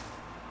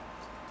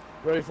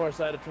 Very far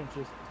side of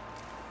trenches.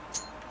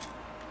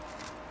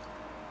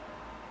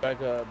 Back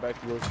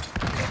blue.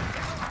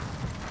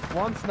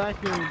 One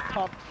sniping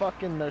top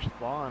fucking their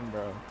spawn,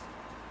 bro.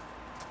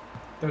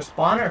 Their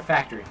spawn or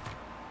factory?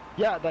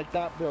 Yeah, like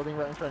that building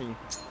right in front of you.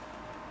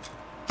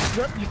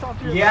 Yep, you saw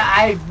two. Yeah,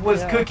 I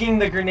was Yeah. cooking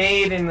the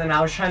grenade and then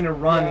I was trying to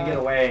run and get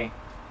away.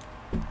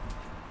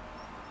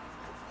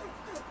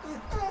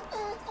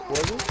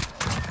 Was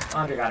it?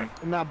 Andre got him.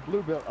 And that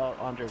blue bill. Oh,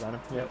 Andre got him.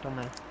 Yep. Don't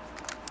matter.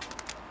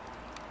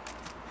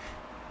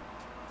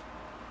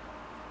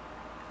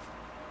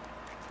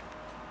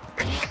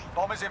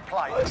 Bomb is in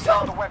play.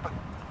 Start the weapon.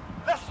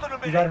 Less than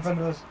a You got in minute. front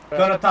of us.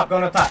 Going up top,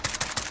 going up top.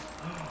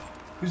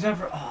 Who's in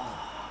for?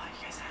 Oh,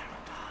 you guys had him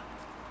up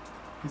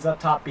top. He's up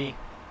top, B.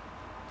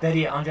 Dead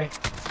it, Andre.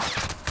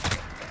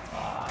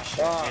 Oh,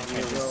 shit. Ah, man, there's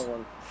trenches. another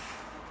one.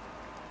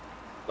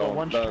 So No,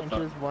 one's no, it's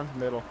trenches, one's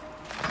middle.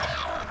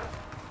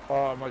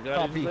 Oh my god,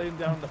 Copy. he's laying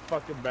down the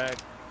fucking back.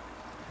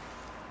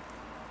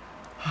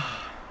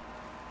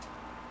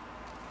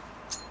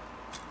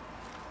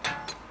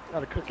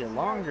 Gotta cook it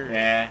longer.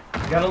 Yeah.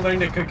 You gotta learn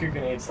to cook your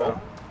grenades, though.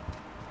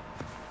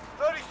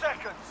 30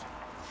 seconds.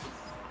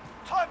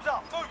 Time's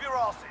up. Move your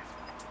asses.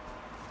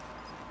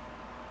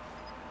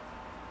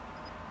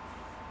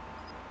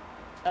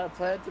 I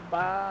plant the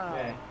bomb.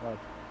 Yeah.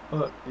 Oh,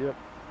 Look. yep.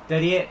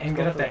 Steady it and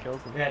get up there.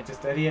 Kills him. Yeah, just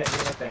steady it and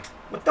get up there.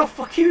 What the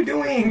fuck are you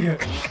doing?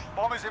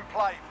 Bomb is in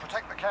play.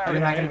 Protect the You're carrier.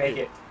 not gonna make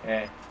it.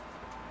 Yeah.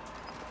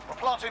 We're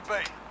planting B.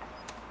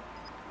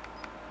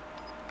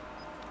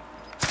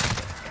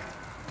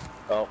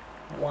 Oh,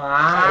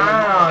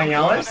 Wow,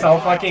 y'all are so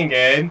fucking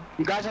good.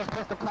 You guys are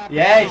supposed to clap.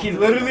 Yeah, he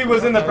literally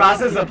was in the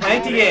process of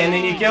planting it and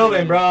then you killed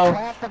him, bro.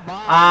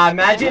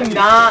 Imagine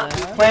not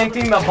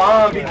planting the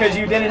bomb because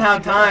you didn't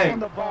have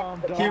time.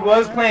 He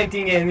was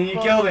planting it and then you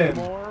killed him.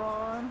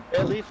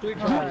 At least we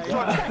tried.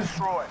 Try to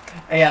destroy.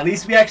 Hey, at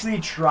least we actually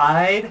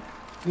tried,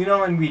 you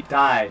know, and we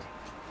died.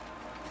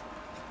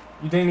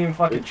 You didn't even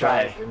fucking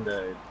try.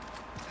 Indeed.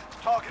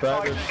 Target's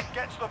Travis, ID.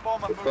 Get to the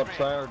bomb and It's move up in.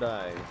 try or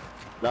die.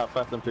 Not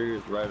Fast and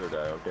Furious, ride or die,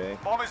 okay?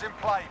 Bomb is in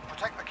play.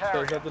 Protect the So is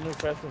carrier. that the new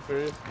Fast and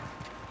Furious?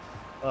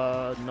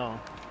 No.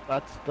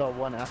 That's the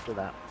one after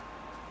that.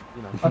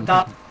 You know. Up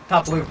top,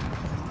 top blue.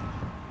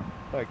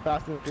 Like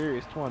Fast and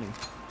Furious 20.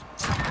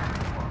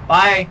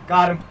 Bye,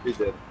 got him. He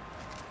did.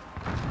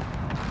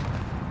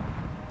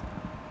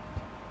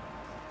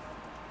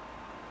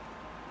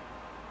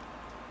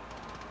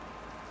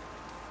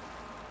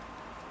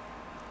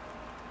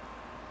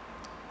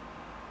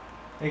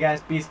 Hey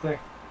guys, B's clear.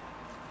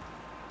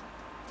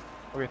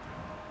 Okay.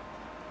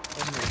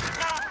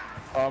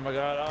 Oh my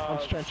god,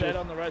 One's trenches. shed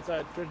on the right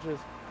side, trenches.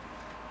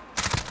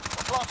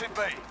 We're planting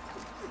B.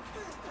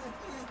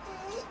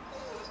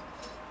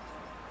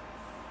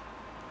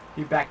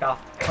 He backed off.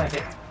 Plant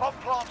it. Bomb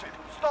planted.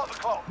 Start the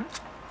clock.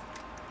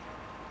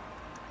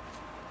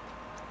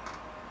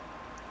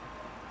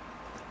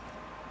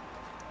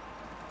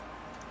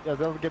 Yeah,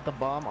 they'll get the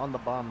bomb on the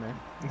bomb, man.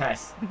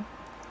 Nice.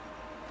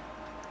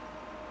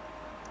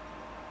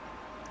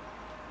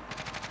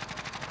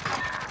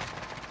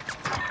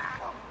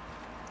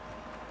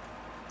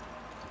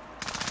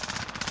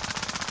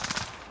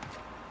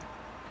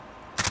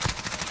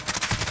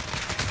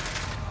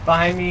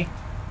 Behind me.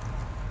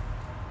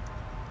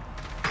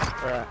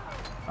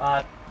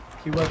 Alright.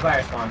 He was by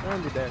our spawn.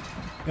 And you're dead.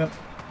 Yep.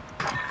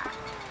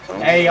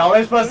 Hey, y'all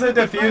are supposed to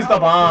defuse the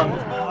bomb.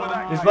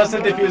 You're supposed to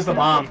defuse the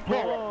bomb.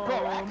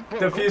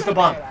 Defuse the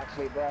bomb.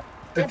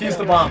 Defuse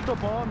the bomb.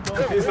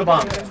 Defuse the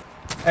bomb.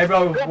 Hey,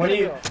 bro, when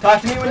you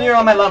talk to me when you're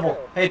on my level.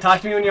 Hey,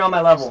 talk to me when you're on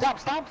my level. Stop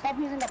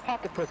using the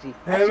pocket pussy.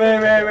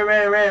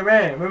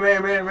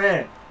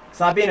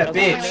 Stop being a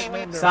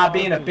bitch. Stop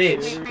being a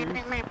bitch.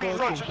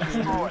 Search and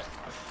destroy.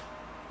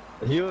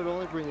 He would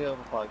only bring up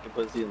a pocket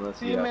pussy unless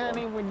he See, had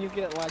Manny, one. when you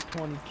get like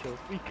 20 kills,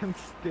 we can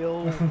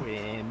still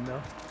win.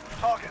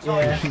 Target's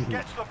Yeah. ID.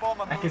 Get to the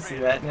bomb and I move can see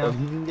in. that Well, now.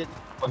 he can get.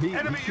 Well, he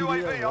Enemy can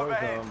UAV get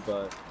overhead. Warzone,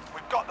 but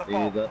We've got the he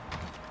bomb.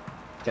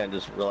 can't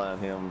just rely on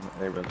him.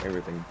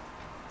 Everything.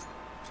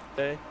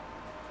 Okay.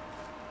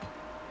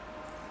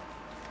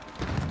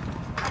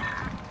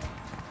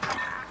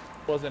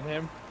 Wasn't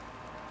him.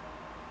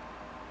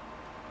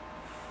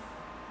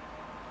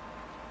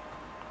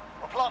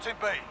 We're planting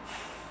B.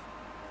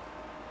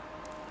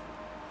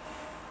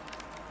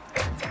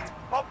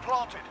 Bomb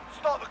planted.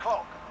 Start the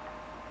clock.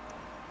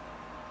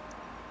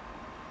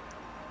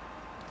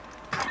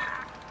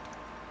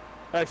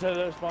 Backside of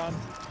their spawn.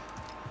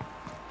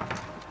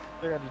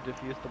 They got to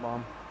defuse the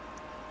bomb.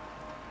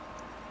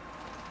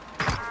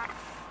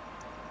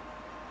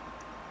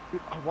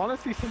 Dude, I want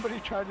to see somebody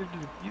try to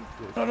defuse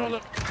this. No, no, no.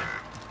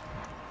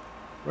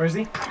 Where is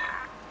he?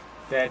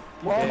 Dead.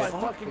 Oh my Dead.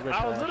 fucking, Good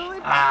I was trash. literally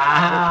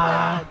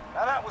Ah.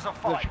 Now that was a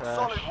fight. trash.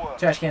 Solid work.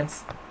 Trash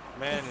cans.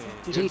 Man,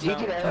 GG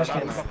to Trash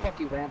everybody. cans. Fuck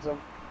you, Ransom.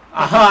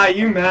 Aha,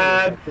 you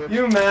mad.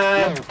 You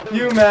mad.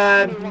 You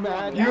mad.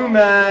 You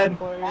mad.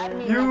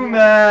 You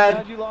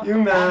mad. You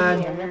mad.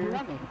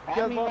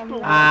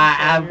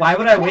 Why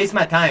would I waste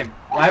my time?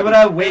 Why would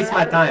I waste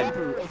my time?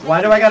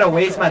 Why do I gotta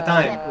waste my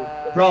time?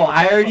 Bro,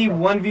 I already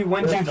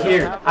 1v1'd you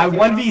here. I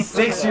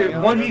 1v6 your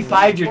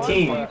 1v5'd your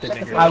team.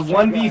 I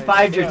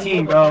 1v5'd your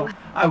team, bro.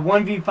 I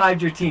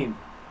 1v5'd your team.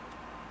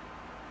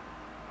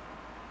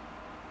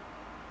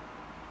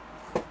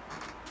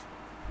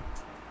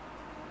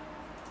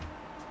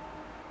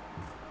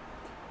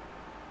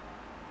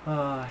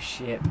 Oh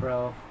shit,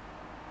 bro.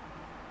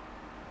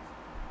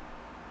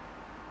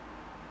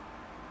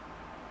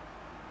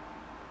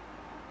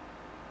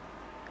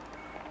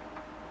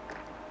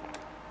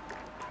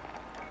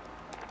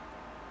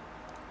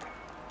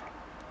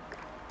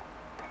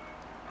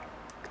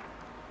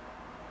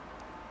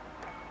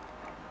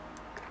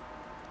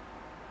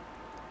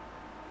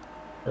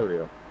 There we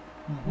go.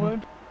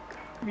 One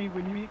me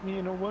when you meet me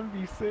in a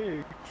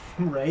 1v6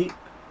 Right?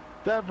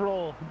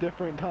 several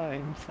different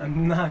times.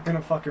 I'm not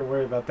gonna fucking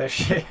worry about that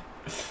shit.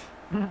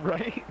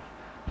 Right?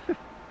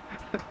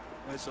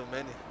 Why so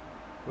many?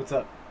 What's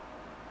up?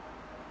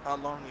 How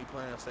long are you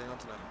planning on staying on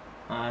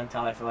tonight?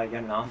 Until I feel like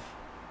getting off.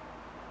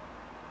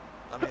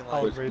 I mean,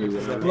 Oh, like, Raiders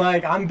is every-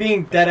 Like, I'm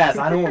being dead ass.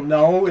 I don't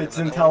know. It's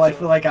until I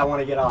feel like I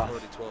want to get off.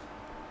 already 12.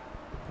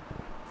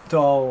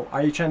 So,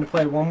 are you trying to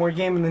play one more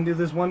game and then do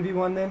this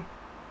 1v1 then?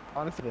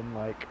 Honestly, been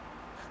like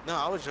No,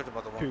 I was joking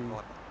about the one. Two.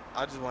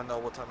 I just want to know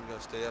what time you're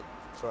gonna stay up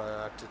before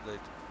I activate.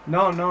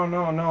 No. I don't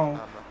know.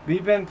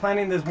 We've been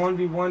planning this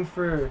 1v1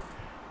 for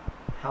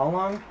how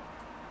long?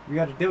 We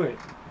gotta do it.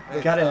 We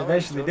Hey, gotta I was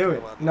eventually do joking it.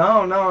 about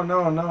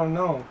that.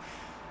 No.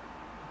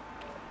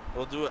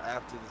 We'll do it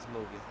after this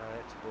movie,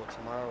 alright? Well,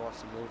 tomorrow watch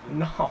the movie.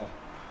 No.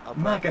 I'll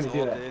I'm not practice gonna do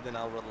all that. Day, then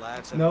I'll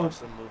relax and Nope. watch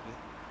the movie.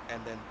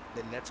 And then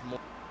the next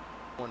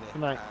morning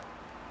Tonight. at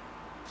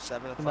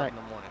 7 o'clock Tonight. in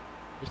the morning.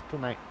 just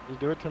tonight. Just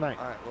do it tonight.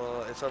 Alright,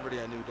 well, it's already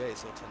a new day,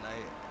 so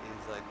tonight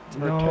is like...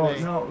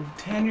 today. No.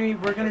 Henry,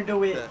 we're gonna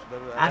do it.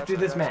 After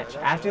this match.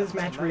 After this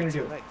match, we're gonna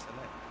do it. Tonight.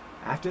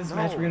 After this No.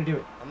 match, we're gonna do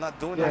it. I'm not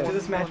doing Yeah, that. after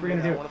this match, we're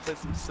gonna do it. I want to play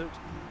some suits.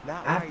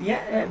 Not Af- right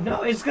yeah,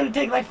 no, it's gonna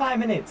take like 5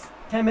 minutes.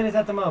 10 minutes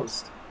at the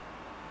most.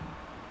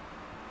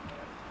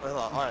 Well,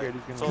 all scared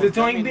right. he's So gonna- It's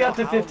only let me be up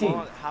know to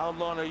 15. How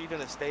long are you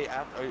gonna stay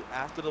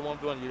after the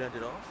 1v1? You gonna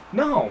get off,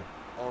 No.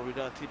 or are we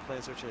gonna keep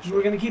playing Search and We're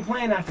Destroy? gonna keep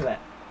playing after that.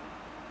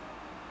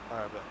 All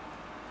right,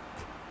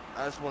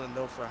 but I just want to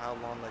know for how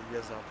long like you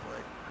guys don't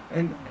play.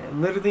 And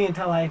literally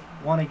until I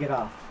want to get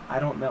off. I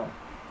don't know.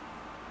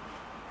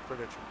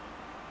 Prediction.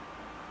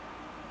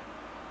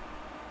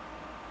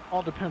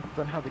 All depends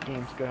on how the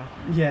games go.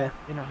 Yeah.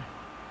 You know.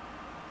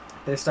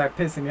 They start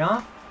pissing me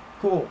off.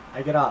 Cool.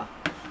 I get off.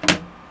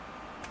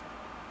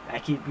 I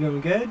keep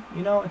doing good.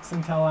 You know, it's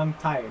until I'm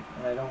tired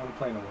and I don't want to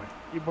play no more.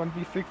 You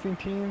 1v16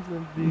 teams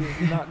and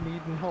be not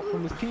needing help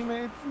from his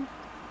teammates.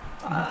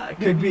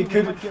 Could be. He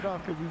Could might get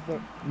off because he's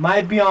like,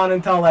 might be on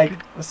until like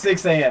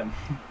 6 a.m.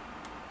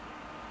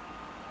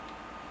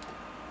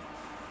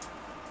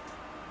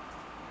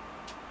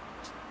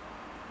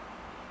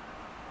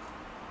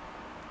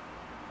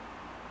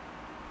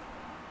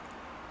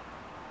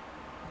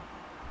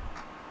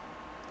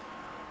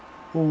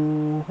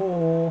 Ho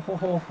ho ho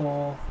ho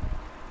ho.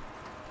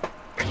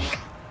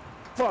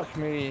 Fuck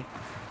me.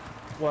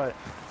 what?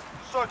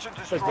 Search and Oh,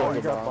 destroy.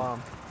 you got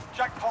bombed.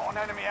 Jackpot on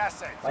enemy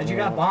assets. Why'd you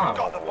got bombed?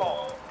 Got the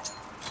bomb.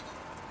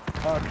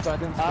 Oh, because I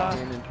didn't spawn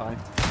in time.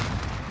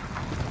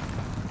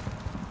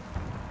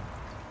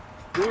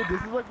 Dude,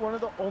 this is like one of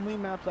the only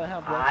maps I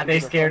have left. They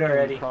with a scared fucking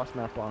already. Cross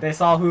map on. They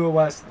saw who it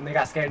was and they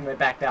got scared and they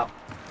backed out.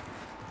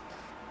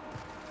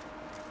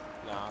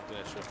 Nah, I'll do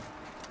that shit.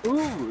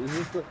 Ooh, is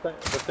this the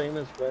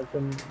famous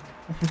Phantom?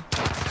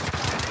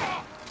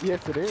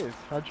 Yes, it is.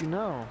 How'd you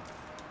know?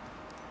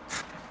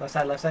 Left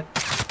side, left side. Oh,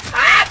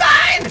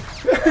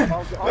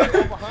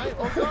 behind!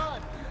 Oh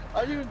god! I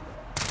was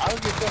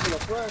just jumping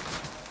up front.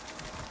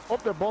 Oh,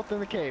 they're both in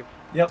the cave.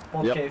 Yep,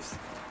 both Yep. caves.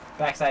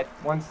 Backside,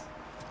 once.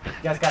 You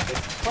guys got this.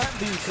 Plant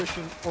B,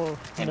 Christian. Oh,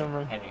 never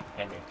mind. Henry.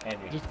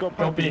 Just go Go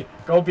plant B, B.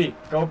 go B,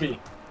 go B.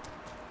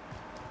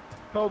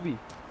 Kobe.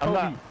 I'm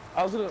not. Kobe.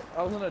 I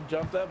was gonna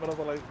jump that, but I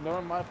was like,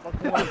 no, my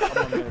fucking life.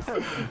 I'm gonna miss.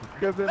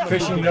 Because in the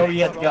Christian, you know where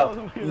you had to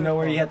go. You know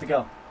where you had to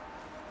go.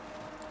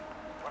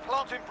 We're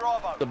planting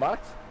Bravo. The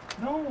box?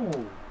 No,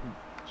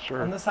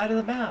 Sure. on the side of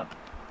the map.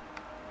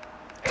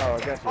 Oh, I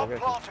got you. I Bomb got you.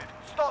 planted.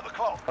 Start the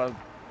clock. I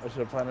should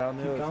have planned it on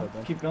the Keep other going, side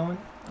then. keep going.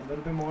 A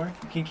little bit more.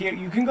 You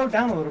can go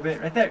down a little bit.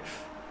 Right there.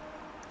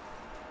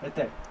 Right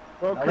there.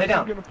 Well, Now lay Christian's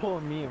down. gonna pull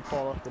on me and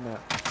fall off the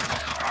map.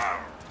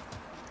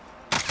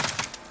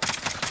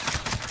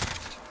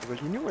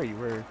 Because you knew where you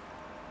were.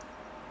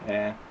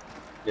 Yeah.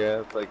 Yeah,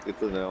 it's like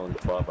it's a nail in the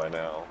spot by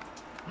now.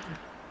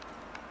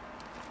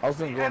 I was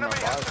gonna go in my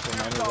Enemy box has for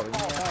mine. secured Was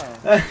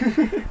that like,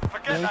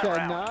 Forget Then he that said,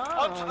 round.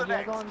 On to no, the you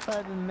next. go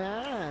inside the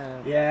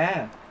map.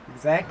 Yeah.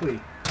 Exactly.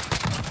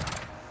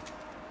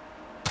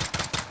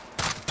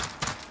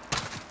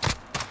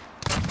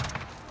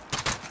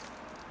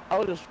 I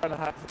was just trying to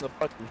hide from the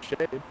fucking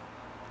shade.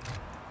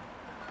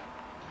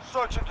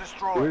 Search and We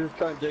destroy. were just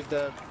trying to dig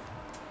that.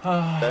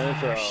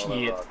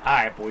 Shit. All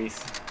right,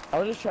 boys. I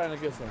was just trying to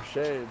get some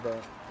shade, but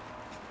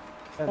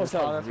And What's this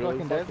up, hot ass really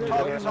fucking fucking desert.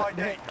 Target's I ID.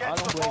 Get don't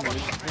to the blame bomb.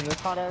 you. In this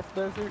hot ass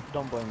desert,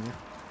 don't blame you.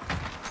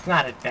 It's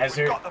not a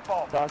desert. Got the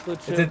bomb. chocolate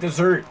It's a chip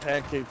dessert.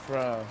 pancake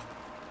from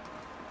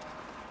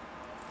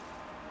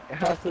It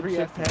has chocolate 3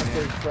 chip X's in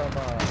pancake it. from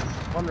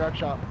One rep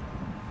shop.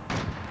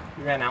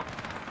 You ran out.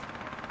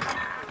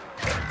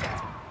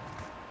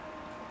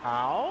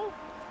 How?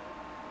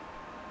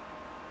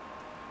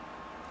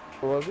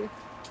 what was he?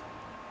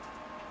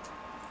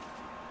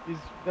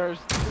 There's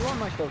two on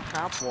like those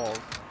half walls.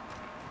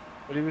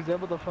 But he was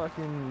able to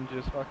fucking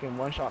just fucking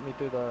one shot me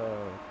through the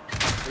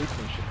face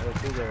and shit, or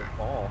through the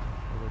ball.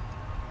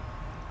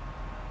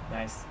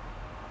 Nice.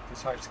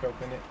 Just hard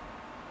scoping it.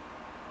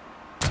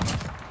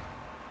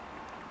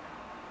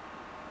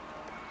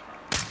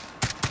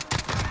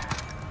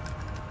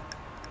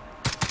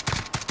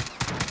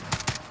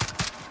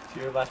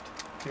 your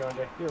left. To your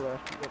Andre. To your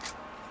left.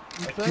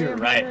 Yep. To your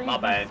right, my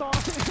bad.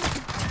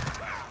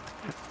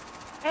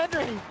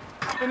 Henry!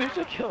 Finish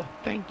the kill.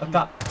 Thank you. Up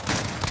top.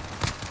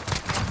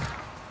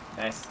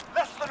 Nice.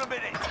 Less than a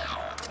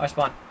minute. Our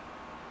spawn.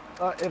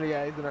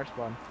 Yeah, he's in our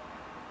spawn.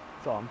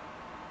 Saw him.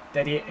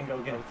 Deady it and go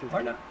get him. That was his Or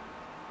team. no.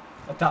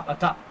 Up top, up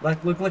top.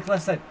 Look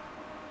left side.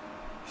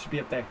 Should be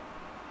up there.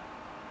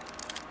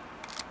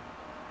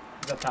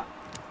 He's up top.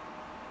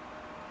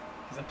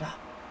 He's up top.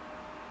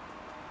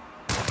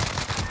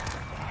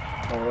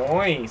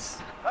 Nice.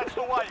 That's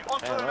the way. On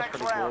to Man, the that's next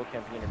pretty cool. round.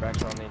 Camping in your back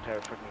on the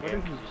entire fucking What game.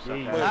 is 'cause this you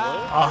game? suck Wait, ass.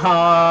 what?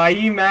 Ah,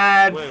 you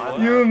mad? Wait, what?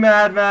 You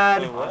mad,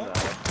 mad? Wait, what?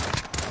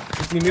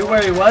 If you knew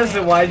where he was,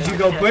 then why did you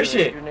go push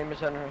it? Your name is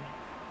Henry. Your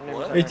name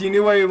What? is Henry. If you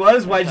knew where he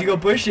was, why did you go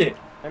push it?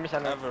 Name is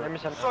Henry. Ever. Name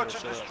is Henry. Search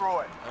and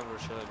destroy. Ever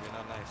should have been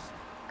not nice.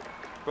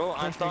 Bro,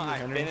 I Nice thought meeting you, I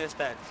Henry. finished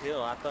that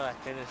kill. I thought I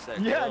finished that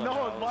Yeah, kill. no, and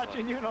I was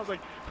watching you and I was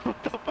like,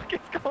 what the fuck is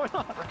going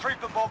on?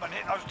 Retrieve the bomb and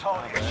hit those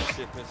targets. That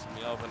shit pissed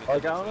me off. when it Like,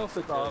 I comes don't know to if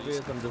it's kills.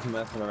 obvious, I'm just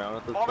messing around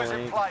at this Bomb is in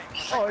point. play.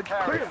 Oh, it's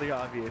Carry. clearly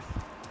obvious.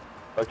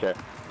 Okay.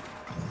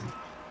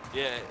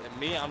 Yeah,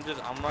 me, I'm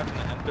rocking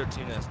the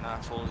M13 that's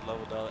not fully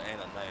leveled up and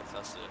a knife.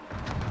 That's it.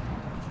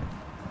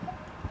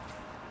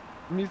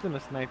 I'm using a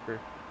sniper.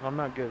 I'm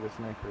not good with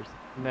snipers.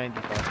 95% of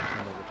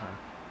the time.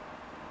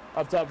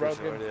 Up top, For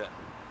broken. sure, yeah.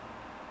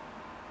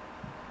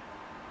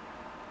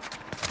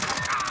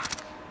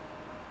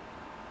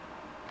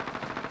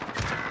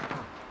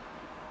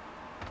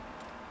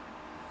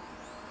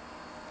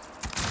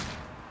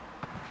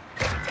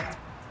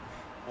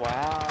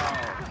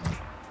 Wow.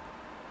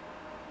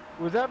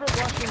 Was ever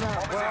watching that?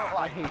 Bomb is in Well,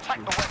 I play. hate Attack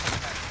you. the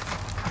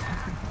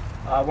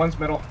weapon. One's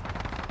middle.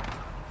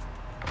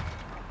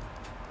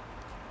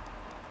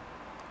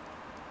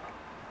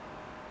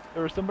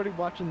 There was somebody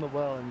watching the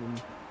well and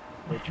then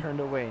they turned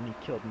away and he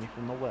killed me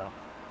from the well.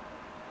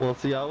 Well,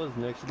 see, I was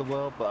next to the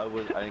well, but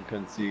I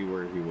couldn't see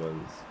where he was.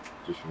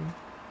 Just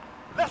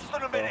Less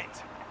than a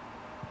minute.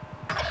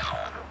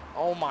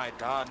 Oh my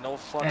god, no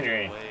fucking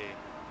Henry.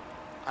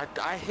 way.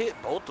 I hit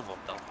both of them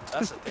though.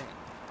 That's the thing.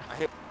 I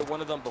hit one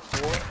of them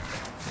before.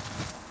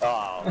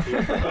 Oh,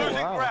 Losing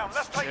wow. ground.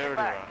 Let's take Charity it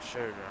back. round,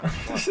 charity round.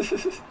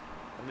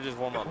 Let me just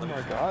warm up. Oh Let me my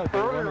just god,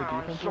 they're on the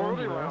defense line,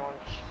 you know?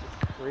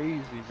 It's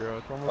crazy, bro.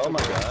 It's almost Oh my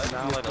like god.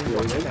 Now like a Yeah,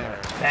 fucking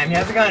yeah. Damn, he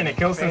hasn't gotten a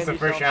kill since the Bandy's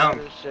first on round.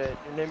 fire as shit.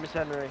 Your name is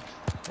Henry.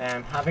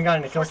 Damn, haven't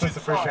gotten a kill since the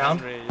first round.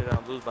 Henry, you're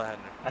gonna lose by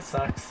Henry. That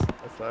sucks.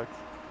 That sucks.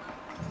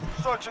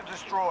 Search and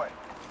destroy.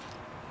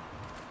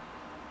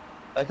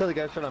 I feel like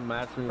the guy's trying to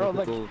match me Bro, with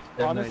like, the little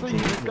honestly, you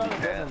M19. just gotta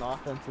get an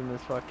offense in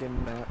this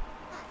fucking map.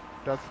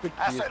 That's the key,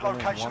 is Asset winning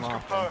locations one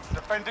confirmed. offense.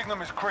 Defending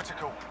them is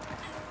critical.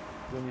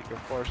 Then you can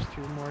force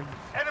two more.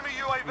 Enemy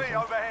UAV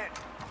overhead.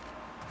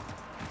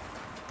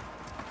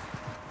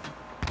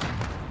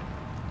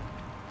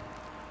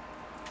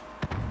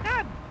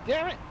 God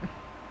damn it!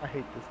 I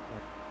hate this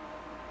thing.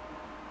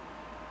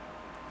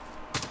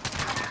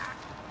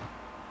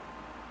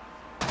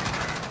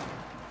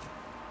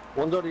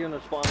 One's already in the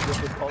spawn,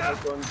 just with all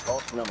the guns.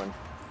 Oh, no man.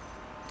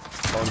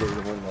 Oh, there's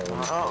a window.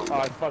 Oh,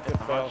 I fucking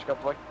I fell. just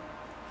got like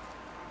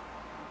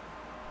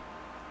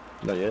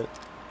Not yet.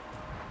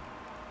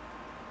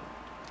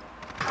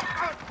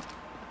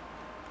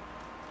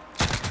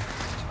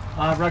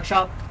 Ruck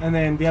shop, and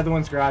then the other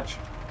one's garage.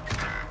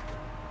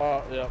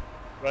 Oh, yeah.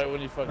 Right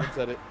when you fucking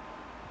said it.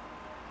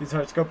 He's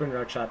hard scoping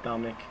ruck shot,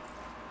 Dominic.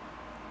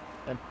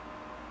 And-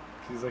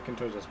 He's looking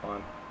towards the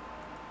spawn.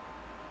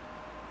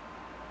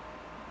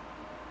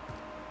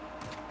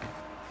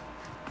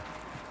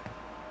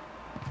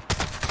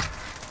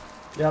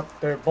 Yep,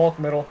 they're both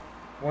middle.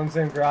 One's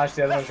in garage,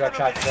 the other one's ruck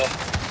shot still.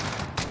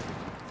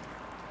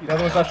 The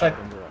other one's left side.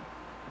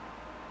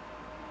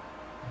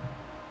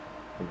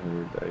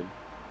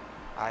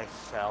 I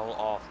fell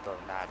off the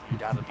map. You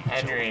gotta be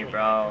Henry, joking me.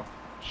 bro.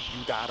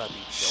 You gotta be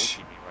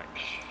joking me right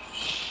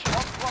now.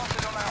 One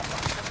planted on Alpha.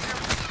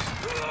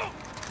 Defuse.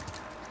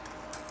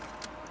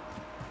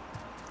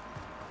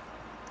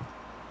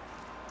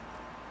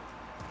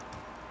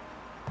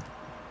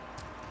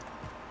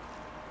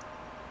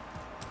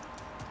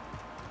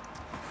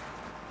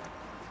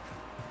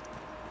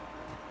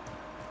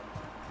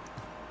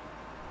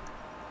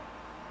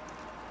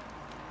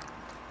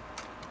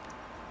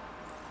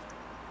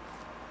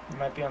 He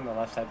might be on the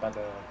left side by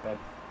the bed.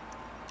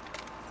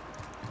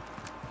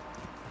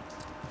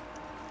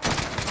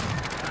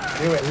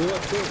 Do it. He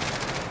was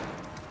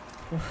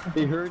too.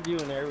 He heard you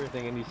and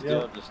everything, and he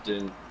still just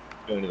didn't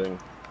do anything.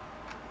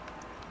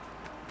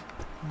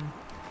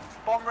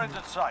 Bomb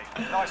rendered safe.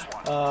 Nice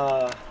one.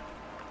 Man,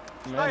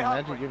 Stay imagine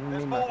hungry. giving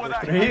There's me more my where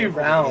first that 3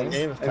 rounds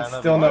Game's and kind of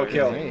still no hard,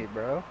 kill. Hey,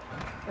 bro.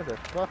 That's a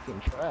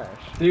fucking trash.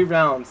 3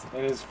 rounds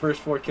and his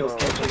first 4 kills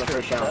came from the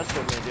first round. That's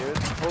with me, dude.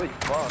 Holy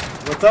fuck.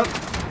 What's up?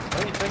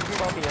 Don't you think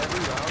about me every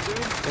round,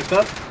 dude? What's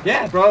up?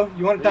 Yeah, bro.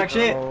 You want to talk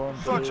shit?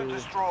 Search and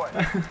destroy.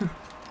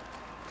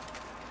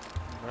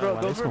 Bro,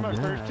 why those they were so my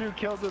mad? first 2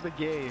 kills of the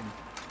game.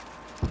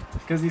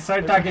 Because he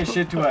started talking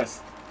shit to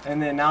us.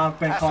 And then now I've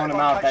been calling him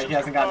out that he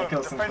hasn't gotten a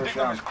kill since the Defending first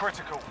them round. is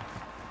critical.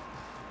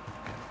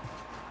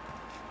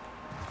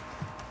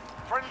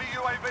 Friendly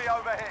UAV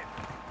overhead.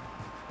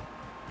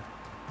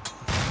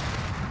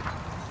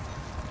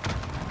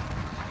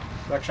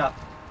 Ruck shop.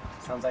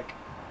 Sounds like.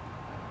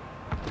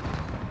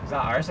 Is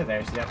that ours or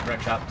theirs? Yep,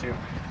 ruck shop too.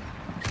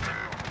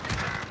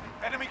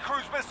 Enemy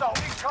cruise missile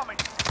incoming.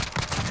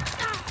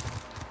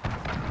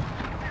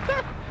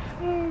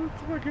 Oh,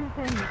 it's fucking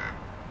funny.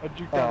 I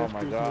juked out Oh his my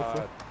cruise god.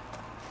 missile.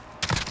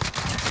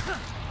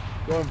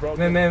 Going broke.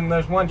 And then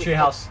there's one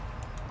treehouse.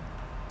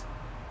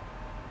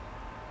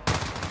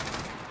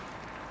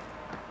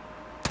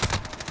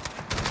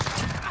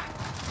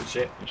 Good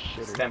shit.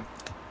 It's them.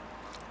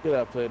 Get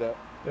that played out.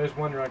 There's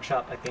one ruck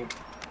shop, I think.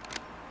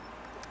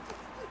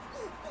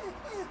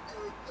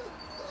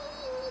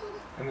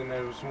 And then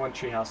there was one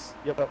treehouse.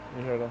 Yep,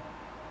 you heard him.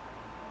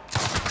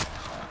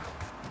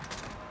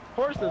 Of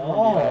course there's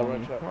Oh.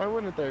 one behind. Why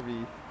wouldn't there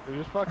be? They're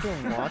just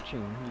fucking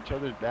watching each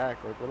other's back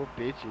like little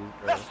bitches,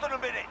 bro. Less than a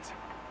minute.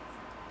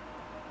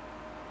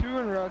 Two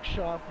in ruck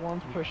shop,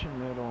 one's pushing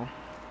middle.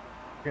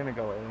 We're gonna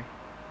go A.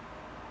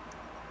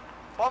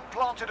 Bomb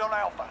planted on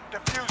Alpha.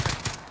 Defusing.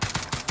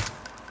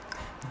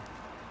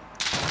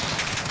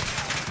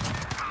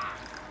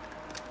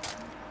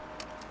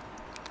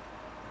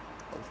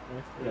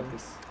 We got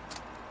this.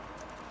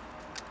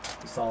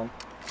 You saw him.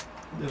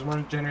 There's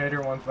one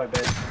generator, one's by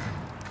bed.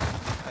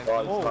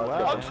 Oh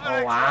wow. On to the Oh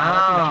next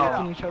wow.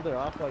 Checking each other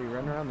off while you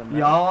run around the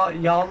map.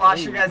 Y'all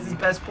lost your guys'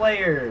 best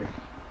player.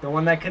 The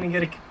one that couldn't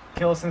get a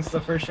kill since the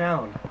first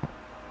round.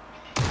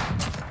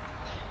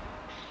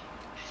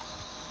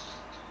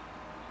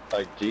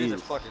 Like, These are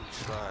jeez. fucking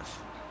trash.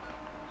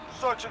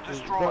 Search and Bro,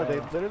 destroy. they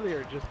literally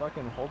are just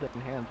fucking holding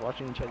hands,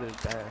 watching each other's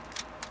back.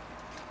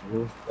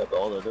 That's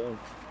all they're doing.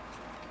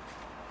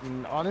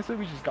 And honestly,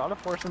 we just gotta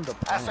force them to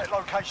plant. Asset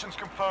locations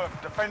confirmed.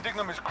 Defending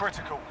them is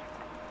critical.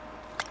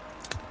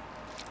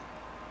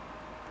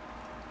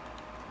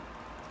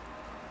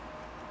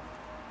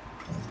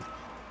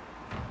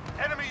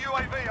 Enemy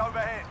UAV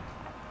overhead.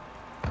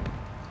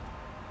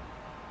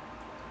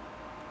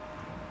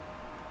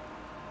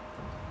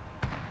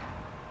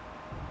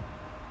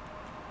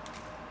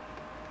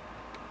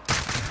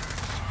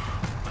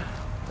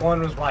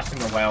 One was watching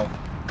the well.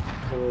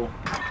 Cool.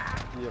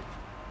 Yep.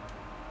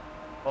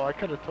 Oh, I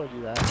could have told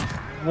you that.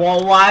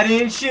 Well, why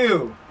didn't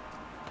you?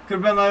 Could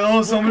have been like,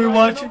 oh, somebody I know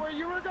watching. where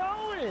you were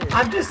going.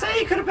 I'm just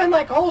saying, could have been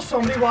like, oh,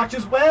 somebody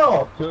watches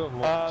well. Two of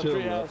them. Two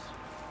of them. Treehouse.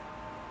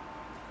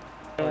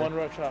 And one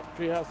ruck shop.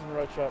 Treehouse and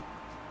ruck shop.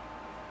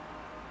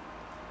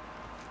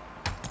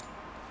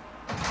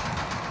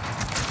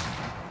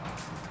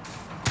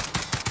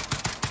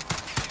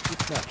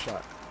 Good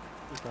snapshot.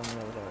 He's running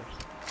over there.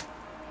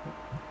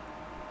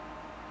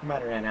 He might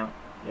have ran out.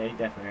 Yeah, he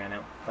definitely ran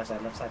out. Left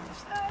side, left side,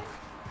 left side.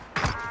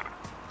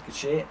 Good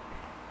shit.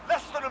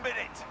 Less than a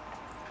minute.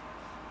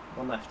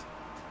 One left.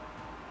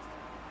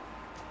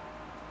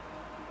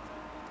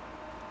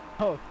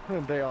 Oh,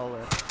 they all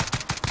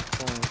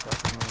left. Only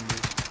fucking one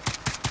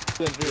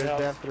dude.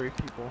 They have 3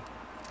 people.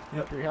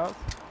 Yep. Treehouse?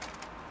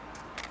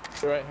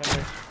 You're right,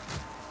 Henry.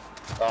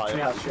 Oh, yeah.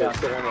 Yeah, It's yeah.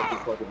 the one that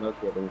just fucking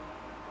nuts with him.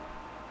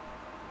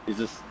 He's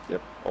just,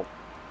 yep. Oh.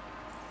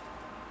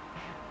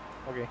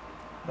 Okay.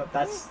 But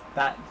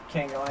that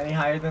can't go any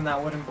higher than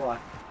that wooden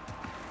block.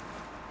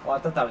 Well, I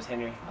thought that was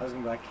Henry. I was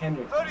gonna be like,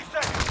 Henry. 30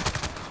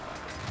 seconds.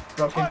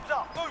 Broken. Time's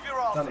up. Move your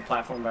It's on the asses.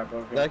 platform by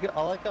broken.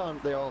 I like how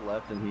they all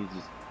left and he's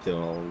just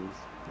killing all these.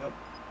 Yep.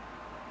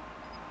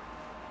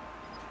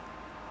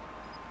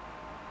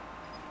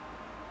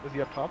 Was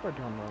he up top or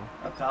down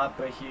low? Up top,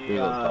 but he,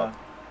 Yeah, up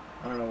top.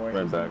 I don't know where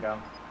Ran he's gonna back.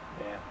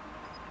 go. Yeah.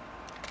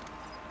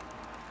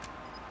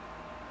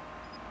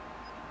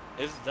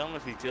 It's dumb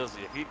if he kills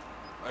you.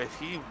 If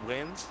he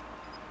wins,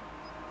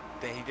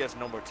 then he gets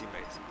no more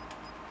teammates.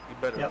 He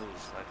better Yep.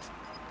 lose. Like,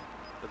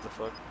 what the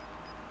fuck?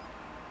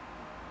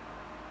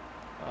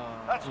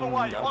 That's the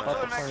way. yeah, On to that's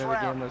the The next point of the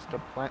game round. was to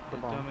plant the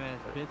bomb. Dumbass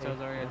bitch, I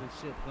was already at the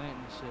shit,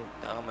 planting the shit.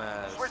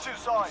 Dumbass. Switching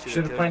sides.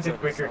 Should've killed planted each other.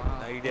 quicker.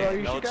 Now you Bro, did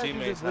you no should guys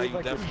teammates. just Now leave you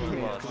like your definitely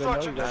teammates, lost. 'cause I know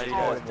Search you and Now guys you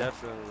destroy. guys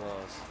definitely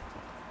lost.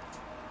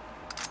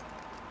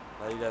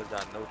 Now you guys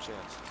got no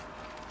chance.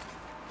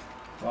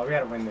 Well, we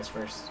gotta win this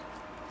first.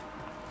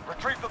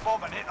 Retrieve the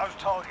bomb and hit those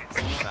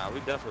targets. Nah, we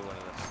definitely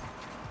winning this.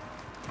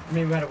 I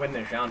mean, we gotta win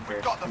this round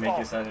first got the to make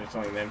ball. it so that it's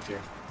only them two.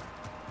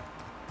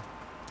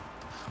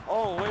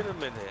 Oh, wait a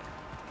minute.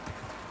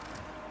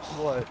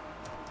 What?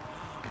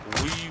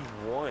 We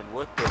won.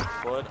 What the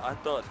fuck? I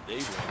thought they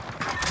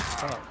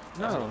won.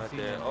 That's No. one right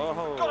there.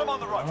 Oh, Got him on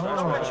the run. Oh.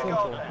 Don't let you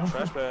go there.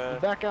 Trash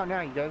bag. Back out now.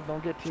 You guys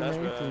don't get Trash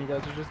teammates, bag. and you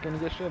guys are just gonna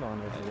get shit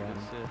on if you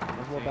Shit.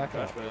 Let's go back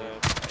Trash out.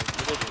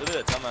 bag. Look at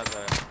that dumbass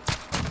guy.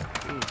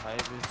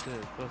 Hype as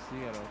shit. Plus,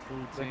 you got a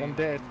full It's like team. I'm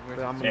dead, but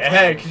I'm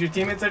Yeah, because your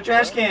teammates are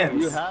trash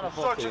cans. You had a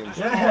full Search and team.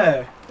 destroy.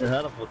 Yeah. You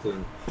had a full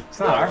team. It's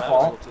not our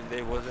fault.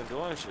 They wasn't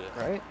doing shit.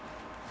 right.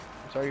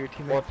 I'm sorry, your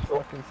teammates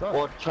fucking suck.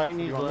 Well,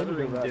 Chinese You want me to do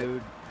lettering that?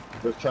 dude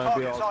was trying to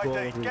be all Target's cool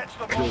ID. and Get to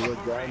the do bomb good and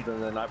move guns, in.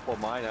 and then I pull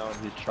mine out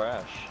and he's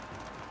trash.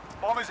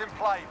 Bomb is in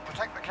play.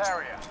 Protect the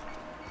carrier.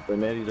 They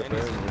made it a bear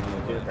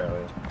and he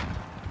apparently.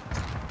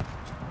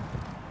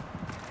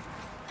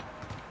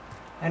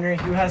 Henry,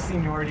 who has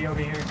seniority over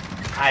here?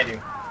 I do.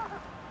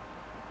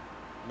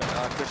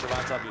 Christian, right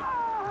on top of you.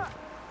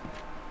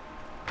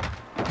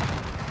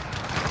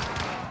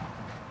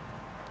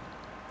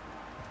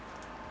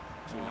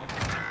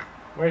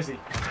 Where is he?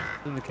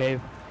 He's in the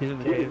cave. He's in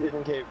the He's cave. in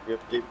the cave. Yep,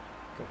 yep.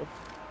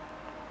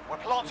 We're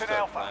planting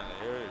Alpha.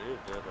 You're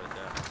good right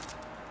there.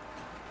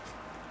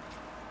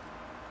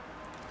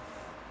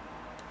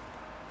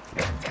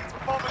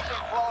 Bomb has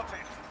been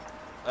planted.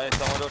 Hey,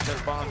 someone go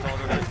check bombs.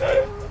 Someone go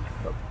check.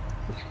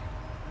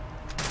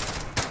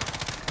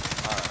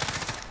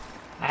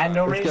 I had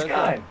no This range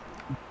guy's gun.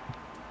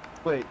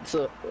 Wait,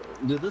 so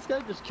did this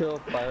guy just kill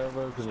 5 of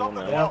us in Stop one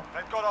the round? clock.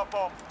 They've got our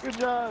bomb. Good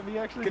job. He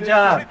actually Good did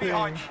job. Stay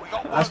behind. We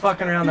got I was work fucking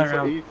to do. around that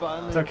round. He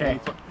finally, It's okay.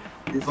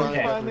 He He finally,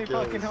 okay. finally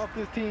kills. fucking helped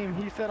his team.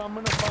 He said, I'm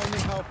gonna finally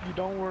help you,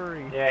 don't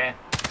worry. Yeah.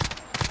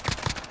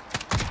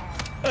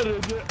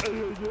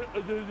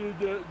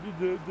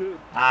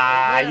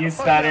 Ah, you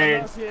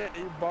stuttered.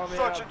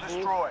 Search and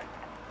destroy.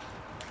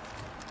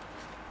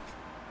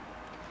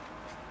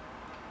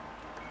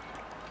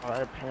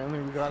 Alright, apparently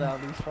we gotta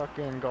at least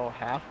fucking go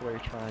halfway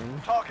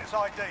trying. Target's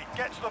ID.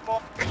 Get to the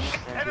bomb.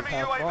 Enemy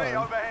have UAV fun.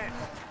 overhead.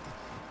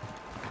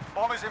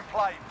 Bomb is in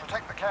play.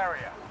 Protect the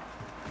carrier.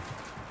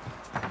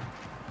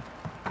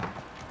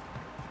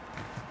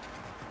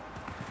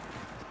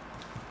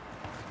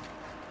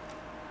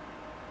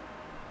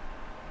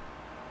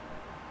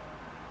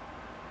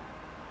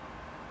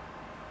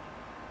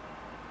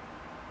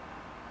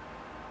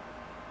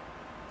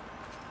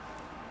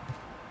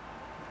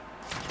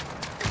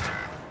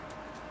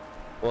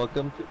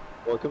 Welcome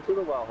to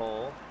the well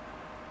hole.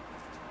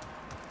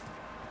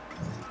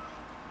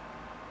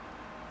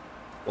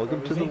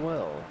 Welcome to the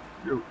well.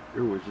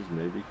 Your wishes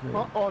may be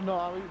granted. Oh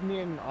no, me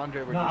and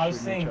Andre were No, I was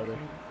just shooting saying each other.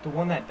 the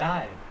one that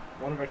died.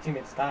 One of our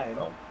teammates died.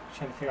 Oh.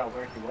 Trying to figure out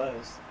where he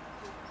was.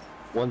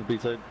 One's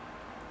B-side.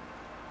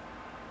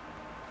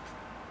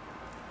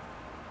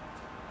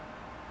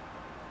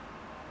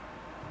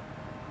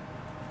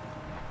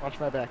 Watch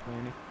my back,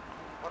 Manny.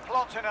 We're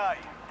planting A.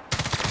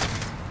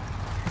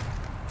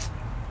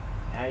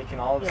 Now you can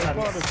all of a Yeah,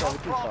 sudden. come on, it's over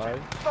to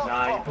Planted. five. Start the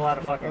Nah, you clock. pull out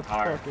a fucking Let's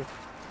car. focus.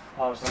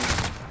 All of a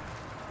sudden.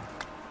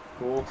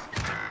 Cool.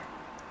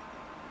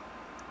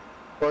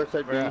 Far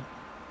side B. Yeah.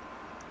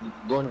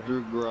 Going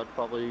through garage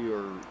probably,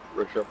 or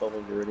rush up probably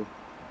when you're ready.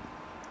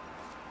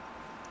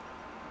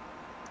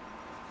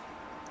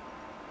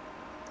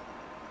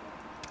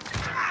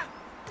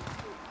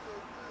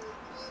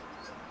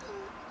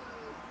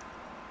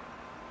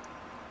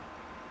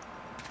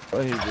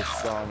 Oh, he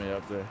just saw me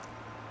up there.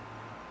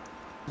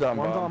 He's on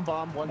One's bomb. on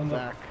bomb, one's On the-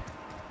 back.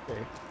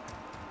 Okay,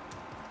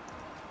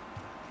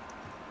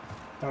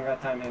 Don't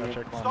got time I'll in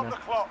check one Stop now. the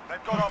clock.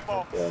 They've got our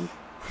bomb. Yeah.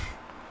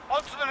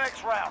 On to the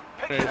next round.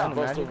 Pick Hey, it I'm up. supposed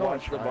to Imagine going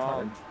watch the try bomb.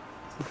 hard.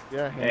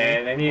 Yeah,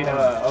 Yeah, they need Run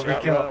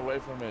overkill. away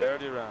from it.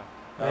 Charity round.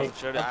 That was a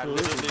charity. I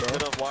absolutely, literally bro.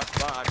 could have watched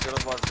bomb. I could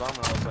have watched bomb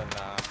and I was like,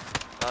 nah.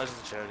 That was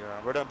just a charity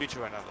round. We're done beat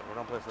you right now though. We're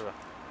done play for real.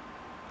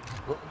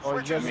 Oh, you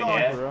Switch guys your are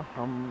side. for real?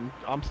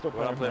 I'm still We're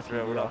playing not playing with for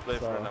real, we're you, not playing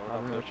for so real, we're I not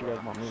don't know what you playing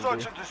guys want me to Search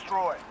do. and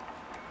destroy.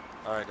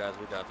 Alright guys,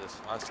 we got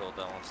this. I sold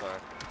that one, sorry.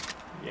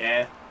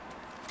 Yeah.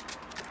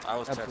 I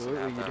was texting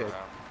Absolutely, half you that did.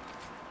 round.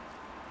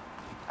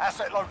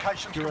 Asset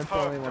locations You went the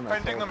only confirmed. one that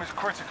Defending sold. them is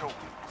critical.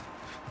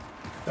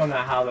 Don't know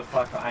how the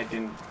fuck I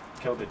didn't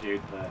kill the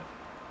dude, but.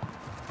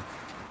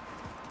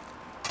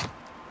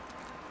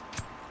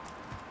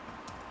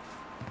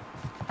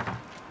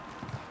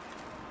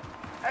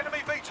 Enemy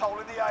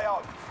VTOL in the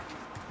AO.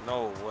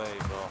 No way,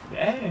 bro.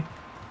 Yeah.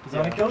 He's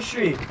on a kill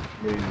streak.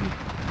 Yeah,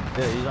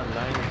 he's on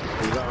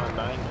 9. He's on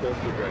 9 kill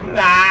streak right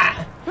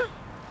now.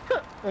 Nah!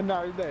 And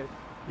now he's dead.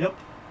 Yep.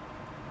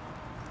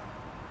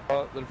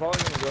 They're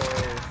probably gonna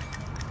go.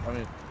 I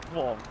mean,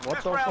 Whoa, what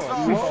This the round's fuck?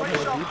 on. You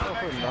Switch called him up a to the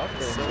for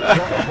next nothing.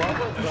 round.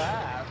 What was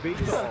that?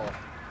 Beetle.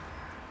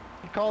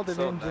 He called it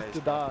So in just nice,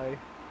 to bro. die.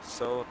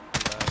 So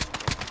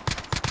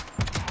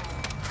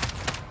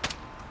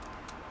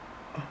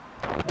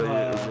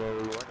nice.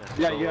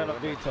 Yeah, you had a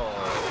VTOL.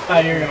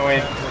 Thought you were gonna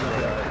win.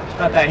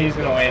 Thought that he was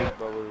gonna win.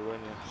 But we win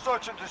you.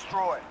 Search and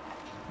destroy.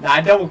 Nah,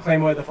 I double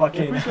claim with the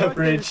fucking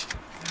bridge.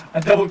 I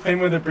double claim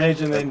with the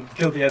bridge and then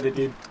killed the other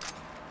dude.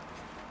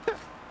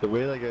 The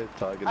way that guy's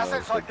talking now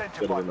Assets is like a bit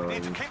identified. of We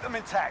need to annoying. keep them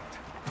intact.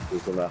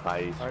 It's in a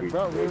high Alright, street.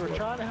 bro, we were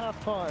trying to have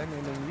fun,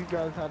 and then you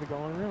guys had to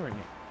go and ruin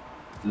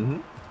it. Mm-hmm.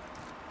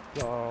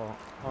 So,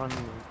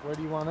 what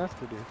do you want us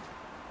to do?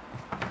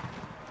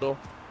 go.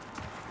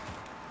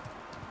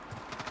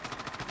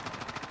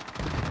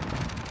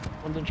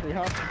 One's in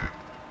treehouse.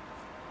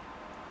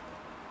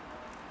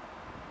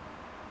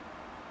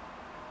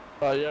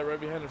 Yeah, right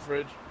behind the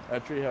fridge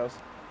at treehouse.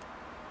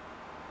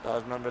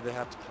 Remember they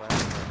have to plan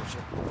for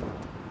shit.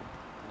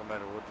 No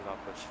matter what, do not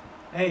push.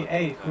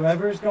 Hey,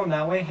 whoever's going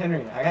that way,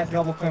 Henry, I got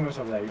double claimers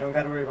over there. You don't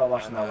gotta worry about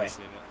watching that way. I've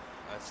seen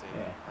it. I've seen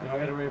Yeah, it. you don't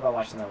gotta worry about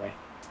watching that way.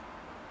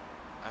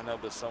 I know,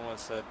 but someone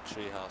said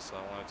treehouse, so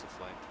I wanted to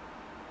flank.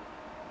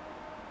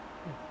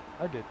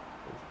 I did.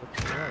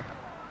 Yeah.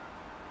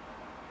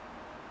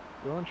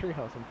 You're on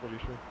treehouse, I'm pretty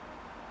sure.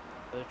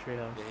 The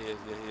treehouse. Yeah, he is.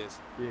 Yeah, he is.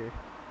 Yeah.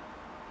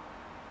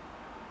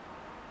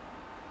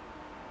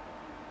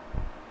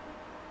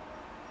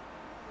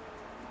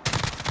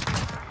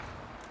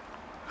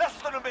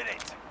 a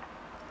minute.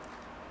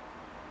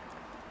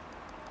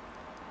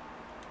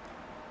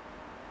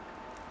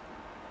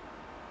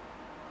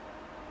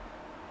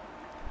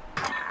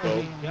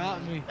 He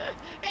got me.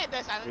 Hey,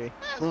 that's how Okay.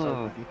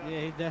 Yeah,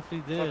 he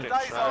definitely did.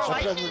 Fucking trash. Why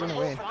you we're sitting in gonna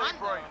your win. spawn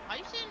though? Why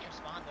you sitting in your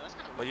spawn though? That's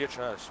kind of But you're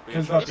trash. But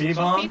Cause you're the trash. B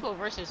bomb. people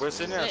versus We're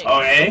sitting there. six. Oh,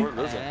 eh? We're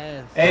losing.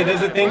 Ass. Hey,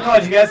 there's a thing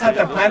called you guys have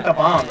to plant the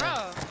bomb.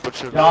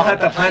 Y'all have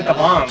to plant the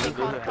bomb.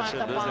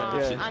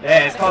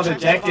 Yeah, it's called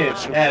objective.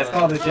 Yeah, it's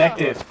called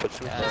objective.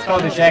 It's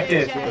called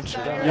objective.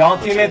 Y'all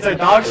teammates are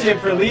dog shit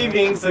for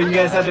leaving, so you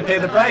guys have to pay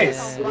the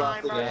price.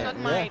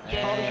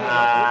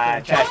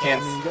 Ah, trash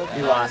cans.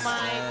 You lost.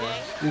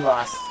 You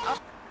lost.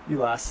 You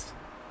lost.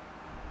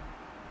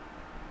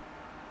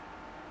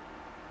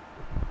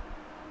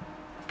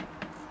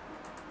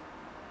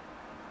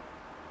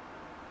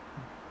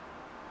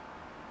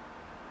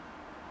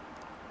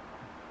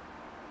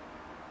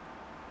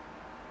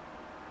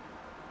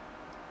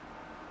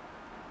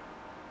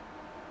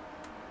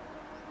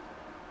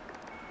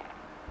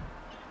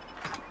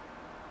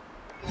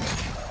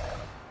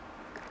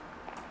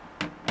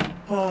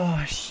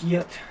 Oh,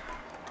 shit.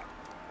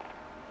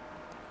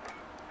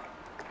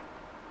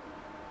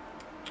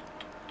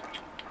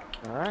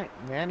 Alright,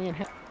 Manny and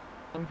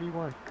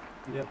 1v1.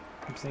 Yep,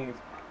 I'm seeing if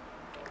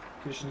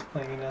Christian's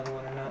playing another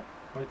one or not,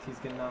 or if he's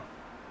getting off.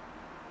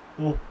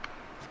 Oh.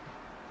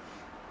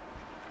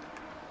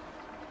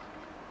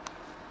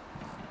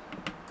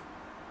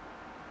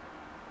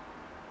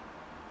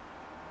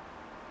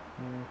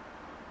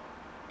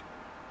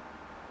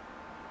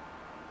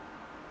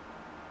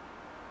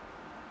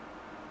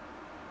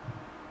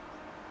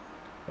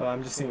 Well,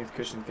 I'm just seeing if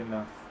Christian's getting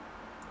off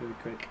really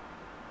quick.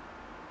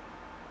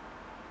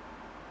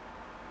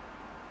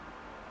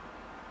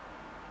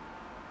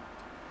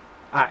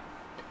 Alright.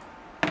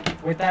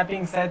 With that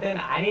being said then,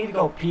 I need to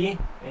go pee.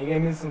 And you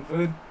give me some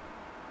food.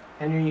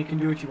 Henry, you can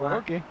do what you want.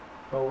 Okay.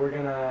 But we're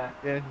gonna...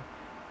 Yeah.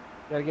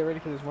 Gotta get ready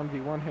for this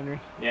 1v1, Henry.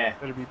 Yeah.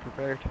 Better be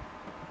prepared.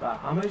 But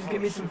I'm gonna just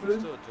get me some food.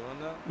 Still doing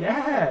that?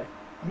 Yeah.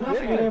 I'm not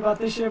forgetting about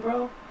this shit,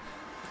 bro.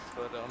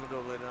 But I'm gonna go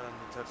lay down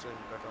and text you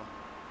back on.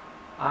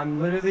 I'm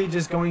literally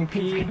just going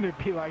pee. It's gonna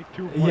be like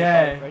 2.5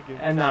 Yeah. seconds.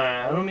 And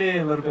no. It'll be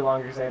a little bit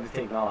longer because I have to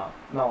take null out.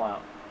 Null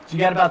out. So you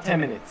got about 10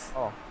 minutes.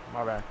 Oh,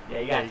 my bad. Yeah,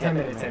 you got 10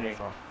 minutes, Henry.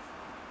 So.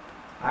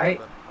 Alright?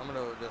 But I'm gonna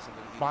go get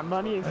something to eat. My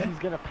money is What? he's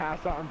gonna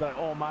pass out and be like,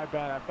 oh my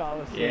bad, I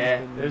fell asleep. Yeah,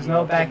 and, there's you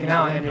no know, backing take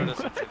out, me Henry. Go to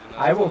some chicken.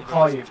 I will Go to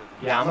call some you. chicken.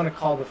 Yeah, I'm gonna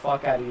call the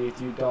fuck out of you if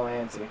you don't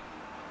answer.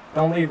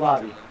 Don't leave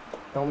lobby.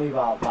 Don't leave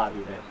out lobby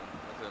then.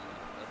 That's it, man.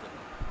 That's it,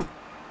 man.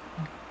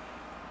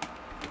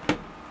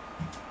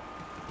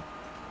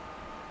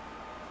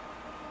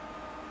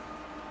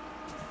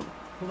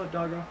 Hold up,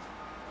 doggo.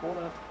 Hold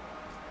up.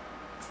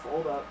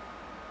 Hold up.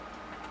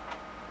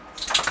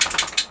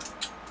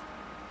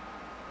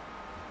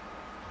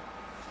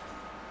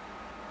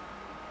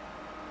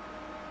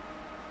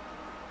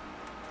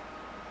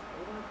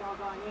 Hold up,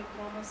 doggo. I need to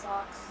throw my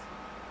socks.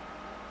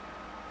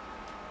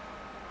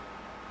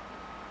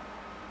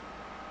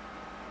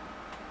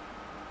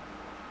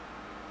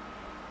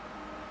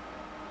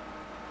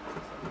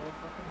 Some more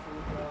fucking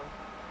food, bro.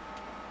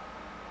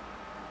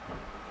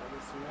 I'll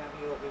get some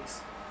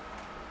raviolis.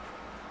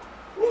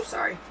 Ooh,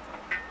 sorry.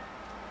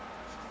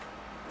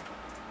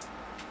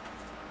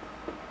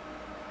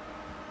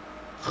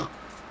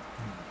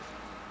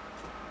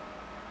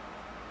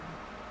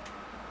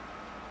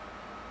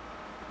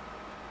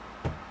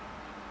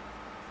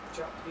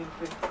 Drop the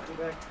quick,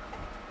 go back.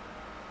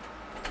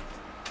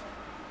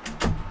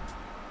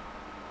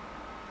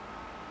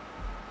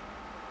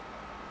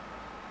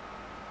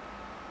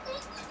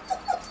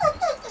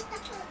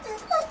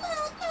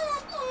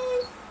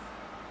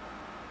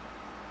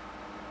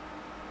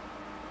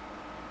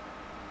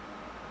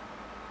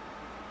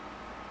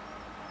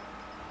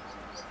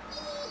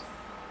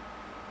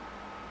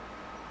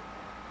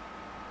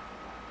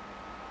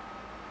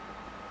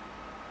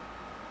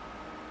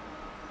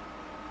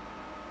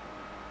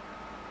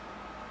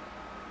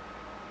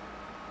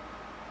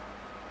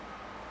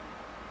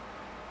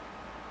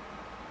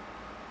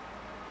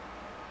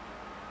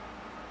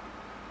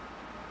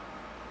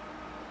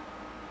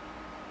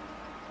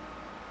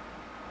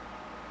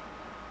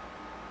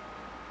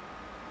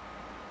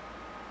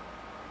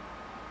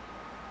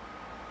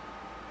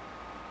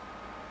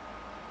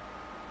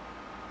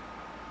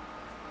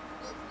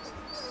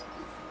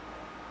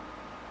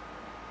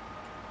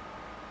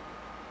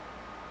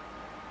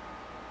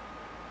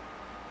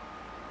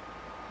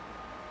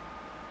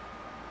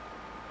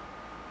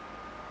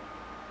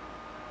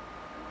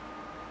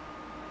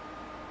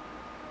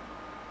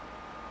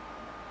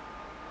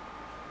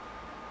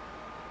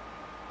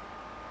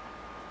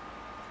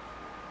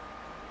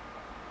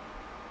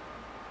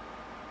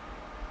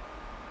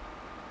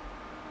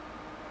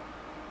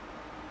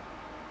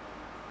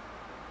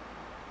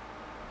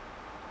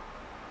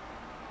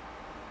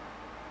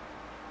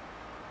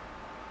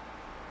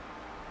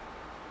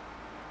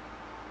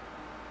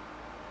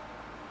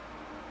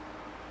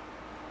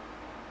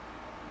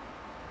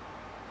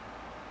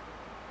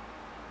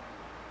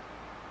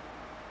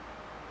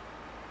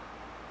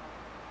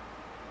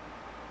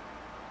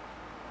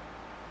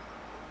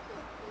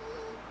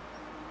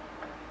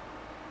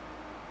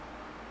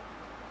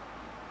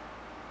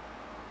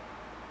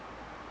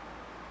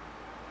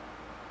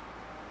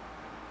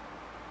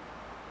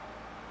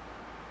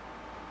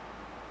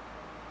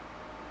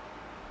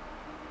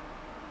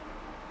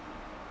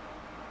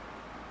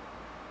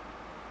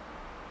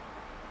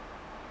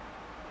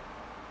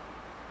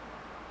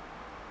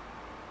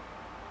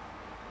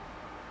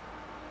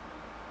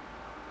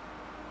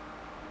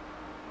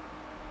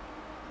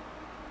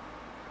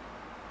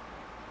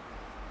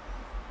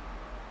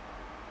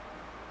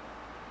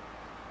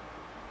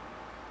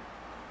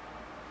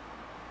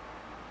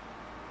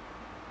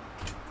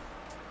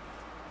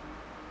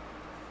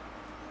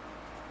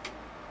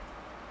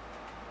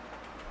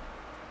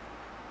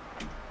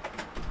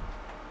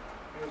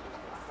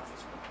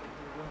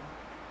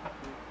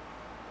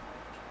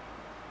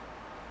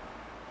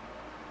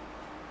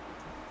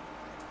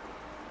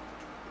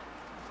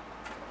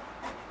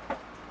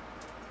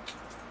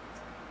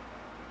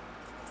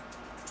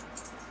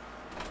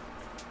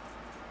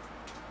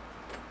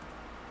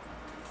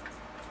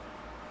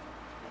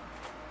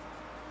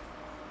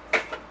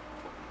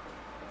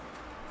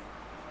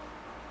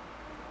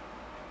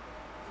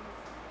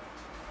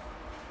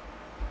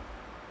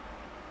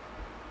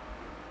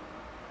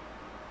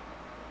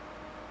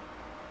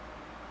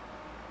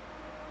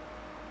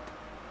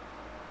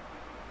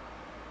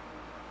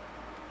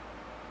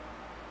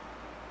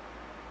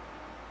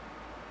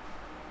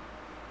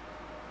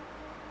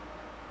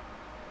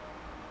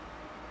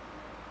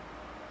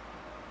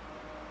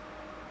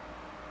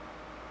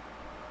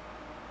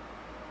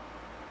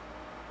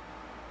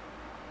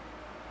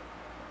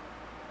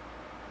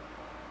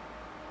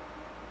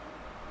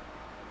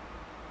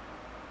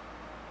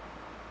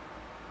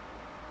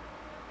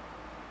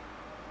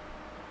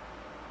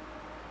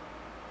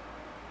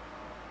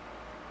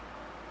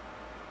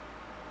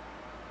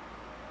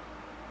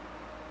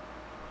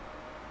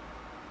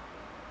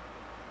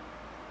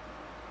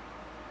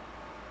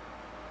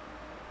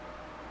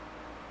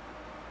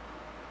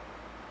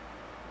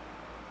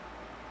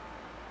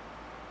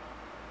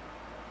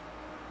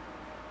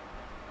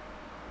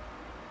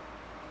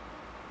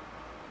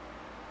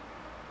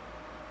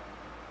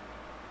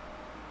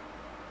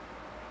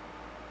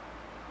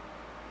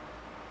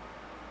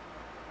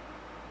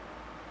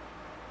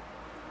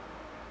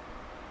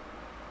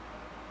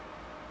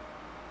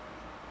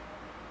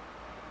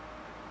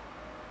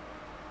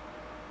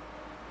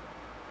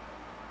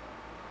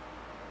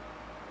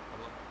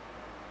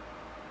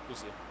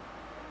 Who's here?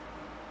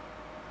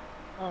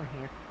 I'm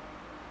here.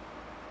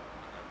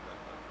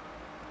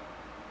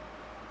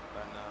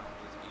 Right now, I'm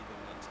just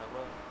eating Nutella.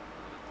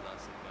 With a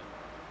glass of milk.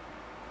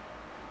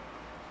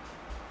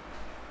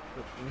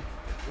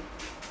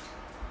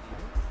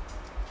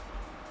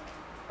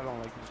 I don't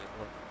like this.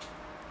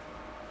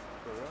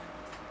 For real?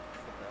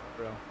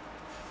 Bro.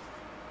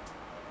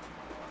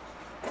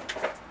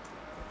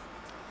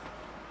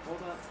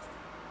 Hold up.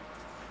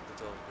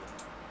 It's all good.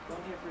 Go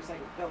in here for a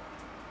second. Go.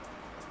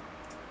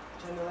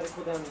 Trying to let it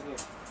cool down in here.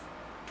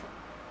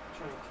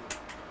 Trying to.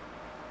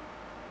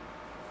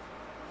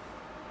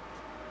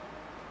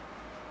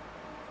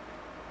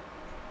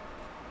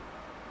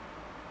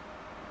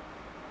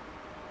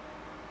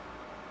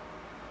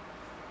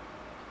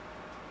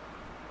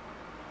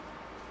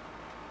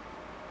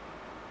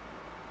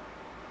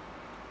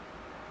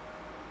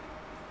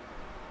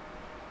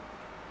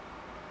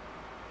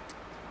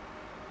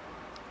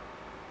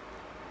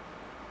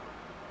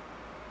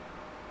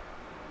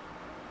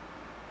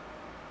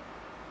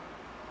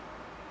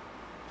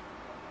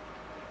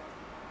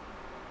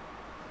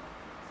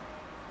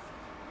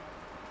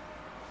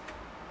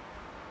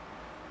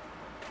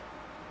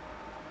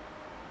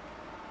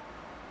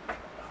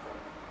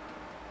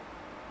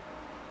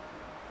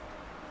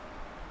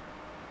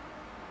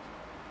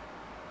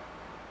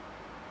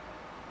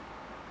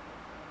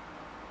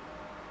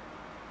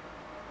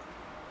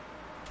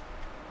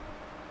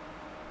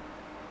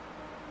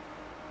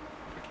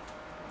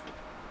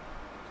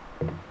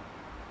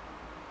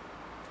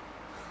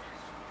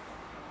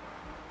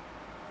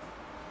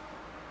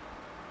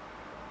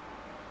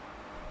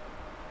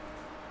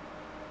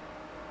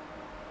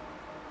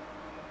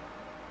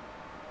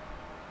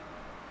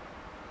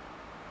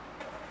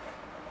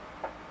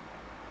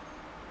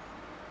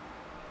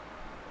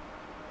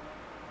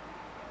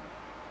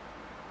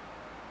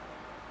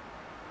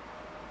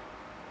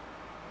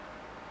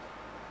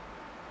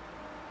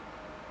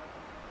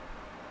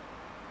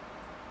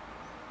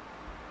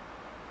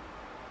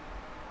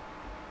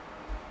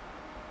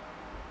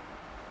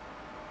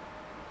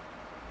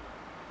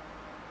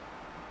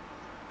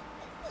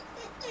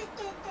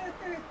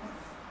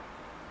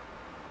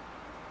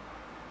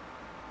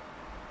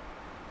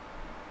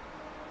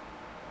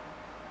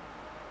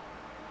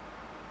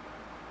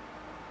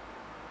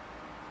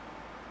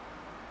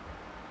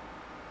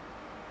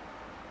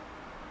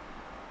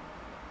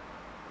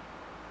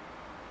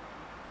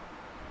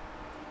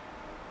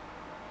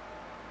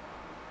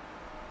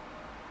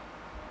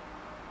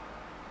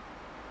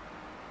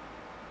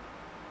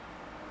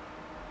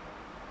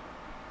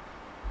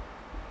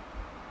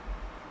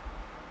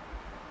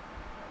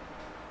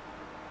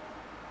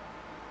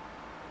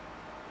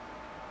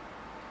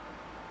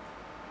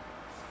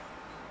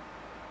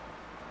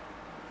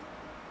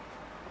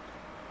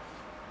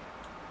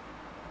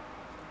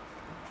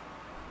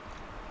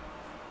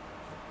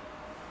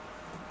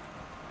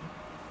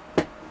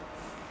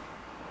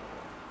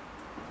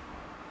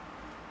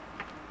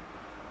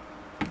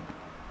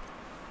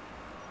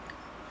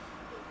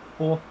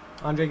 Oh,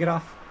 Andre, get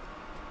off.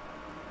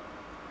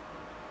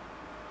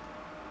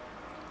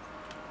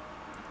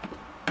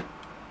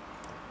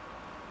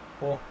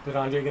 Oh, did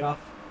Andre get off?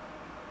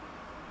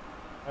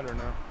 I don't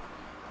know.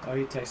 Oh,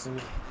 he texted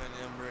me.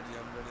 I'm ready.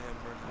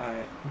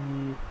 Alright.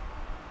 I'm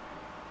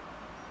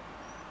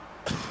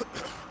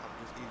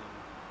just eating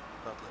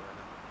chocolate right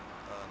now.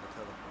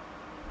 Nutella.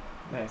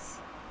 Nice.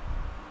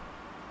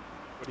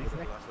 What do you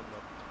think? Glass of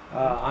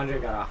milk. Andre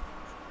got off.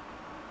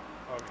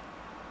 Okay.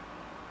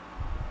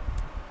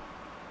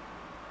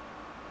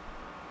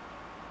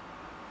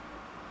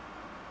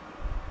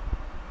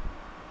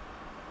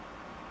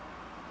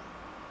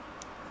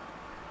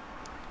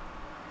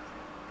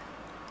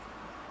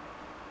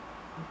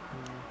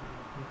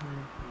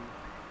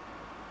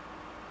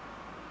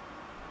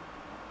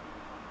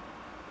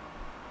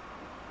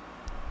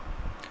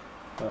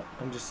 But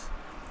I'm just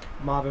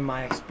mobbing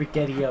my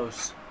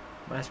spaghettios.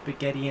 My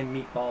spaghetti and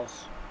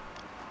meatballs.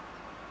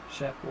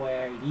 Chef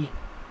Boyardee.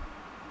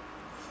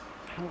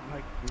 I don't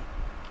like meat.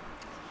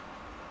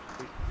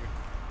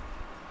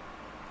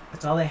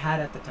 That's all they had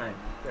at the time.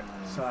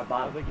 So I I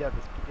bought was them. like, yeah,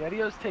 the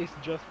SpaghettiOs taste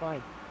just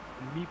fine.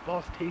 The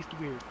meatballs taste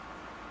weird.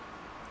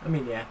 I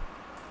mean, yeah.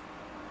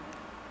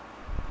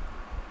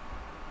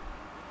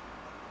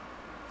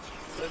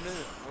 Wait a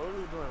minute. What are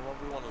we doing? What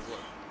we want to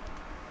look?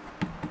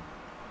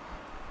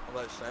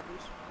 All that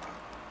snipers?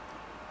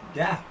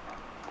 Yeah.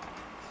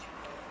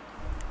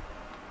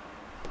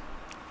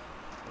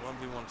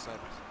 1v1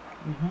 snipers.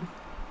 Mm-hmm.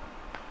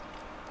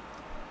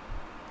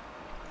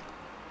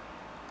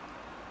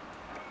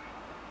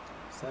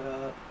 Set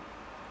up.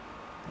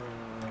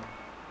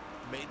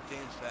 Made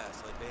games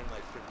fast, like game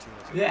like 15 or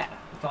something. Yeah,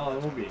 that's all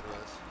it will be.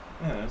 Plus.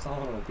 Yeah, that's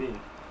all it will be.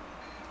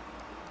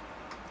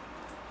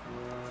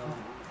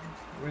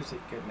 Where's a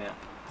good map?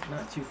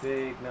 Not too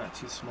big, not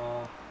too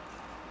small.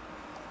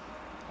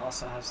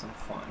 Also have some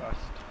fun. Rust.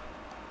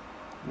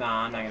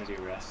 Nah, I'm not gonna do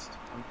Rust.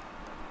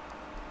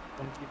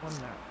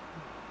 1v1 map.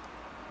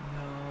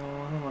 No,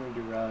 I don't want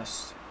to do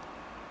Rust.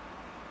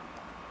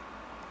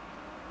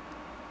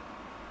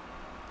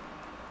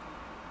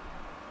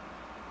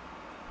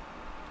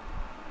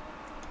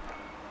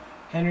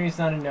 Henry's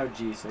not an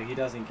OG, so he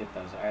doesn't get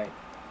those, alright?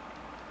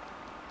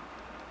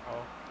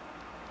 Oh.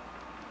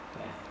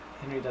 Yeah,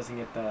 Henry doesn't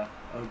get the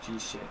OG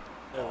shit.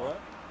 Yeah, what?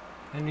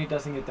 Henry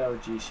doesn't get the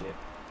OG shit.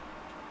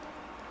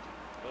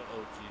 What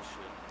OG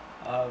shit?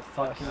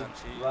 Fucking Yeah,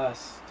 cheating.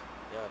 Rust.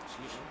 Yeah,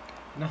 cheating.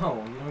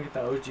 No, you don't get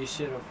the OG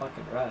shit of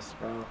fucking Rust,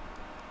 bro.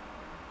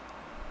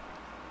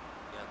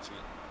 Yeah, cheating.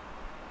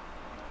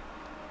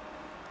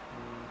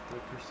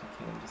 Third person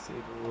cam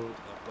disabled.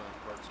 Yeah, putting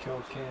parts Kill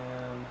on.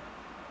 cam.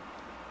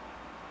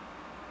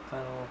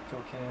 Final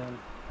kill cam.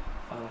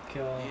 Final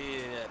kill.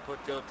 Yeah, put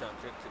kill cam.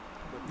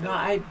 No,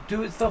 I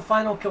do. It's the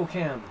final kill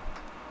cam.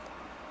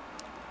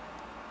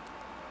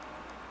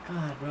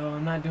 God, bro,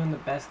 I'm not doing the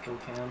best kill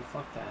cam.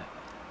 Fuck that.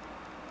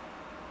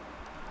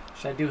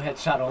 Should I do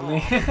headshot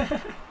only?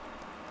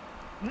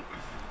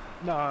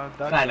 No,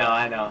 that's I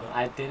know.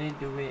 I didn't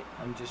do it.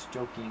 I'm just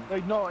joking.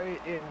 Like, no,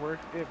 it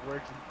works. It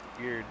works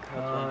weird. That's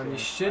what I'm You saying.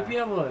 should be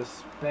able to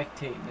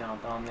spectate now,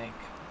 Dominic.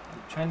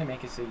 I'm trying to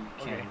make it so you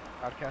can. Okay,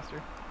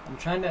 podcaster. I'm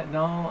trying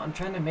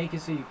to make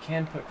it so you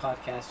can put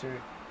Codcaster,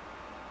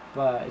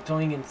 but it's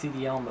only in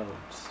CDL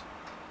modes,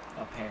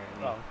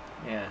 apparently. Oh,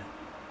 Yeah.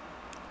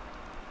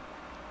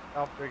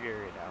 I'll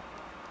figure it out.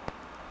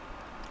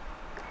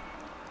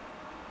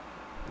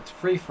 It's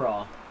free for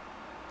all.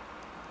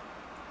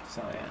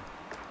 So yeah.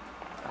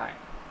 Alright.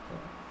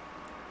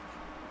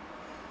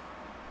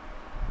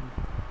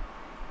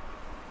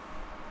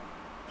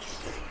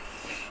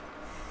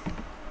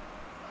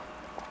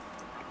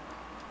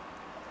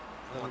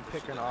 When we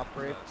pick an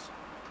operate,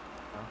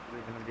 we're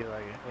gonna be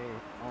like, hey,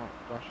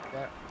 don't shoot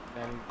that.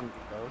 Then he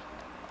goes.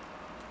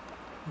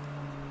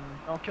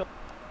 Don't kill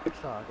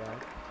Jigsaw,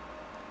 guys.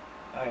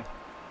 Alright.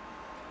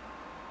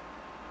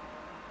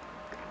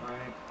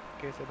 Alright.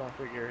 In case I don't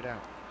figure it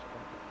out.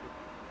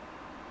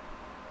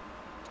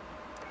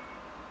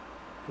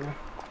 Cool.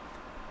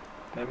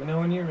 Let me know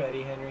when you're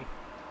ready, Henry.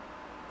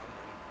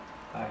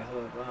 Alright,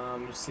 hold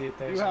up. See if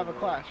there's. You have a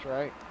clash,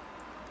 right?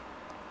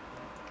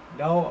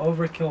 No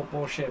overkill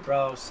bullshit,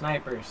 bro.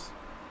 Snipers.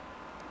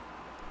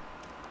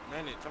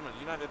 Manny, tell me,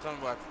 you're not gonna tell me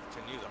what I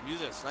can use. I'm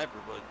using a sniper,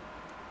 but you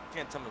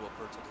can't tell me what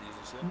perks I can use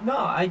and shit. No,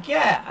 I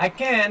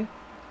can.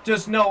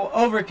 Just no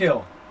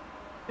overkill.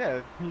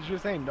 Yeah, he's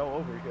just saying no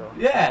overkill.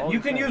 Yeah, All you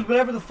he's can saying. use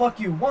whatever the fuck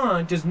you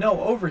want, just no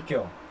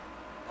overkill.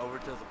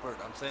 Overkill's a perk.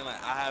 I'm saying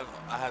like I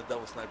have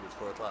double snipers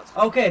for a class.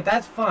 Okay,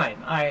 that's fine.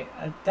 Alright,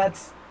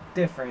 that's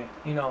different.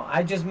 You know,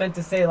 I just meant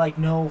to say like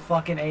no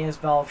fucking AS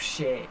Valve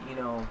shit, you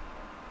know.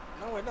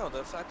 No, wait, no.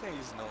 That's I can't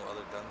use no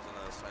other guns than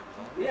a sniper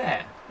zone.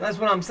 Yeah, that's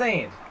what I'm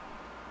saying.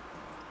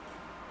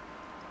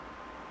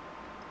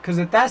 Cause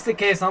if that's the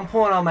case, I'm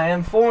pulling on my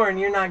M4 and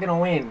you're not gonna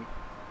win.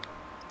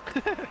 I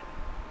can beat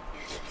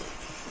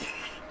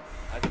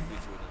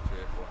you with a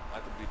 3-4. I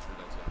can beat you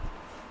with a 2.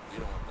 You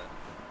don't want that.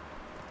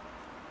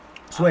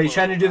 So wait, you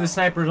trying to do the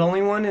snipers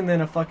only one and then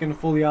a fucking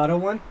fully auto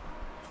one?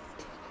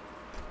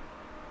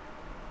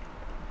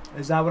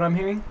 Is that what I'm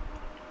hearing?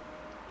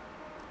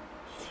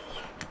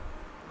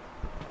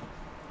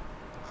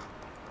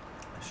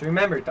 So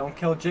remember, don't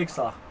kill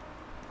Jigsaw.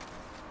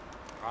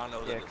 I don't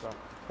know Yeah, that. come.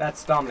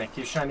 That's Dominic.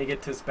 He's trying to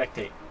get to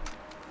spectate.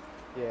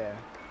 Yeah.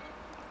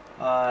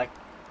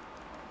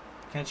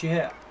 Can't you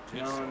hit?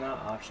 Jigsaw. No, not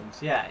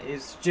options. Yeah,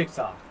 it's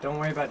Jigsaw. Don't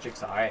worry about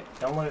Jigsaw, alright?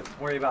 Don't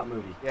worry about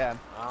Moody. Yeah.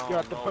 I don't You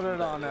have to know put who it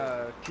that on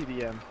is.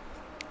 TDM.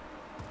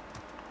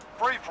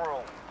 Free for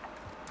all.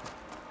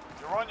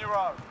 You're on your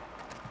own.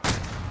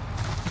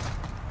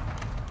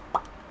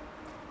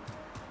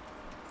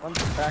 On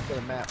the back of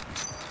the map.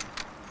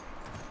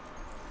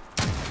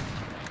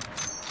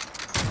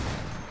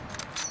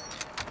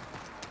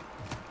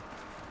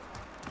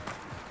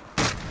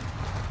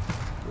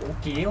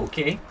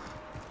 Okay.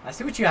 I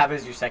see what you have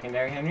as your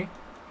secondary, Henry.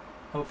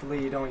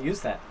 Hopefully you don't use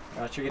that,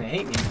 or else you're gonna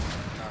hate me.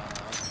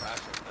 I'm trash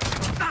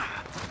at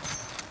that.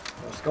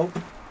 No scope.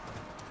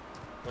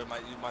 Wait,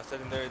 my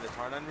secondary, the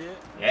Tar 98?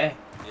 Yeah.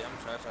 Yeah, I'm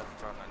trash at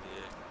the Tar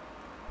 98.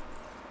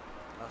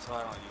 That's why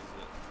I don't use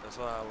it. That's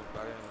why I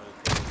didn't really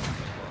care about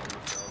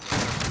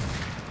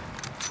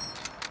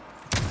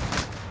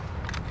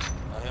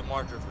it. Hit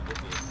marker is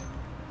ridiculous.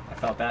 I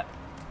felt that.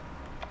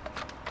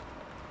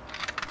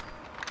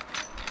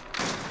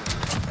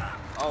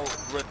 Oh,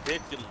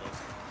 ridiculous.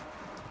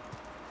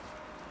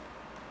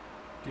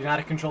 Do you know how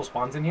to control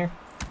spawns in here?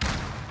 I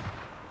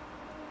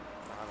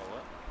don't know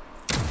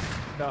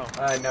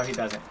what. No. No, he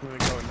doesn't. I'm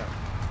gonna go no.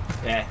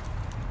 Yeah.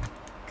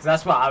 Because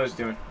that's what I was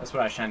doing. That's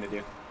what I was trying to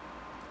do.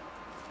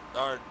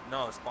 Or,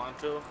 no, spawn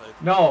too?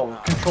 Like, No,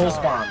 control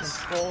spawns.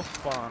 Control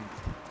spawns.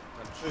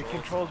 It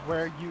controls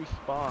where you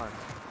spawn.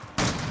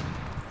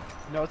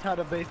 Knows how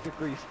to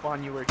basically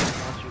spawn you where he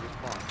wants you to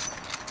spawn.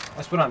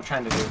 That's what I'm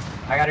trying to do.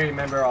 I gotta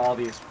remember all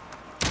these.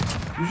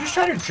 You just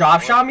trying to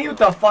drop shot me with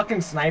the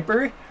fucking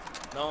sniper?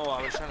 No,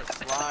 I was trying to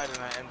slide and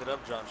I ended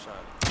up drop shot.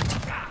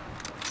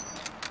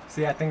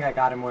 See, I think I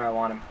got him where I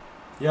want him.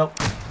 Yep.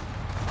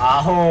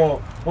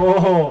 Oh.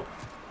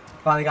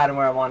 Finally got him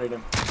where I wanted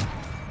him.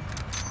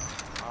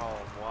 Oh,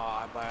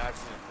 wow, I by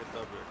accident picked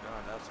up your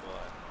gun, that's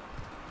why.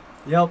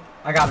 Yep,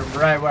 I got him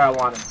right where I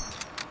want him.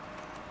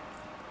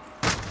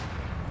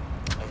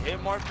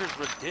 hit marker's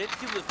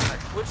ridiculous. I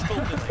quick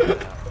scoped it like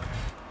that.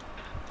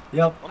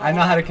 Yep, I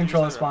know how to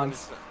control his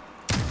spawns.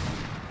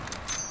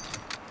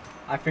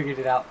 I figured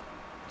it out.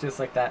 Just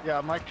like that.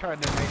 Yeah, Mike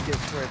tried to make it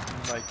where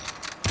it's like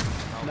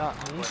not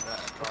me.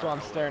 That's why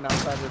I'm staring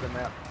outside of the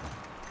map.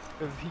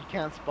 Because he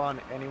can't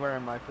spawn anywhere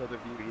in my field of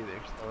view either.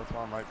 So that's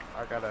why I'm like,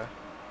 I gotta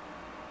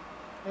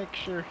make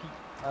sure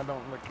I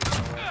don't look in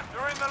the way.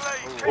 You're in the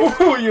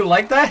lead. Ooh, you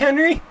like that,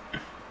 Henry?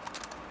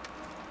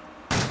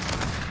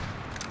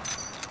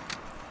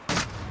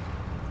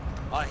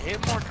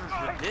 Hit marker's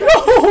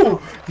ridiculous.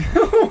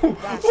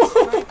 That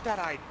snipe that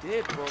I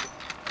did, bro.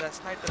 That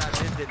snipe that I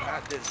did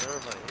not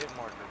deserve a hit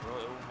marker, bro.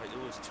 It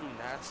was too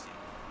nasty.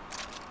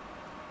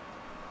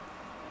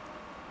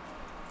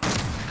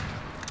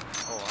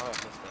 Oh, I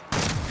missed that.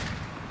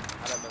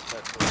 I done missed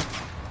that too.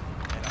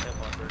 And a hit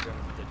marker, that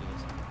was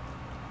ridiculous.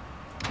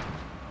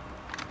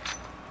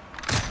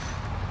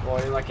 Well,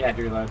 you're lucky I had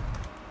to reload.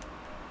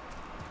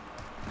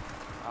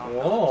 I don't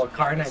know. Whoa,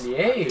 car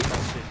 98. I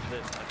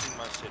think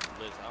my shit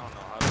blitz. I don't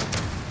know how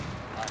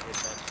I hit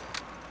that shit.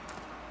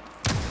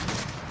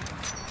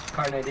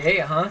 Car 98,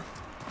 huh?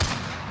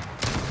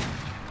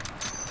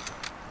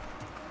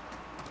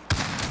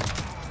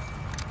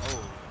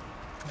 Oh.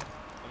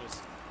 Let me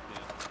see.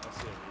 Yeah, I'll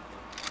see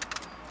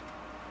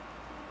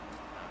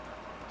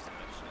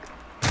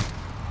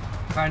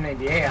it. Car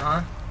 98,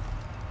 huh?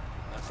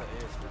 That's an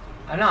AS.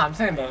 I know, I'm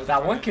saying though,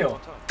 that one kill.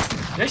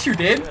 Yes, you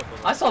did.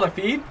 I saw the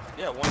feed.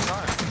 Yeah, one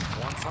time.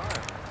 One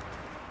time.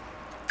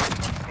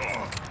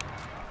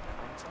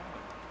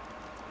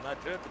 I'm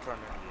not good at the car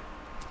 98.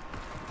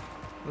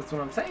 That's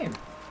what I'm saying.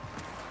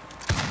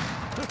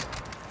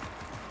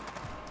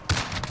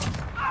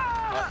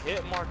 My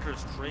hit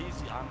marker's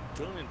crazy. I'm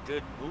doing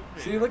good movement.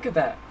 See, look at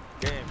that.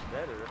 Getting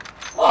better.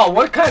 Oh,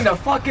 what kind of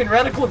fucking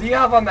reticle do you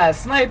have on that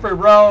sniper,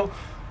 bro?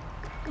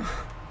 It's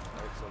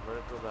a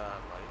vertical that I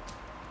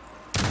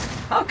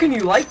like. How can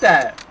you like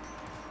that?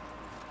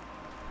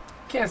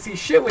 Can't see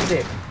shit with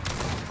it.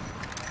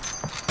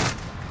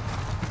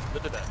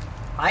 Look at that.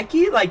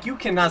 Ikey, like you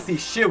cannot see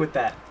shit with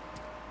that.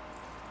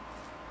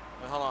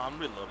 Wait, hold on, I'm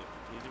reloading.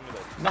 Can you give me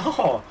that?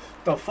 No,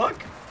 the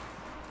fuck?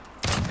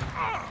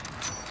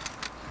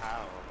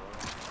 How,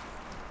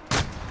 bro?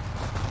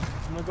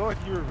 I'm gonna go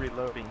with you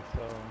reloading,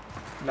 so.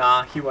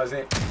 Nah, he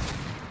wasn't.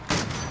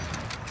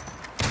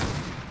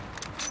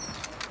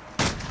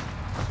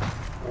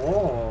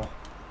 Whoa.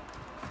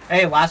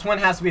 Hey, last one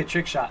has to be a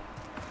trick shot.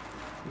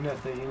 You know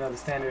the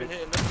standard.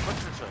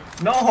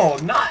 No,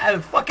 not a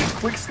fucking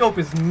quick scope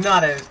is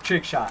not a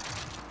trick shot.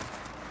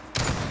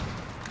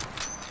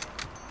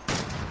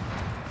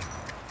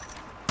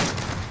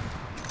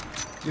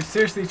 You're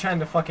seriously trying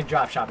to fucking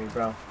drop shot me,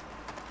 bro.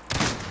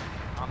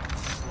 I'm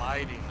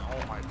sliding.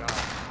 Oh my god.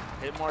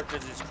 Hit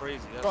markers is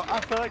crazy. That's Bro, I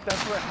feel like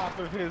that's what half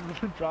of his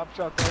drop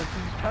shot does.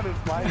 He's trying to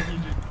slide and he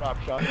just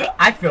drop shot.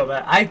 I feel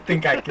that. I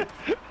think I could.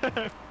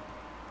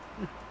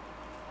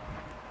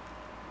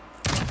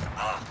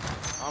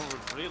 I'm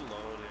reloading,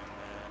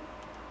 man.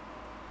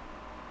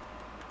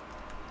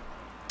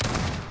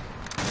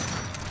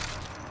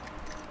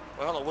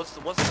 Well, hold on. What's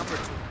number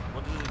 2?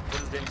 What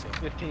does Danny say?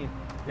 15.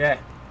 Yeah.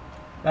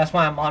 That's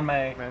why I'm on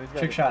my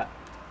trick shot.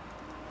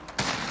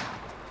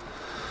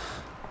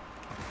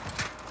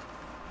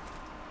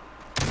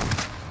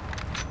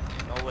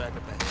 No way I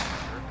got that hit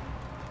marker.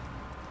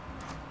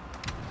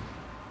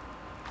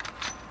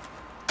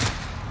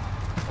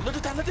 Oh, look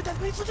at that,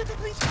 please, look at that,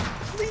 please.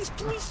 Please,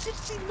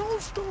 360 no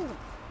scope.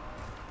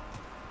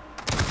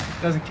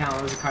 Doesn't count.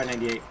 It was a car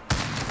 98.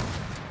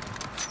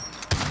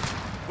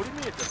 What do you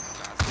mean it doesn't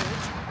count?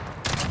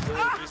 It's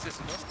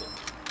 360 no scope.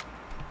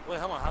 Wait,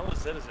 hold on. How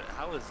is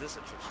this a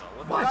trick shot?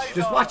 What Watch.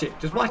 Just watch it.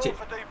 Just watch it.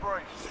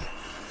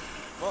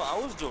 Well, I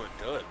was doing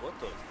good. What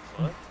the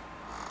fuck?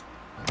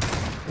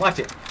 Watch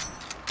it.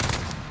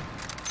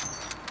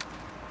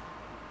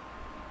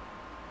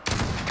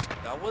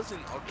 That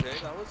wasn't okay.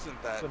 That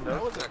wasn't that.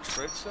 That wasn't a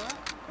trick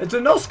shot. It's a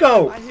no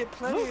scope. I hit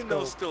plenty of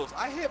no scopes.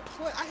 I hit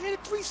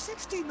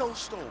 360 no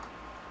scope.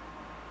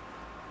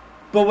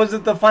 But was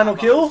it the final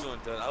kill? I was doing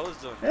good. I was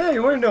doing good. Yeah,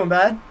 you weren't doing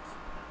bad.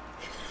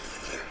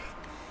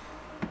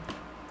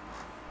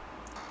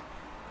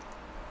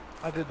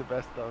 I did the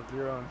best though,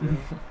 0 and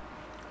 0.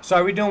 So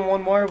are we doing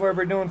one more where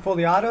we're doing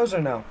fully autos or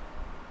no?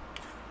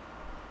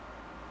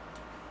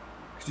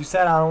 Because you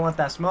said I don't want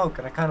that smoke,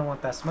 and I kind of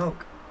want that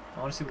smoke. I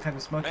want to see what kind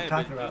of smoke you're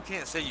talking about. You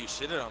can't say you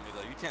shitted on me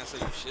though. You can't say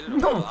you shitted on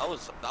No. me. I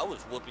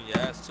was whooping your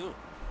ass too.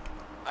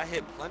 I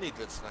hit plenty of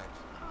good snipes.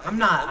 I'm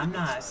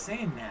not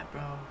saying that,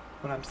 bro.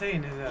 What I'm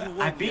saying is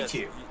I beat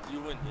you. You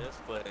win, yes,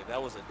 but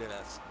that was a dead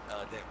ass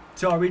thing.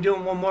 So are we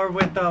doing one more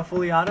with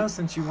fully auto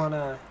since you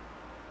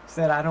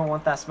said I don't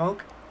want that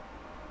smoke?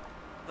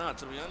 No,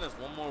 to be honest,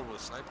 one more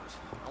with snipers.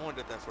 I want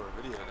to get that for a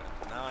video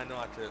now. Now I know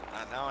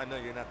now I know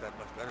you're not that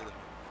much better than me.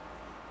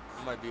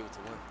 You might be able to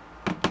win.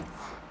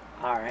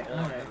 All right.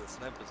 The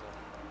snipers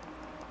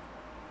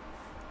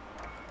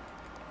on.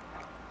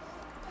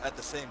 At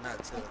the same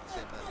match, too. At the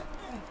same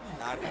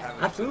match.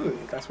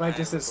 Absolutely. That's why I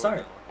just said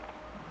start.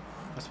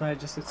 That's why I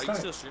just said start. Are you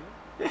still streaming?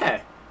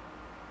 Yeah.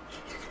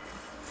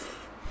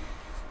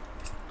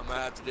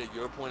 might have to get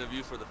your point of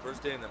view for the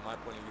first day and then my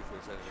point of view for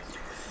the second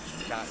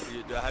day. Now,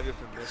 do I have your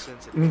permission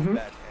to go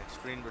back and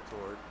screen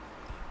record?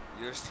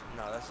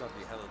 No, that's not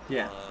the hell.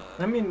 Yeah.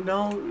 I mean,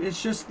 no,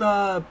 it's just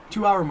the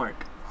 2-hour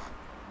mark.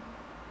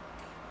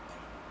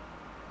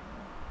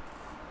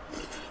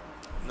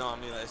 No, I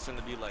mean, like, it's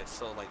gonna be like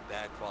so like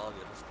bad quality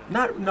of the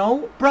screen.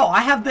 No, bro.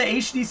 I have the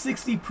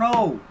HD60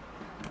 Pro.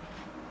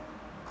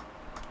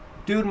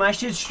 Dude, my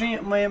shit's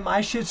streaming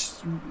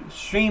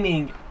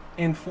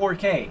in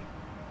 4K,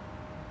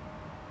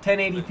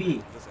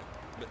 1080p.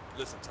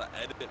 Listen. To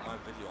edit my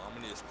video, I'm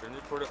gonna just screen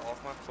record it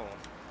off my phone,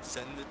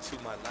 send it to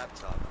my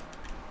laptop,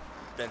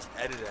 then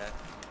edit it,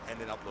 and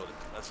then upload it.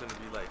 That's gonna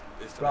be like.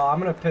 Bro, I'm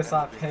gonna piss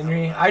off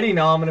Henry. I already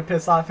know I'm gonna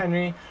piss off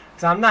Henry,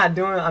 cause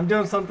I'm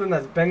doing something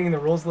that's bending the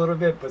rules a little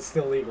bit, but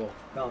still legal.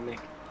 Dominic.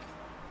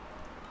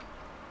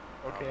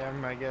 Okay,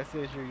 my guess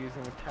is you're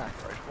using a tac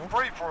rifle.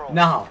 Free for all.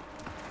 No,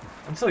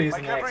 I'm still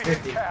using the Make every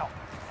hit X50. count.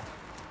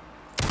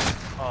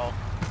 Oh.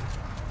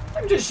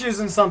 I'm just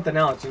using something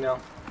else, you know.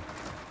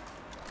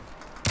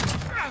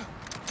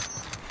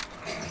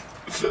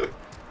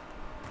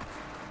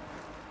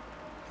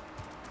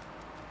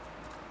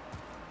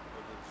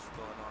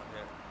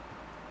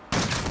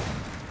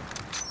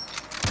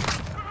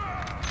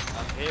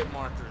 Hit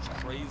marker's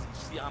crazy.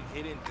 See, I'm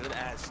hitting good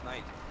ass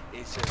snipes.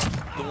 It's just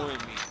doing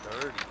me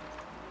dirty.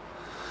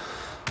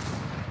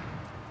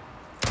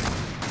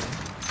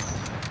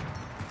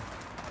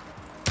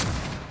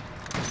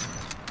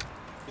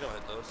 You don't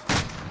hit those.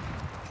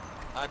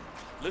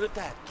 Look at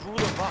that. Through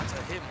the box,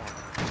 a hit marker.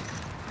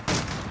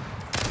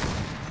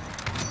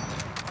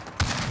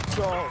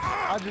 So,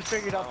 I just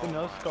figured out the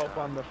no-scope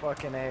on the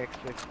fucking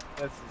AX50.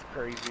 This is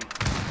crazy.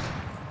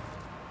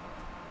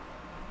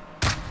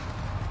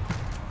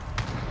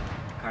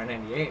 Car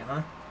 98,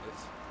 huh?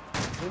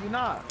 Maybe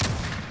not.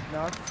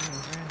 No,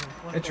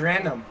 It's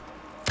random.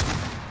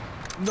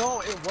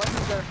 No, it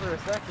wasn't there for a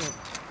second.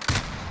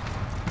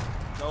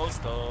 No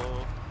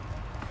scope.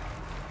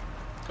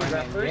 Because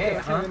at first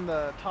it was in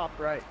the top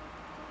right.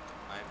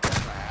 I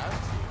never have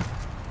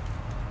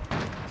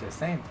to. Just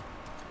saying.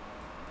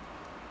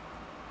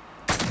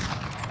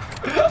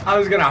 I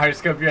was gonna hard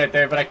scope you right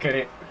there, but I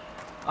couldn't.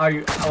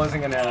 I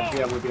wasn't gonna be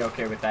able to be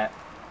okay with that.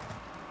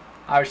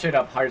 I was straight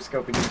up hard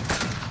scoping you.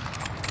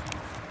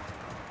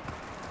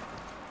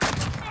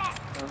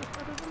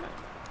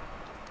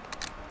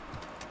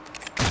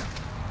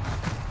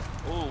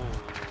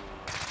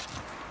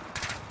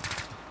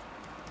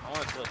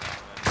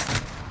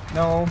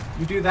 No,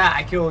 you do that,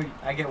 I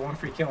get one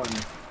free kill on you.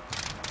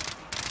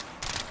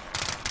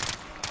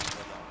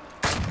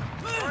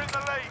 We're in the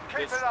lead.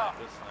 Keep it up.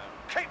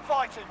 Keep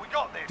fighting. We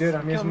got this. Dude,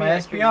 I'm using my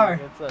SBR.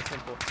 It's that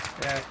simple.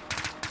 Yeah.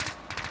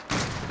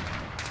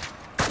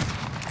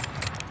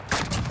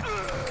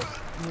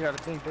 You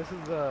gotta think, this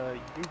is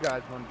you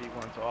guys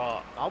 1v1, so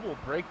I will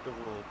break the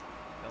rule.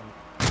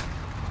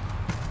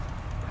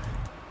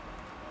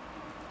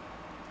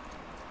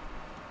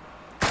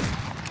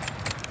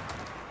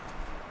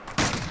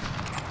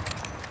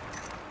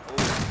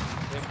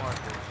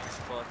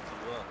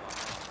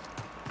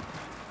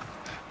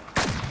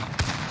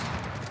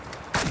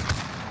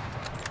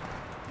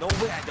 No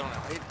way I don't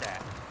hit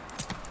that.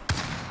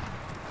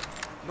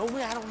 No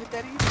way I don't hit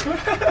that either.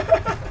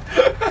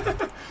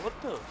 What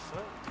the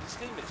fuck? This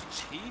game is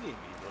cheating me,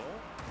 bro.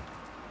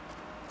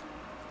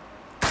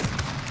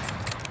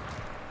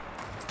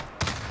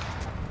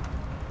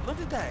 Look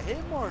at that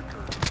hit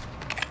marker.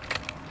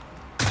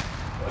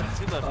 It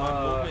seems like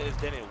my movement is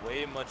getting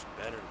way much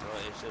better, bro.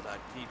 It's just I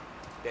keep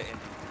getting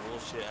these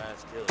bullshit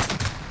ass kills.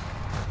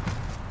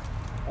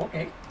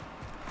 Okay.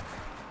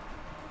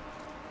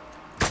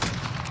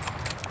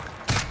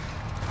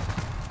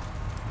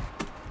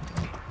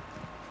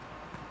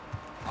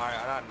 Alright,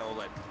 I don't know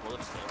like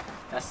bullets though.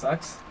 That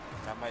sucks.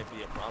 That might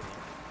be a problem.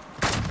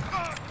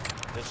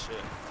 This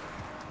shit.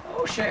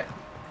 Oh shit.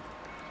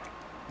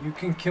 You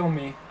can kill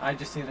me. I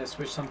just need to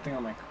switch something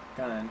on my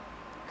gun.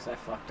 Because I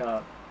fucked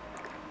up.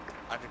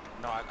 I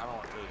don't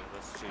want to do it.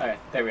 Let's see. Alright,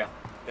 there we go.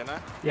 Can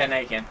I? Yeah, now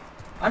you can.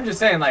 I'm just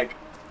saying, like,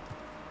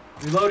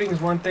 reloading is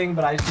one thing,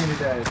 but I just needed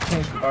to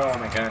change the barrel on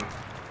my gun.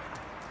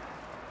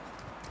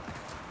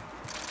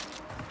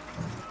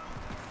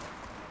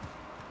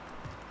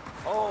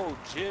 Oh,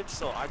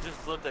 Jigsaw. I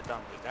just looked at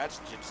that. That's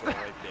Jigsaw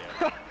right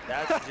there.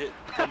 That's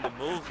from the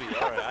movie.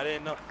 Alright, I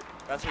didn't know.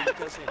 That's what you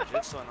kept saying,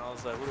 Jigsaw, and I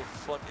was like, who the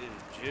fuck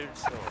is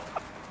Jigsaw?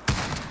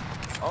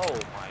 Oh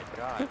my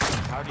god.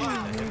 How do you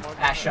get the hit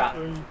marker? Ass shot.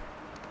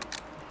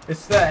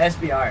 It's the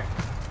SBR.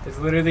 It's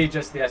literally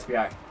just the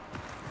SBR.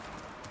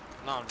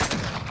 No, I'm just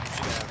saying, you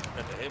should have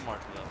got the hit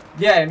marker though.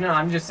 Yeah, no,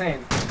 I'm just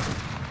saying.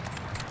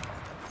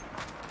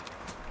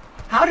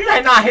 How did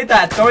I not hit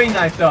that throwing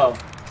knife though?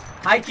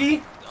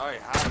 Heike?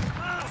 Alright,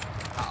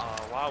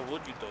 why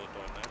would you throw a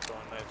throwing knife?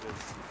 Throwing knife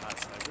is not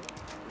sniper.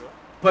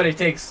 But it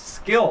takes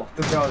skill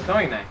to throw a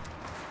throwing knife.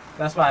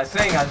 That's why I was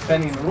saying I was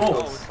bending the Oh, we're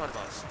rules. talking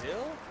about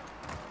skill?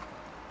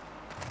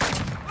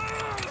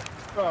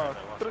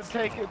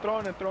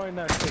 Throwing and throwing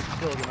that takes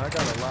skill, and I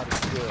got a lot of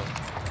skill.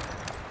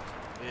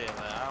 Yeah,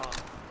 like, I don't...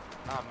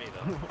 Not me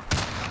though.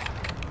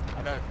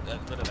 I got that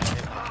bit of that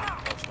hit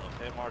marker, no scope.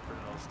 Hit marker,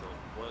 no scope.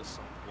 What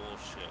some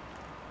bullshit.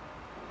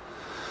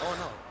 Oh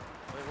no.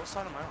 Wait, what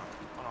side am I on?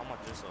 Oh no, I'm on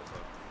this side.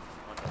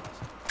 My God.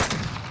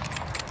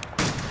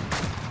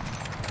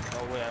 No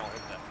way I don't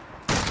hit that.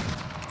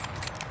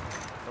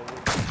 No way.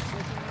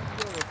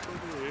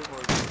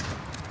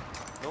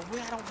 No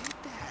way I don't hit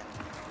that.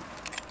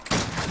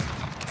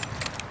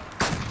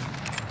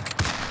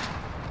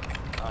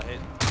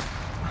 Hit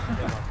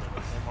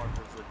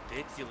marker is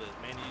ridiculous,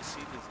 man. Do you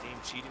see this game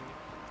cheating me?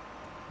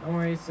 Don't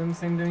worry, it's the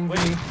same doing Wait,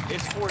 me.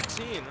 it's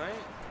 14,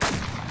 right?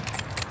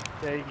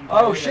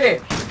 Oh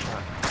shit!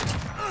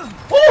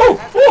 Oh!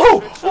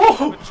 Oh!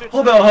 Oh!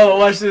 Hold on,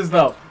 watch this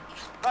though.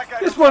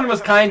 This one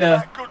was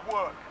kinda. Good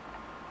work.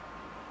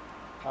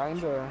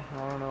 Kinda. I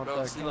don't know what Bro,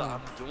 that see, look,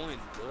 I'm doing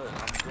good.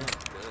 I'm doing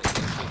good. It's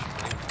just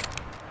great.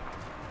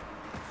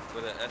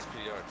 With an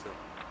SPR too.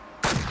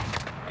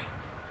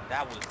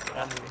 That was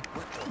nothing.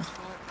 What the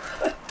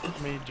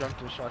fuck? Me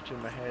jumped and shot you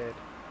in the head.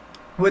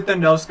 With the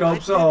no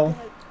scope, so.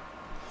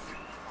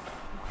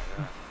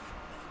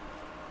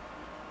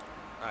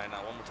 Alright,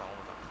 now one more time,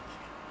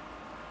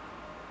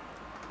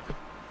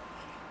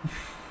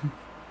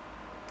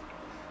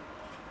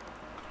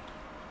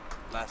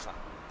 Last time.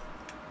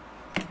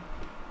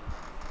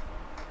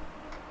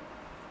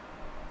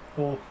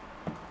 Cool.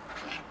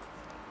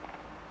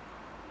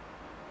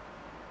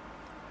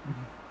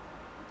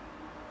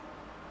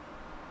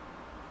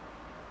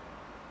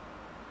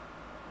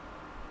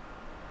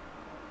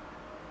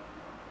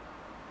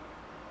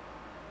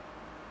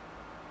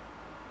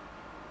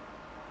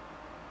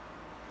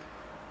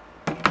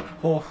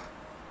 Oh.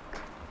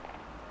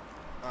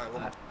 Alright,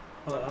 one more.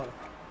 Hold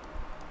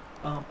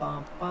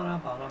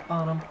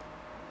on.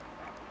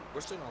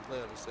 We're still gonna play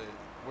at the stage.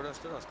 We're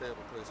still gonna stay up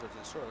and play Search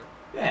and Destroy.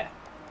 Yeah.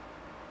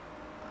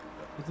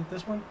 Is it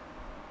this one?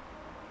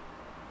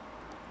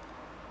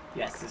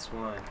 Yes, this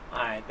one.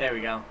 Alright, there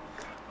we go.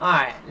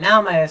 Alright,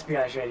 now my SPI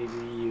is ready to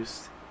be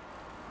used.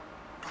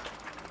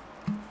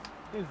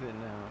 Is it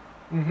now?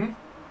 Mm-hmm.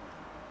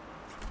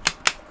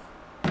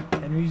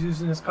 Henry's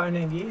using his car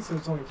 98, so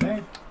it's only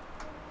fair.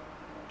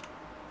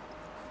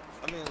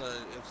 I mean,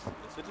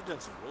 if it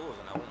did some rules,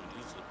 then I wouldn't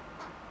use it.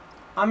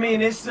 I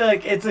mean, it's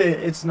like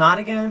it's not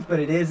against, but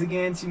it is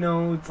against. You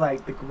know, it's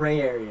like the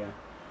gray area.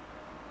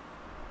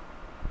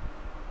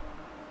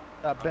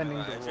 Bending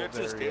the if you're rules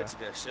too scared area. to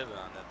get shitted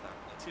on that time,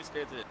 you're too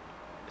scared to get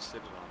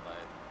shitted on by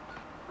it.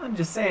 I'm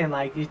just saying,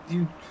 like, if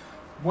you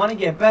want to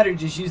get better,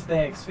 just use the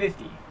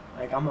X50.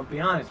 Like, I'm gonna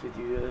be honest with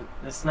you,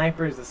 the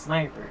sniper is a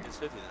sniper. It's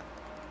 50 now.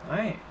 All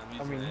right.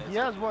 I mean, he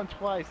has won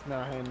twice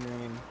now,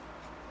 Henry.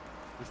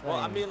 Well,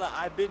 I mean, like,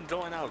 I've been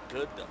going out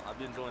good though. I've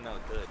been going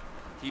out good.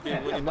 He been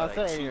Yeah, winning I'm by not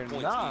like saying 2 you're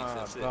points not, each.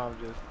 That's it. but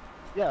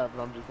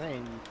I'm just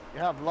saying you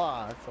have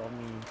lost. So I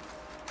mean,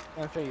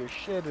 I'm not saying you're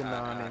shitting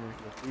on him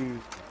if you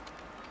refuse.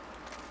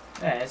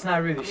 Yeah, it's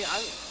not really I mean,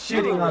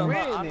 shitting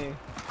on me.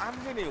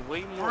 I'm getting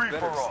way more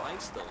better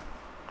snipes though.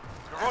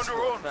 You're on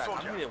your own, I'm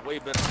soldier. getting way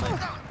better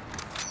snipes.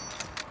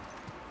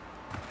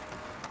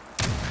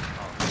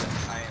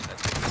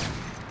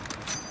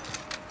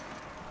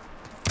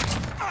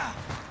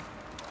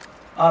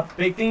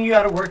 Big thing you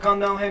gotta work on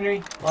though,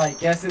 Henry.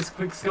 Like, yes, it's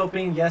quick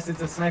scoping. Yes,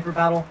 it's a sniper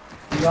battle.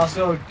 You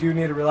also do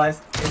need to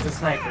realize it's a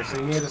sniper, so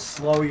you need to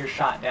slow your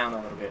shot down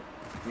a little bit.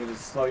 You need to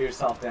slow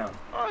yourself down.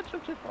 Oh, it's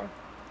okay, fine.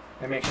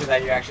 And make sure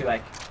that you're actually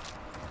like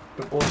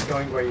the bullet's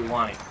going where you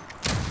want it.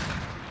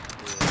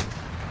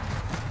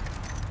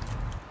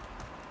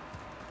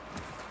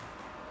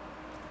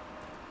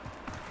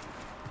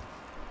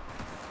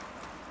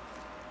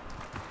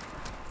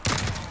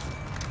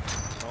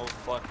 No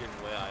fucking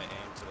way I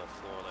aim to the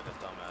floor like a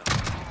dumbass.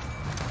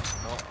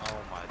 No,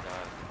 oh my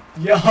god.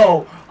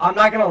 Yo, I'm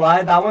not gonna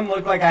lie, that one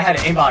looked like I had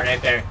aimbot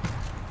right there.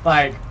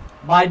 Like,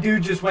 my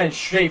dude just went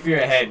straight for your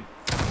head.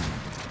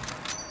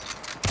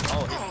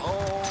 Oh,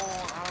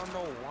 I don't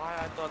know why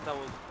I thought that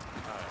was.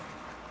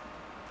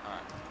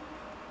 Alright.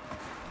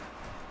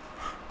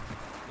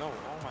 No,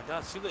 oh my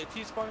god, see, it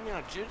keeps spawning me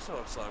on Jigsaw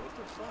outside. What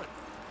the fuck?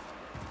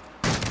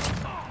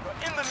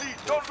 You're in the lead,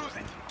 don't lose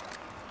it.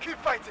 Keep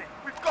fighting,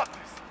 we've got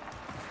this.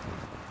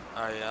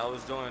 Alright, yeah, I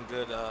was doing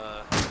good,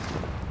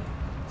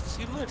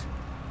 see, look.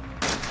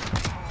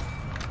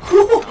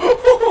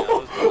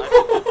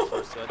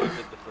 I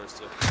did the first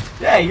two.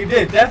 Yeah, you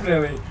did,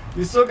 definitely.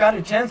 You still got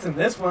a chance in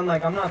this one.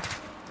 Like, I'm not...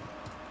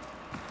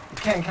 You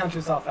can't count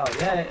yourself out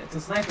yet. It's a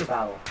sniper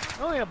battle.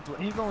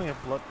 He's only a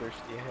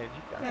bloodthirsty head.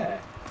 You got Yeah.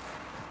 it.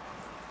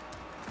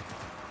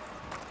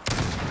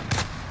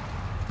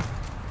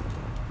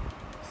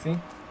 See?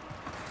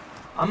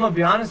 I'm gonna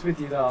be honest with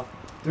you, though.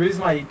 The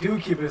reason why you do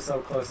keep it so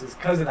close is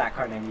because of that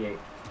Kar 98.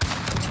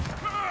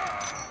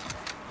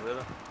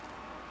 Really?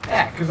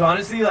 Yeah, because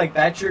honestly, like,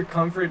 that's your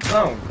comfort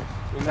zone.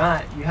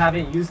 You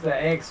haven't used the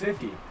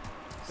AX50.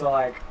 So,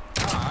 like...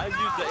 I've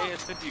used the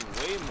AX50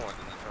 way more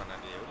than the Kar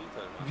 98. What are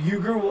you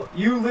talking about?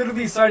 You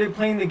literally started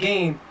playing the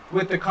game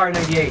with the Kar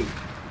 98.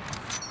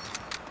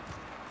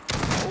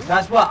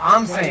 That's what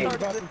I'm saying. You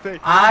grew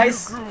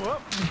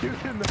up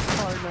using the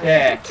Kar 98.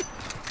 Yeah.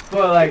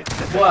 But like,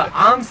 what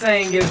I'm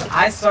saying is,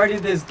 I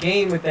started this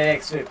game with the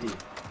X50.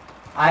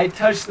 I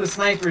touched the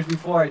snipers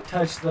before I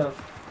touched the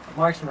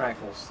marksman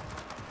rifles.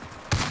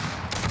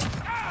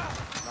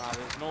 Nah,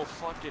 there's no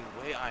fucking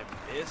way I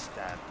missed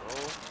that, bro.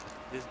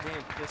 This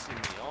game pissing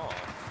me off.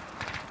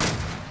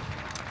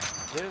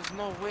 There's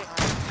no way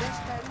I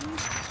missed that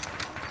either.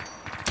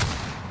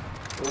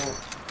 Cool.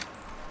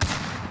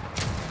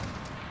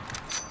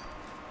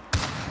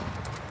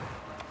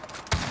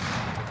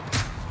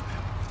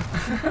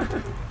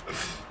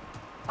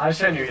 I was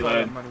trying to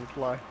reload. Money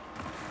fly.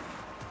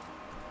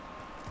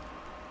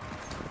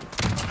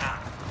 I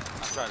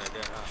tried it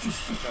again, huh?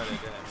 I tried it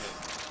again and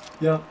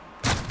missed. Yep.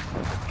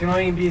 Can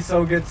only be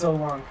so good so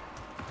long.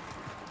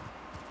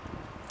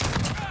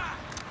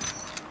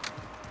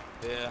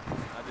 Yeah,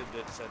 I did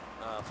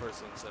that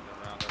first and second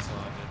round, that's all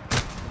I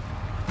did.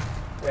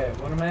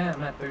 Wait, what am I at?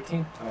 I'm at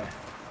 13? Alright.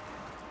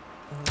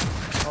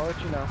 I'll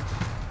let you know.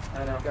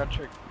 I know. Got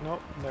tricked.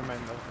 Nope, never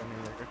mind. That's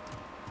any record.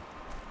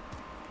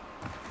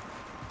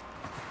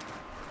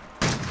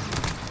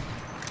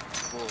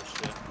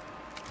 Bullshit.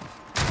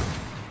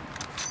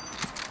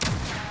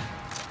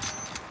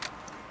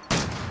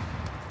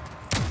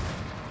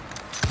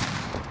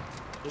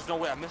 There's no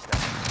way I missed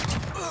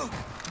that.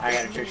 I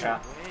got a trick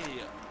shot.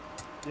 Way.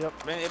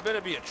 Yep. Man, it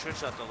better be a trick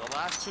shot though. The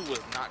last two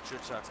was not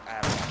trick shots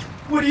at all.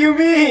 What do you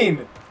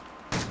mean?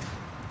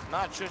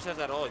 Not trick shots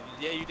at all.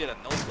 Yeah, you did a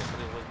no-scope,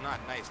 but it was not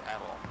nice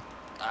at all.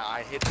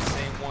 I hit the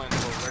same one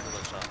for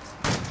regular shots.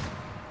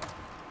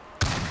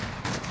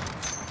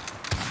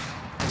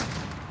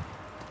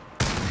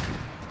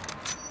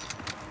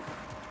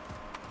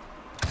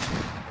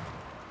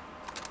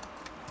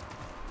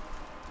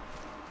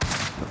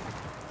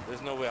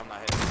 There's no way I'm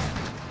not hitting.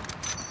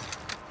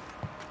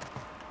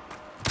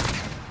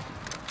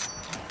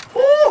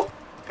 Woo!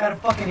 Got a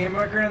fucking hit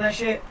marker in that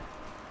shit.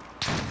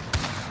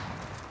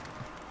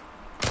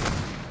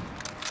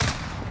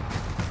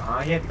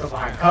 Aw, you had to go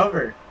behind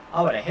cover.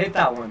 I would have hit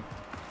that one.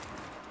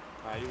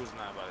 Nah, you was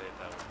not about to hit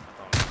that one.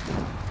 I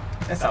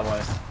promise. Yes, I was.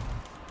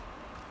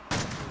 You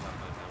was not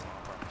about to hit that one,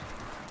 I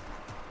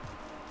promise.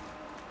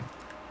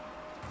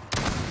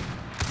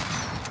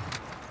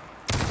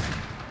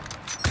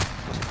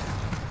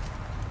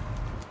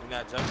 You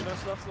not jumping and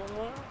stuff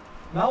somewhere?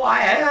 No, I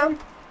am.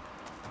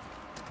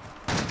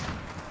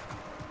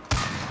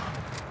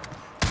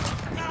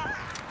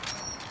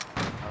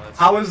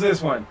 How was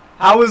this one?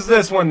 How was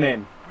this one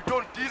then? We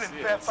don't deal in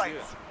fair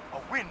fights. A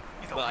win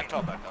is a But I win.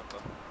 caught back up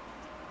though.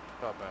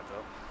 Caught back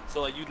up.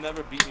 So like you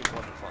never beat me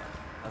more than 5.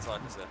 That's all I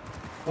can say.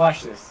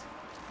 Watch this.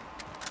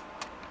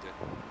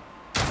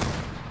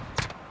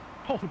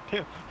 Oh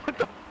damn! What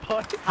the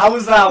fuck? How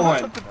was that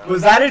one?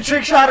 Was that a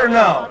trick shot or no?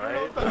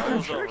 Alright, that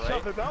was Trick shot,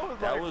 alright. but that was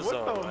That like, was what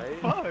alright.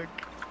 the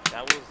fuck?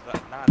 That was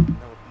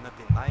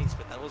nothing nice,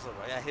 but that was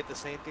alright. I hit the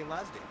same thing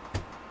last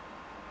game.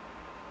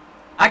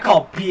 I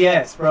call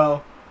BS,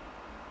 bro.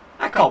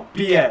 I call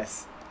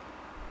BS.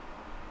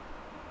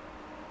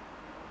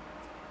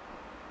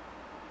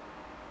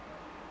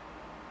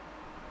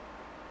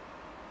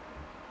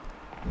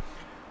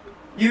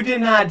 You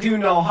did not do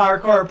no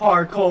hardcore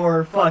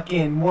parkour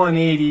fucking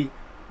 180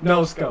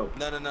 no scope.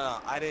 No.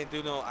 I didn't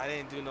do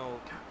no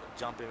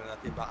jumping or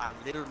nothing, but I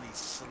literally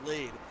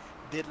slid,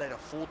 did like a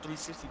full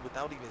 360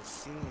 without even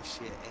seeing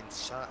shit and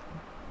shot.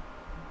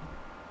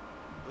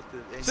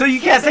 So you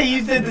can't say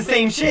you did the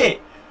same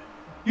shit.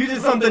 You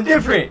did something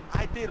different.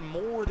 I did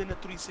more than a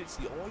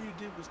 360. All you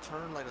did was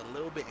turn like a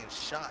little bit and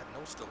shot,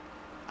 no scope.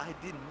 I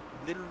did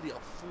literally a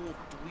full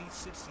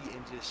 360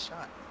 and just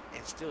shot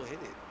and still hit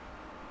it.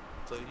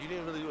 So you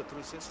didn't really do a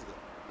 360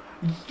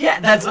 though. Yeah,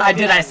 that's what I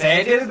did. I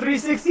say I did a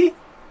 360?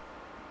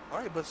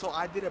 Alright, but so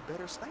I did a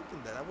better snipe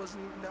than that. I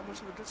wasn't even that much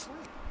of a good snipe.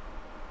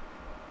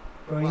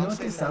 Bro, you know what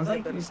this sounds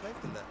like? Better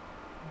snipe than that.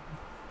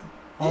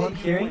 All Yeah, I'm you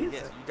hearing won. is...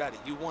 Yes, you got it.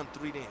 You won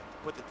 3 damn.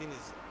 But the thing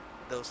is,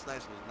 those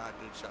snipes was not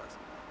good shots.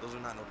 Those are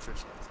not no trick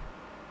shots.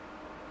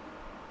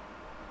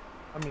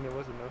 I mean, it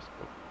was a no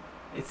scope.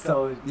 It's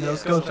so no Yeah,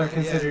 scopes so are yeah.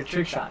 considered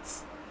trick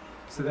shots.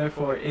 So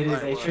therefore, it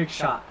is a trick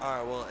shot.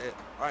 Alright, well,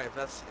 alright, if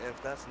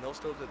that's no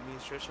scopes that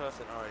means trick shots,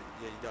 then alright,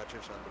 yeah, you got a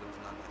trick shot, but it was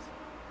not nice.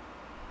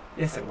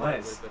 Yes, it I got a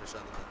was. way better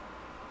shot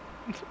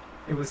than that.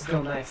 It was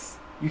still nice.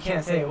 You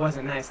can't say it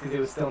wasn't nice because it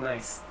was still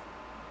nice.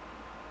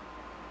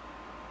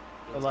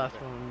 It The was last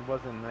okay. one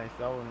wasn't nice.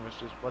 That one was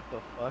just what the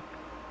fuck.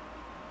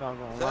 Not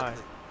gonna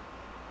Exactly. lie.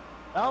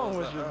 That one was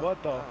was like, just oh,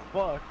 what the oh.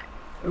 fuck.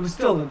 It was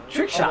still a trick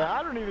I was like, shot.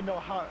 I don't even know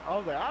how. I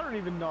was like, I don't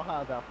even know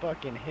how that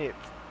fucking hits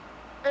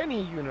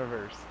any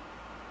universe.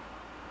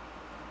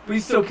 But you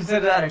still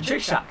consider that a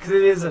trick shot because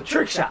it is a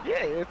trick shot.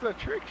 Yeah, it's a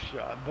trick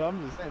shot, but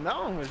I'm just saying that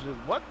one was just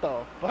what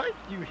the fuck?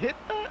 You hit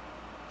that?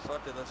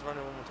 Fuck it, let's run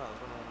it one more time.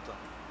 Let's run it one more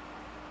time.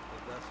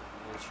 That's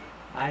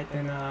bullshit. Alright,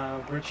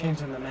 then we're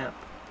changing the map.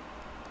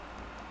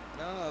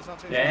 No, it's not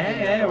changing.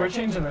 Yeah, we're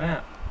changing the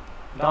map.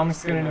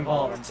 Dominic's getting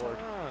involved.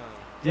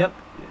 Yep,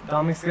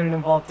 Dominic's getting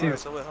involved too. Alright,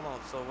 so wait, hold on.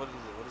 So what is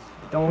it? What is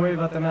it? Don't worry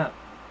about the map.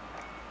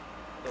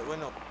 Wait,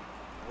 no.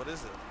 What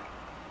is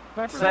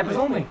it? Snipers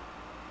only.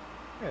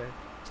 Yeah.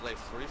 It's like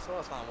free for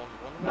us, not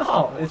 1v1.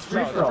 No, it's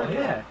free for all. free.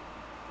 Yeah.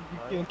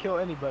 You can kill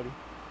anybody.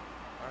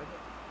 Alright.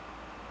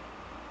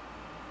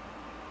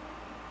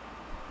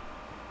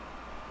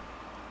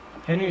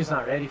 Henry's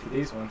not ready for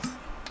these ones.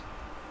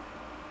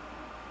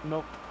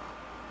 Nope.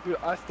 Dude,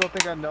 I still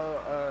think I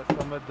know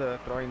some of the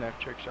throwing knife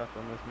trick shots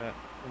on this map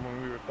from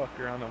when we were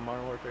fucking around on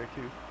Modern Warfare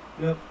 2.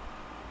 Yep.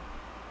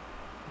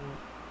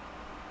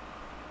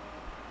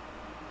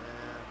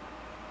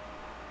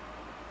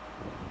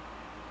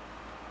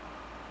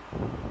 I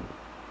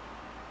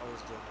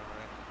was doing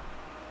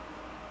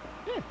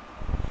alright.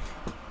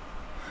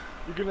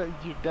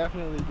 You're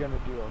definitely gonna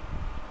do it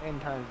 10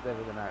 times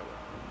better than I will.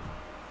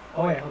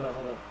 Oh wait, hold up.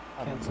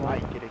 I Cancel.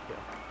 might get a kill.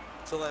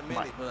 So like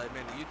Manny,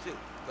 you just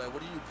like,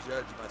 what do you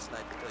judge my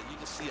sniper? Like you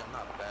just see I'm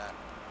not bad.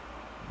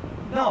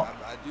 No.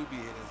 I do be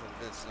hitting some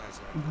good snipes.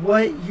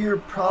 What your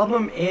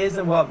problem is,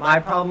 and what my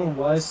problem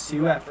was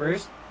too at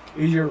first,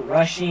 is you're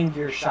rushing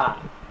your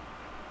shot.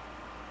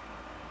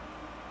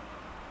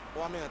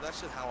 Well, I mean that's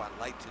just how I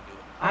like to do it.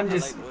 I'm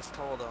just. Like, what's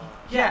called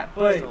Yeah,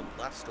 but.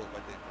 Left scope, I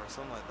think, or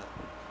something like that.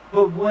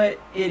 But what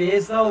it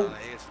is though.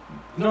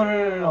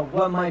 No.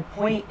 What my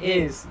point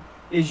is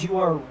you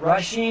are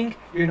rushing.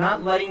 You're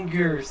not letting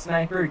your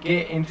sniper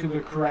get into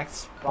the correct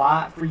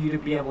spot for you to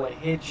be able to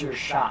hit your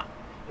shot.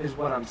 Is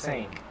what I'm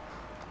saying.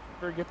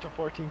 If I get to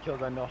 14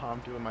 kills, I know how I'm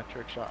doing my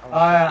trick shot.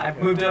 I've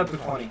moved it up to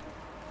 20.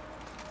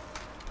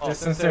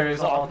 Just since there is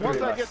all three once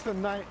of I us. get to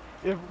 9,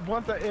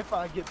 if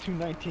I get to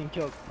 19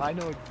 kills, I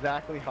know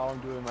exactly how I'm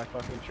doing my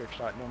fucking trick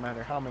shot, no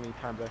matter how many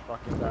times I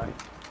fucking die.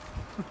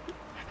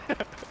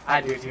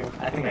 I do too.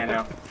 I think I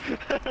know.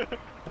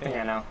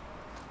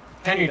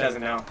 Henry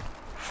doesn't know.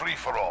 Free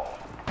for all.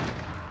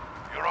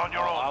 You're on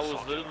your own. I was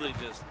soldier. literally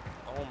just,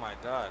 oh my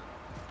god.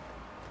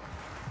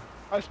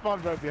 I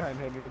spawned right behind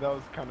Henry. That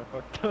was kind of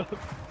fucked up.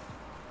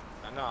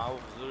 I know, I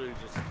was literally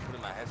just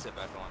putting my headset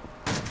back on.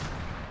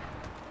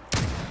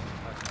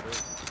 That's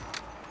crazy.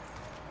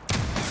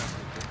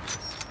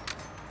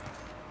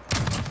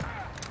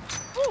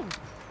 Woo!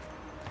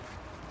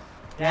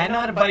 Yeah, I know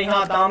how to bunny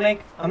hop,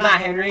 Dominic. I'm not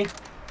Henry.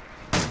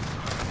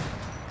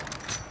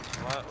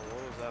 What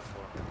was that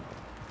for?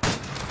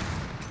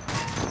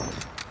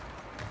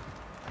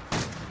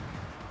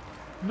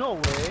 No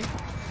way.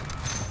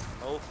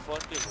 No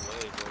fucking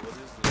way, bro. What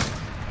is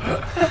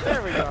this?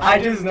 There we go.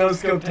 I just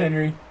no-scoped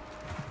Henry.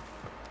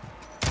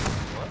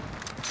 What?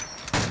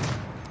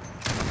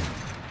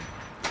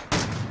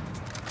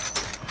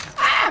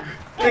 Ah!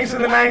 Thanks for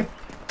the knife.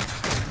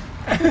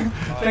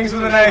 Thanks for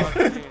the knife.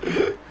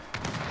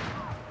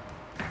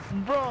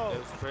 Bro,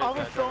 I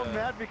was so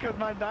mad because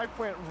my knife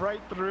went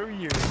right through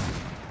you.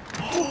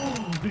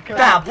 Because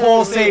That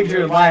pole saved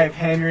your life,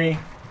 Henry.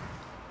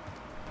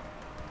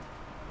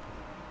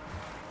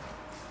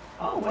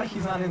 Oh, what?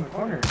 He's not in the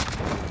corner.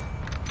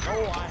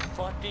 Oh, I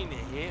fucking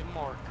hit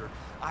marker.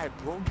 I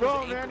broke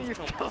Bro, his man, you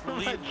ankles stole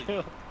my completely.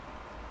 kill.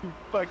 You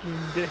fucking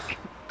dick.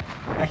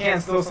 I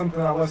can't steal something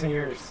that wasn't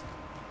yours.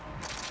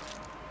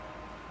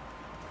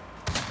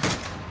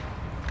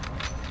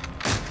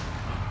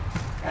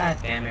 God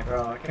damn it,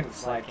 bro. I couldn't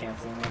slide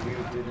cancel. We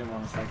didn't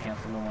want to slide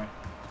cancel no more.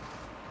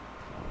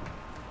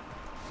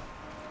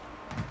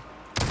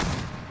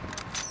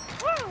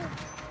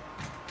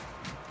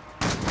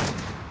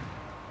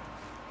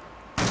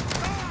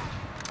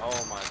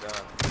 Oh my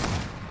god.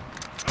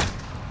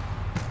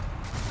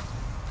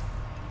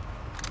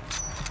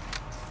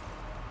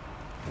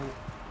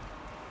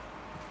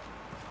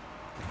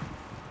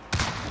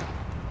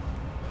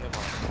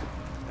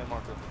 Hit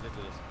marker,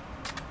 ridiculous.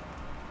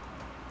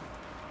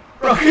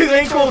 Broke his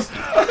ankles!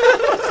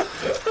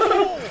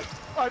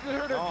 I just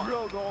heard a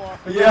drill go off.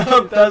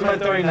 Yep, that was my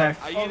throwing knife.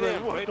 You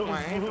didn't break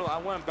my ankle. I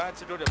went back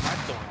to do the my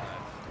throwing knife.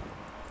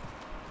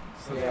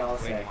 So they all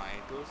Break say. my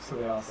ankles. So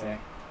they all say.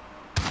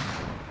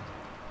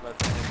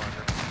 Left hit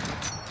marker.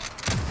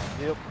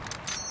 Yep.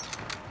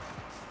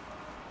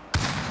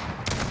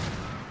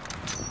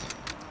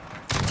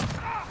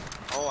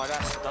 Oh, I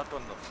got stuck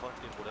on the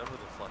fucking whatever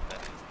the fuck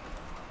that is.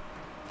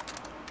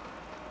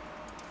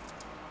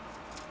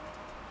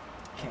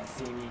 Can't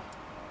see me.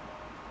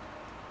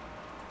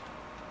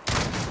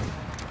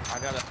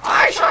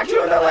 I shot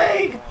you in the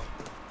leg!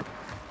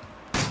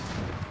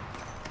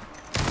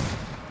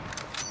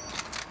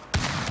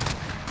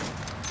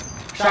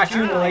 Shot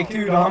you in the leg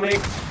too,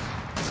 Dominic.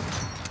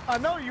 I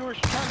know you were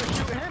trying to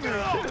shoot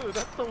Henry too.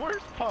 That's the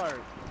worst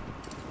part.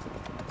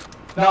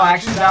 No,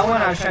 actually, that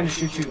one I was trying to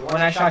shoot you. The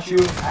one I shot you,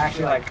 I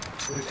actually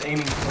was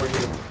aiming for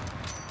you.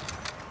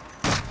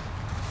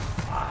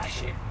 Ah,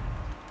 shit.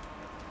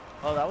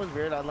 Oh, that was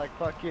weird. I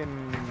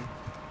fucking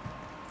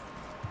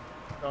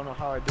don't know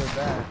how I did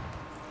that.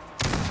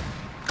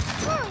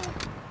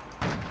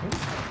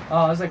 Oh,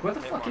 I was like, what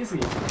the fuck is he?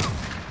 Hit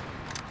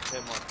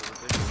marker,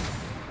 ridiculous.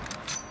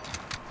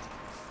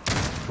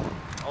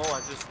 Oh,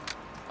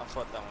 I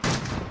fucked that one.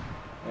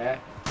 Yeah.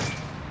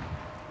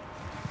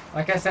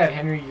 Like I said,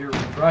 Henry, you're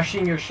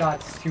rushing your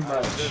shots too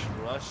much.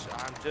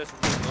 I'm just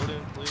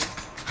reloading, please.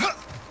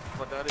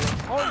 What that is?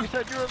 Oh, you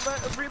said you were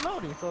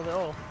reloading, so they're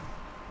all.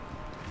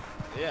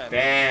 Yeah.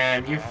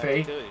 Damn, you I had to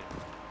fake.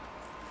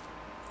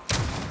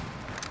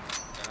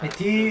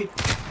 kill you.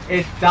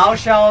 If thou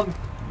shalt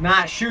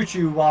not shoot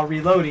you while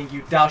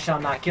reloading, thou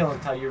shalt not kill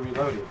until you're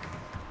reloaded.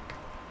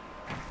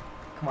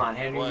 Come on,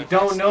 Henry. Well, You if I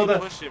don't see know you the.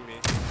 pushing me,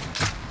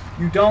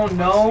 You don't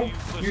know.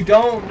 You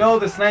don't know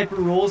the sniper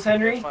rules,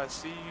 Henry. if I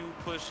see you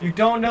pushing, You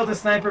don't know the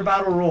sniper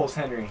battle rules,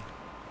 Henry.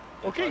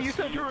 Okay, I you see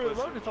said you you were pushing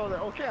reloaded, me. so I was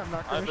like, okay, I'm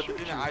not Alright, gonna but shoot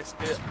then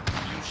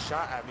you. you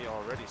shot at me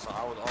already, so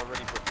I was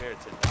already prepared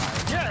to die.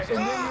 Yeah, So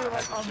and then I you were had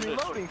like, to I'm shoot at you.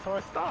 reloading, so I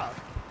stopped.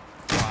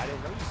 No, I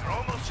didn't know you You're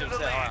almost in the should've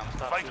said, lead. alright, I'm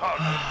stopping Fight shooting.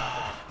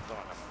 hard.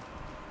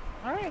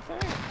 Alright,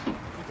 alright.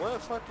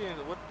 What fucking,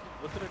 what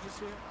did I just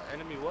hear?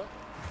 Enemy what?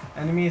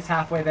 Enemy is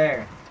halfway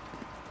there.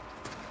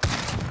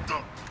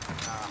 Nah,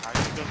 how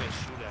you gonna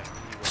shoot at me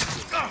when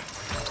you're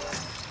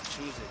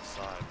choosing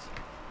sides?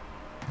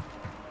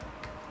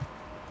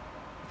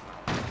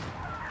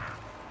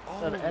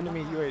 Oh, an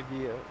enemy UAV.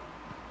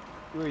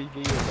 UAV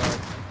is up.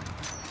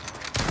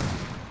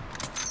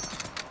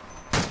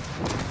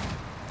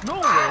 No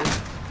way!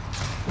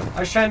 I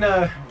was trying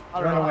to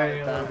I run don't away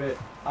know a little bit.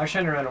 I was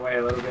trying to run away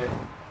a little bit.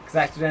 Because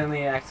I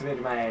accidentally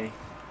activated my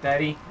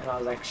daddy. And I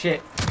was like,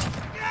 shit.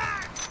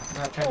 I'm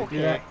not trying to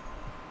do that.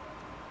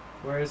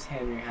 Where is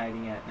Henry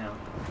hiding at now?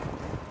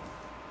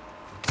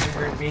 You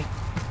heard me.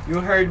 You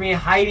heard me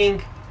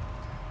hiding.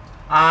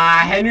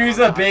 Ah, Henry's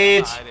a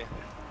bitch.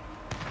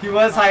 He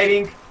was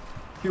hiding.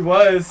 He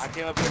was. I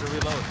came up here to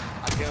reload.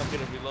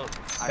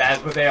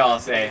 That's what they all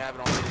say. I have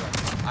it on video.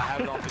 I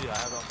have it on video.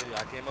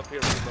 I came up here,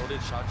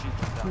 reloaded, shot you,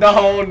 jumped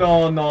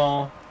down.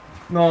 No.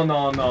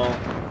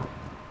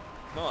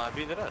 No, I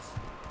beat us.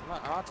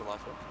 I'm not to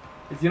laugh.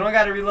 If you don't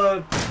gotta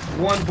reload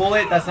one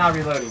bullet, that's not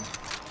reloading.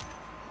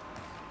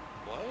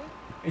 What?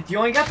 If you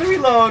only got to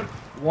reload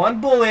one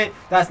bullet,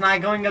 that's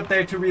not going up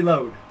there to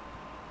reload.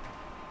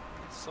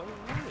 So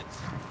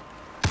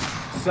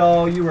what?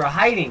 So you were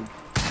hiding.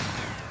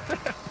 So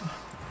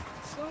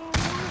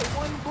what?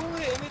 One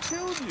bullet and it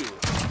killed you.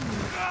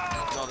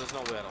 No, there's no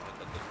way I don't hit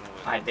that. There's no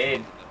way. I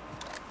did.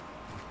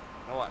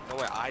 No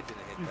way I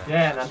didn't hit that.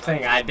 Yeah, and I'm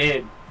saying I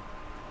did.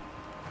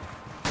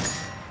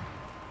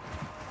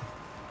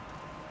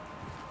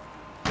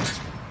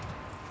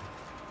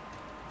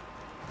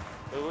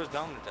 Wait, where's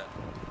down with that?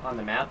 On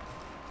the map.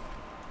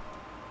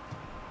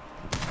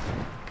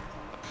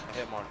 A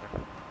hit marker.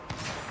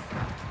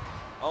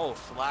 Oh,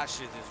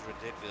 flashes is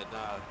ridiculous.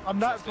 Nah, I'm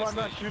not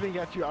shooting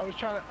at you. I was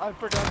trying to. I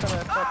forgot that I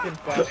had fucking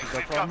flashes.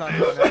 That's why I'm not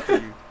going after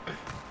you.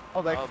 I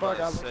was like, I was fuck,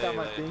 about I to looked say, at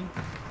my like- thing.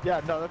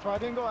 Yeah, no, that's why I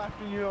didn't go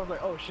after you. I was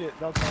like, oh shit,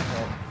 that was my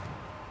fault.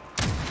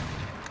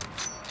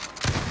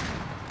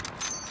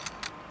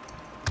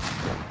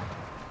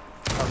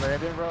 I was like, I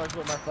didn't realize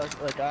what my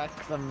fuck, like,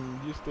 cause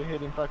I'm used to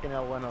hitting fucking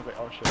L1. I was like,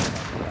 oh shit, I'm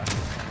not doing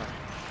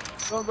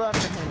that. Don't go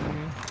after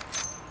him.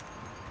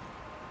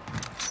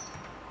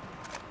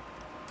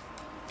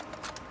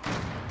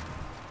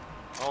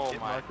 Oh Hit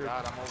my marker.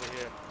 god, I'm over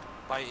here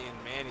fighting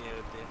Manny and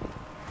everything.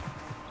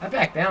 I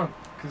backed down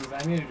because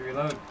I needed to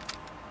reload.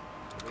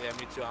 Yeah,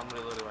 me too. I'm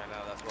reloading right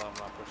now. That's why I'm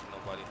not pushing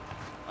nobody.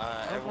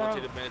 Everyone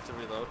take a minute to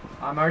reload.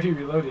 I'm already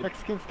reloaded.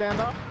 Mexican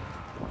standoff?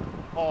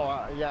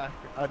 Oh, yeah,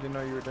 I didn't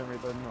know you were done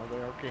reloading. I was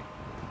like, okay.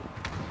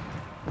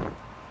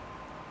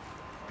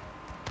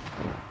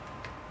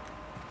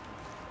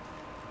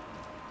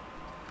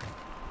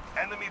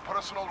 Enemy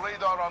personal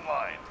radar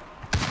online.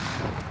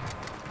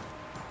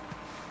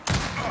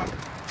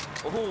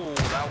 Oh,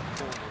 that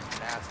one was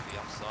nasty.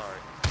 I'm sorry.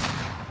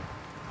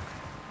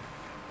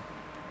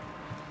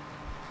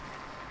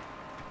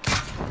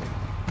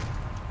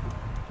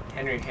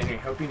 Henry,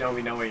 hope you know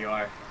we know where you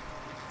are.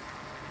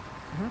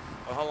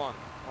 Oh, hold on.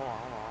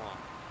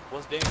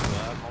 What's danger?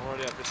 I'm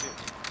already at 15.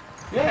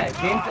 Yeah,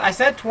 game. I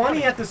said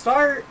 20 at the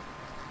start.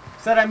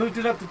 Said I moved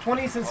it up to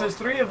 20 since there's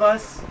 3 of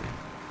us.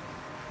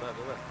 Look.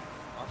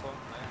 My phone.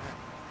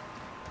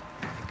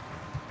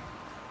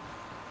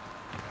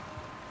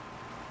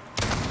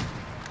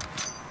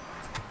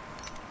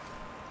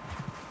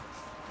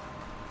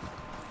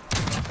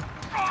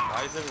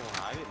 Why is everyone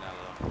hiding now,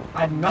 though?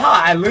 I'm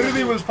not. I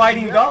literally was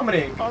fighting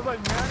Dominic. I was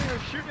like, man, he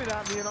was shooting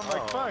at me, and I'm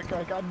like, fuck,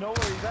 like, I know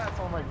where he's at,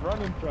 so I'm like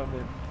running from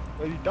him.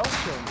 But he don't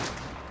kill me.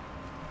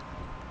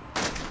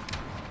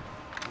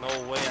 No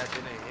way I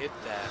didn't hit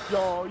that.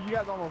 Yo, you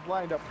guys almost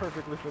lined up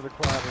perfectly for the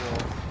collateral.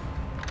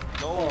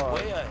 No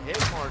way a hit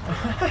marker.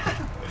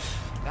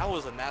 That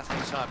was a nasty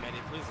shot, Manny.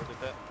 Please look at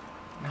that.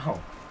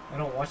 No, I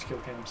don't watch kill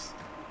cams.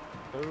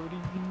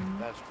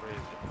 That's crazy.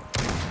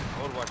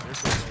 I would watch your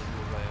kill cams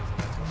do like as a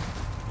next one.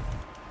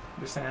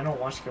 I'm just saying I don't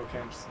watch kill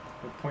cams.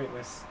 They're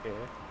pointless. Yeah.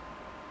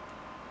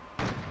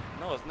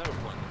 No, it's never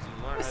pointless.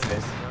 You learn Yes, how it to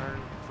is.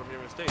 learn from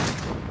your mistakes.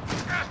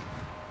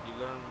 You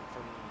learn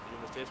from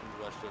your mistakes when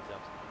you watch kill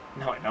cams.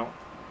 No, I don't.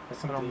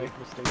 That's I don't something. make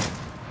mistakes.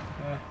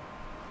 Yeah.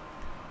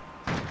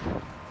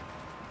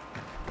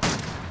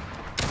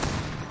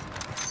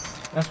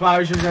 That's why I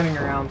was just running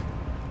around.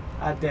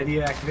 I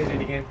deactivated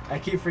again. I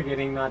keep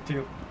forgetting not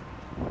to.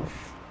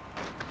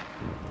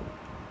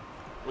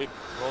 We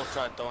both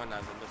tried throwing that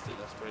and missed it.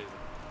 That's crazy.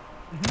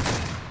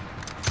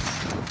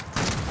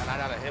 And I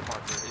got a hit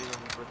marker.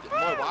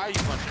 Boy, why are you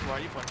punching? Why are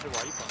you punching?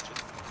 Why are you punching?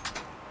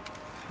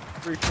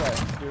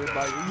 Reflex, dude.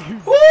 Like, you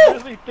Woo!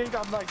 really think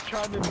I'm like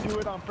trying to do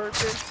it on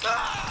purpose?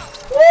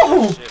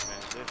 Whoa! Shit, man.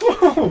 Good shit.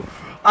 Whoa!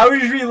 I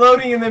was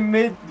reloading and then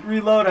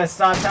mid-reload I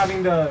stopped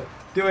having to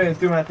do it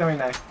through my throwing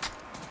knife.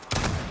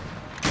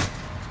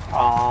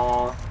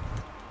 Aww.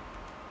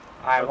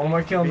 Alright, one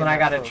more kill and then I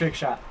got a trick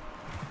shot.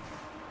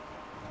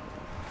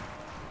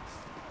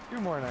 2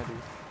 more and I do.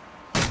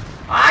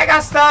 I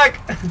got stuck!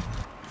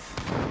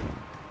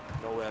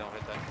 No way I don't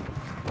hit that.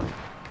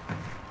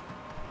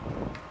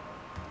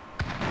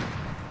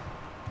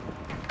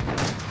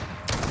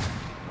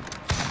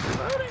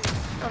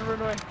 Gotta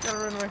run away, gotta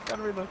run away,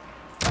 gotta reload,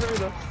 gotta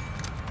reload.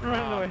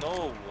 Run away.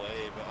 No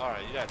way, but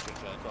alright, you got a trick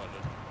shot. That's all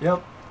good. Yep.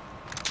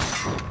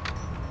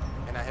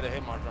 And I hit a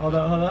hit marker. Hold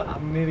up. I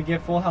need to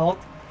get full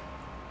health.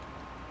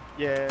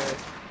 Yeah.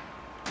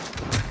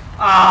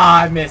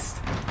 Ah, I missed.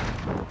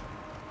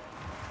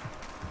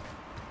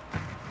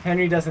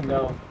 Henry doesn't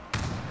know.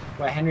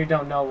 What Henry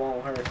don't know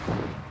won't hurt.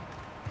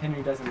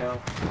 Henry doesn't know.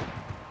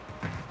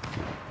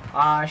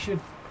 I should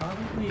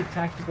probably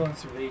tactical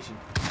observation.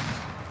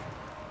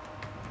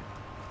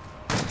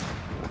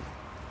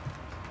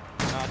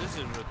 Nah, this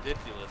is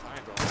ridiculous. I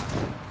ain't gonna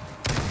lie.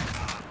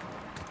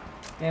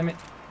 Damn it.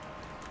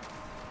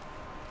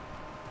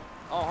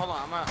 Oh, hold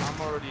on.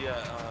 I'm already at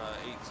 8.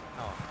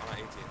 No, I'm at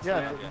 18.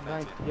 Yeah, So,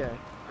 9, yeah.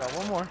 Got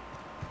one more.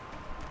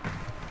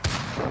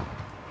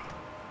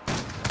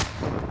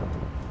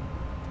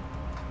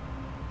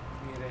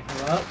 Need to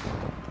heal up.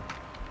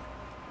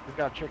 We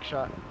got a trick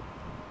shot.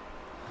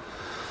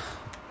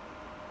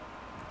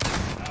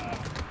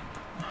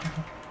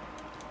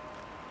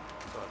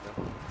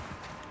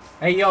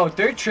 Hey yo, if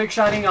they're trick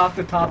shotting off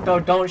the top though,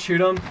 don't shoot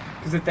them.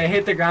 Because if they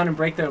hit the ground and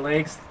break their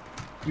legs,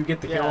 you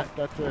get the kill. Yeah,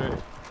 that's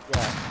it.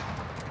 Yeah.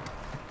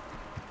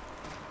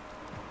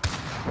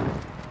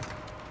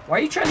 Why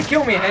are you trying to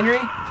kill me, Henry?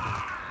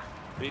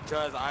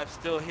 Because I'm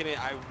still hitting.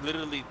 I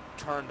literally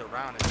turned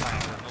around and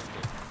tried to run those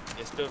kids.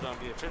 It's still gonna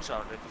be a trick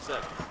shot, like you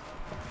said.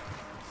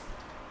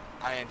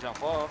 I didn't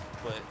jump off,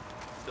 but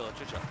still a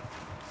trick shot.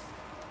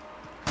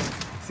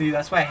 See,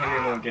 that's why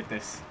Henry won't get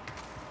this.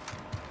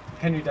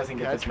 Henry doesn't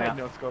get this I map. tried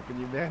no scoping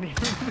you, Manny.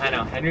 I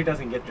know, Henry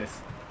doesn't get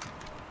this.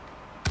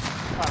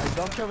 Alright,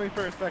 don't kill me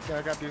for a second.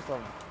 I gotta do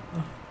something.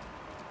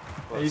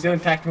 Are you doing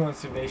tactical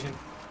observation?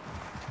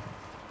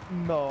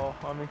 No,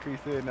 I'm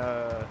increasing.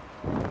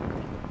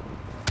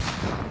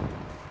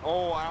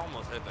 Oh, I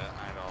almost hit that.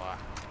 I ain't gonna lie.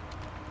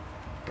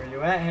 Where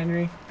you at,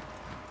 Henry?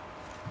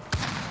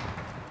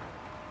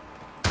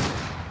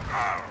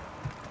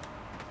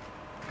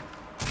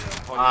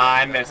 Ah,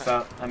 I messed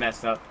up. I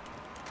messed up.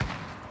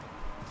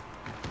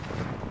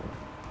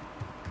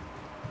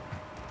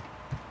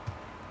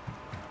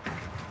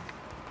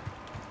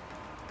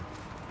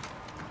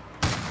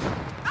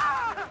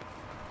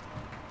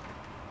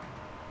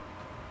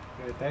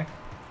 Right there.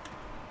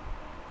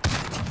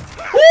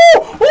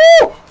 Woo!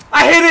 Woo!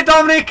 I hit it,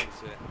 Dominic!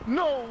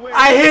 No way!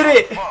 I hit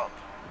it!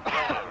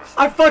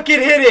 I fucking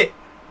hit it!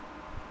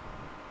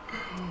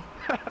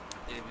 If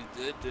you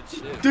did, good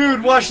shit.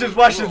 Dude, watch this,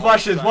 watch this,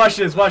 watch this, watch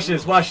this, watch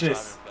this, watch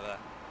this.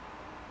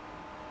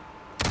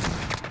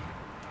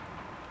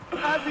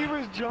 As he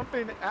was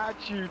jumping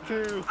at you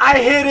too. I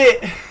hit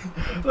it!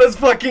 Let's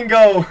fucking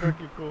go.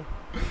 Okay, cool.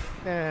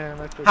 Damn,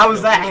 that's How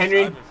was that,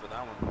 Henry?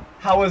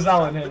 How was that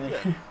one, Henry?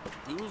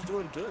 He was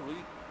doing good.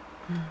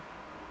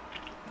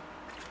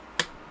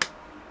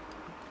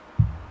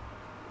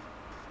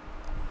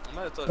 I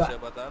might have talked shit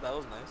about that. That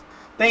was nice.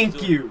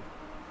 Thank you.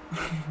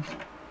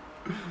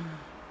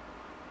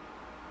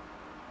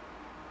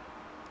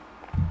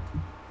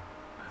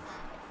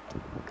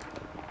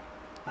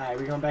 Alright,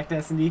 we going back to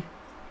S&D?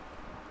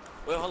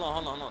 Wait, hold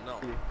on, no.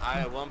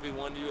 I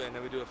 1v1 you, and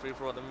then we do a free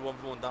for all. Then we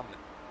 1v1 Dominic.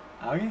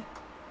 Okay.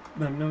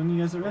 Let me know when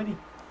you guys are ready.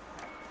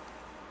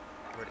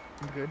 Ready.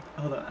 I'm good.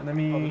 Hold on, let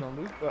Probably me...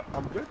 gonna lose, but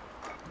I'm good.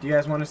 Do you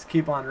guys want us to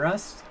keep on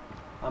Rust?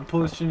 I'm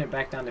pushing it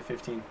back down to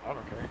 15. I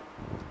don't care.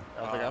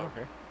 I don't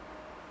care.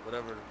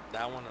 Whatever,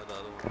 that one or the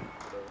other one.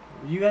 Whatever.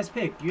 You guys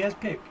pick. You guys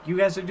pick. You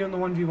guys are doing the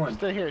 1v1. Just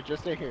stay here.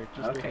 Just stay here.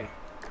 Just stay Okay.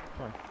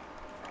 here.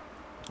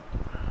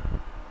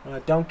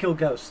 Fine. Don't kill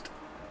Ghost.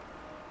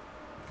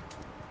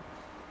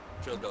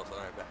 Chill Ghost,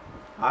 alright, back.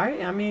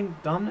 Alright, I mean,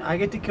 Dominic, I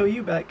get to kill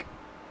you back.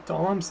 That's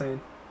all I'm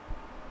saying.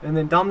 And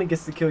then Dominic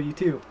gets to kill you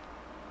too.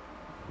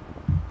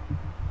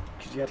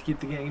 Because you got to keep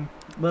the game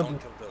level.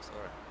 Don't kill Ghost,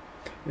 alright.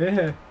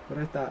 Yeah, what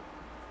I thought.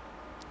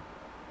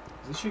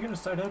 Is this shit going to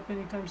start up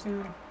anytime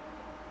soon?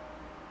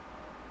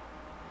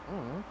 I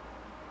don't know.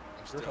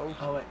 I'm still Oh,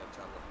 eating wait.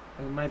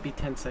 Nutella. It might be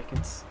 10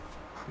 seconds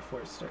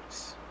before it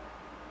starts.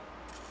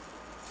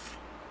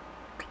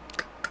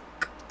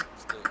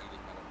 Still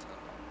eating my Nutella.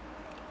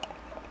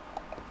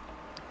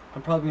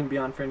 I'm probably going to be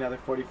on for another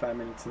 45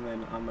 minutes and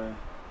then I'm going to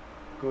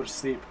go to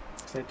sleep.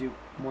 Because I do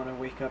want to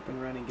wake up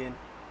and run again.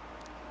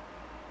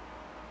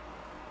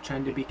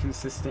 Trying to be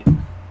consistent.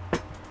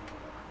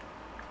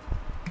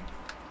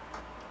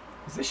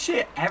 Is this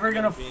shit ever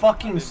going to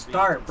fucking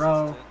start,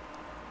 bro?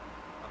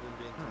 I've been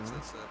being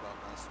consistent about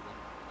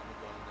masturbating.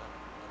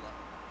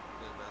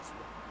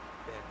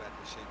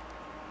 shit.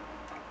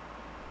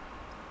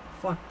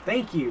 Fuck,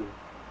 thank you.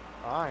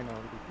 I know.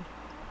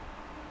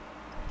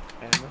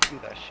 And it must be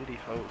that shitty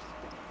host.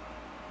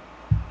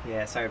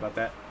 Yeah, sorry about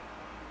that.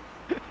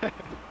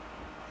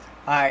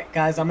 Alright,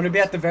 guys, I'm gonna be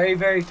at the very,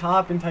 very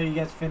top until you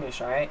guys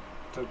finish, alright?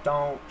 So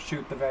don't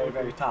shoot the very,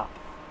 very top.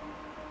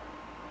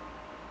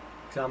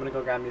 So I'm gonna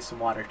go grab me some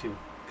water too.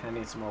 'Cause I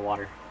need some more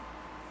water.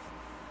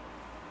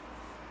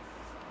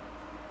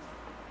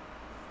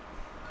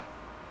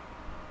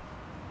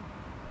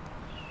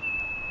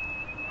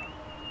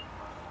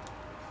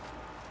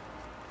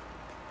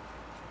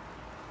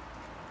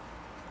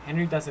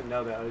 Henry doesn't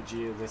know the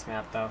OG of this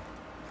map though.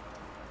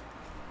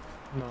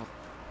 No.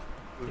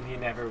 And he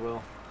never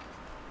will.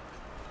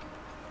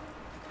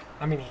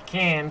 I mean, he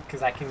can,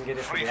 because I can get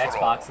it for the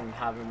Xbox and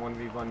have him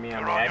 1v1 me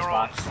on the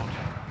Xbox.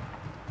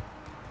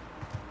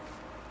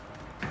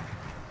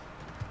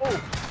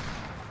 Oh!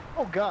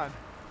 Oh god.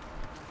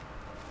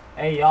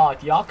 Hey y'all,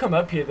 if y'all come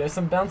up here, there's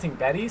some bouncing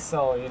Bettys,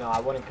 so, you know, I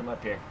wouldn't come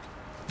up here.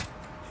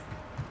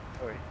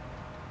 Wait.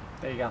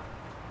 There you go.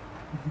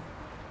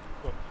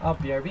 Oh,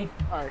 BRB.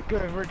 Alright,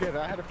 good, we're good.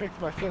 I had to fix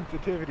my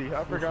sensitivity.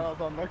 I forgot I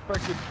was on like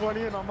fucking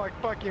 20 and I'm like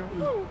fucking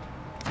woo!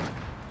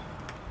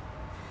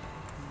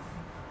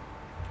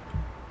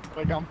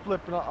 Like I'm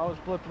flipping, I was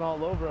flipping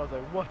all over. I was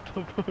like, what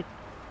the fuck?